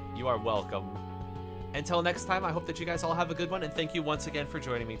 you are welcome. Until next time, I hope that you guys all have a good one, and thank you once again for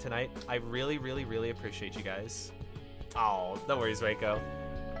joining me tonight. I really, really, really appreciate you guys. Oh, no worries, Reiko.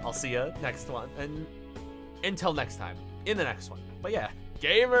 I'll see you next one, and until next time, in the next one. But yeah,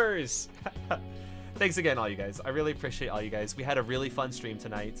 gamers! Thanks again, all you guys. I really appreciate all you guys. We had a really fun stream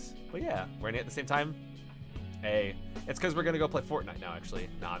tonight. But yeah, we're in it at the same time. Hey, it's because we're gonna go play Fortnite now. Actually,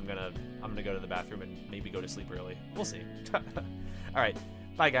 nah, I'm gonna go to the bathroom and maybe go to sleep early. We'll see. All right,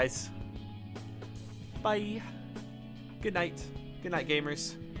 bye guys. Bye. Good night. Good night,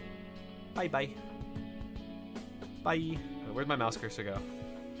 gamers. Bye bye. Bye. Where'd my mouse cursor go?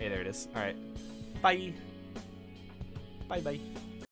 Hey, there it is. All right. Bye. Bye bye.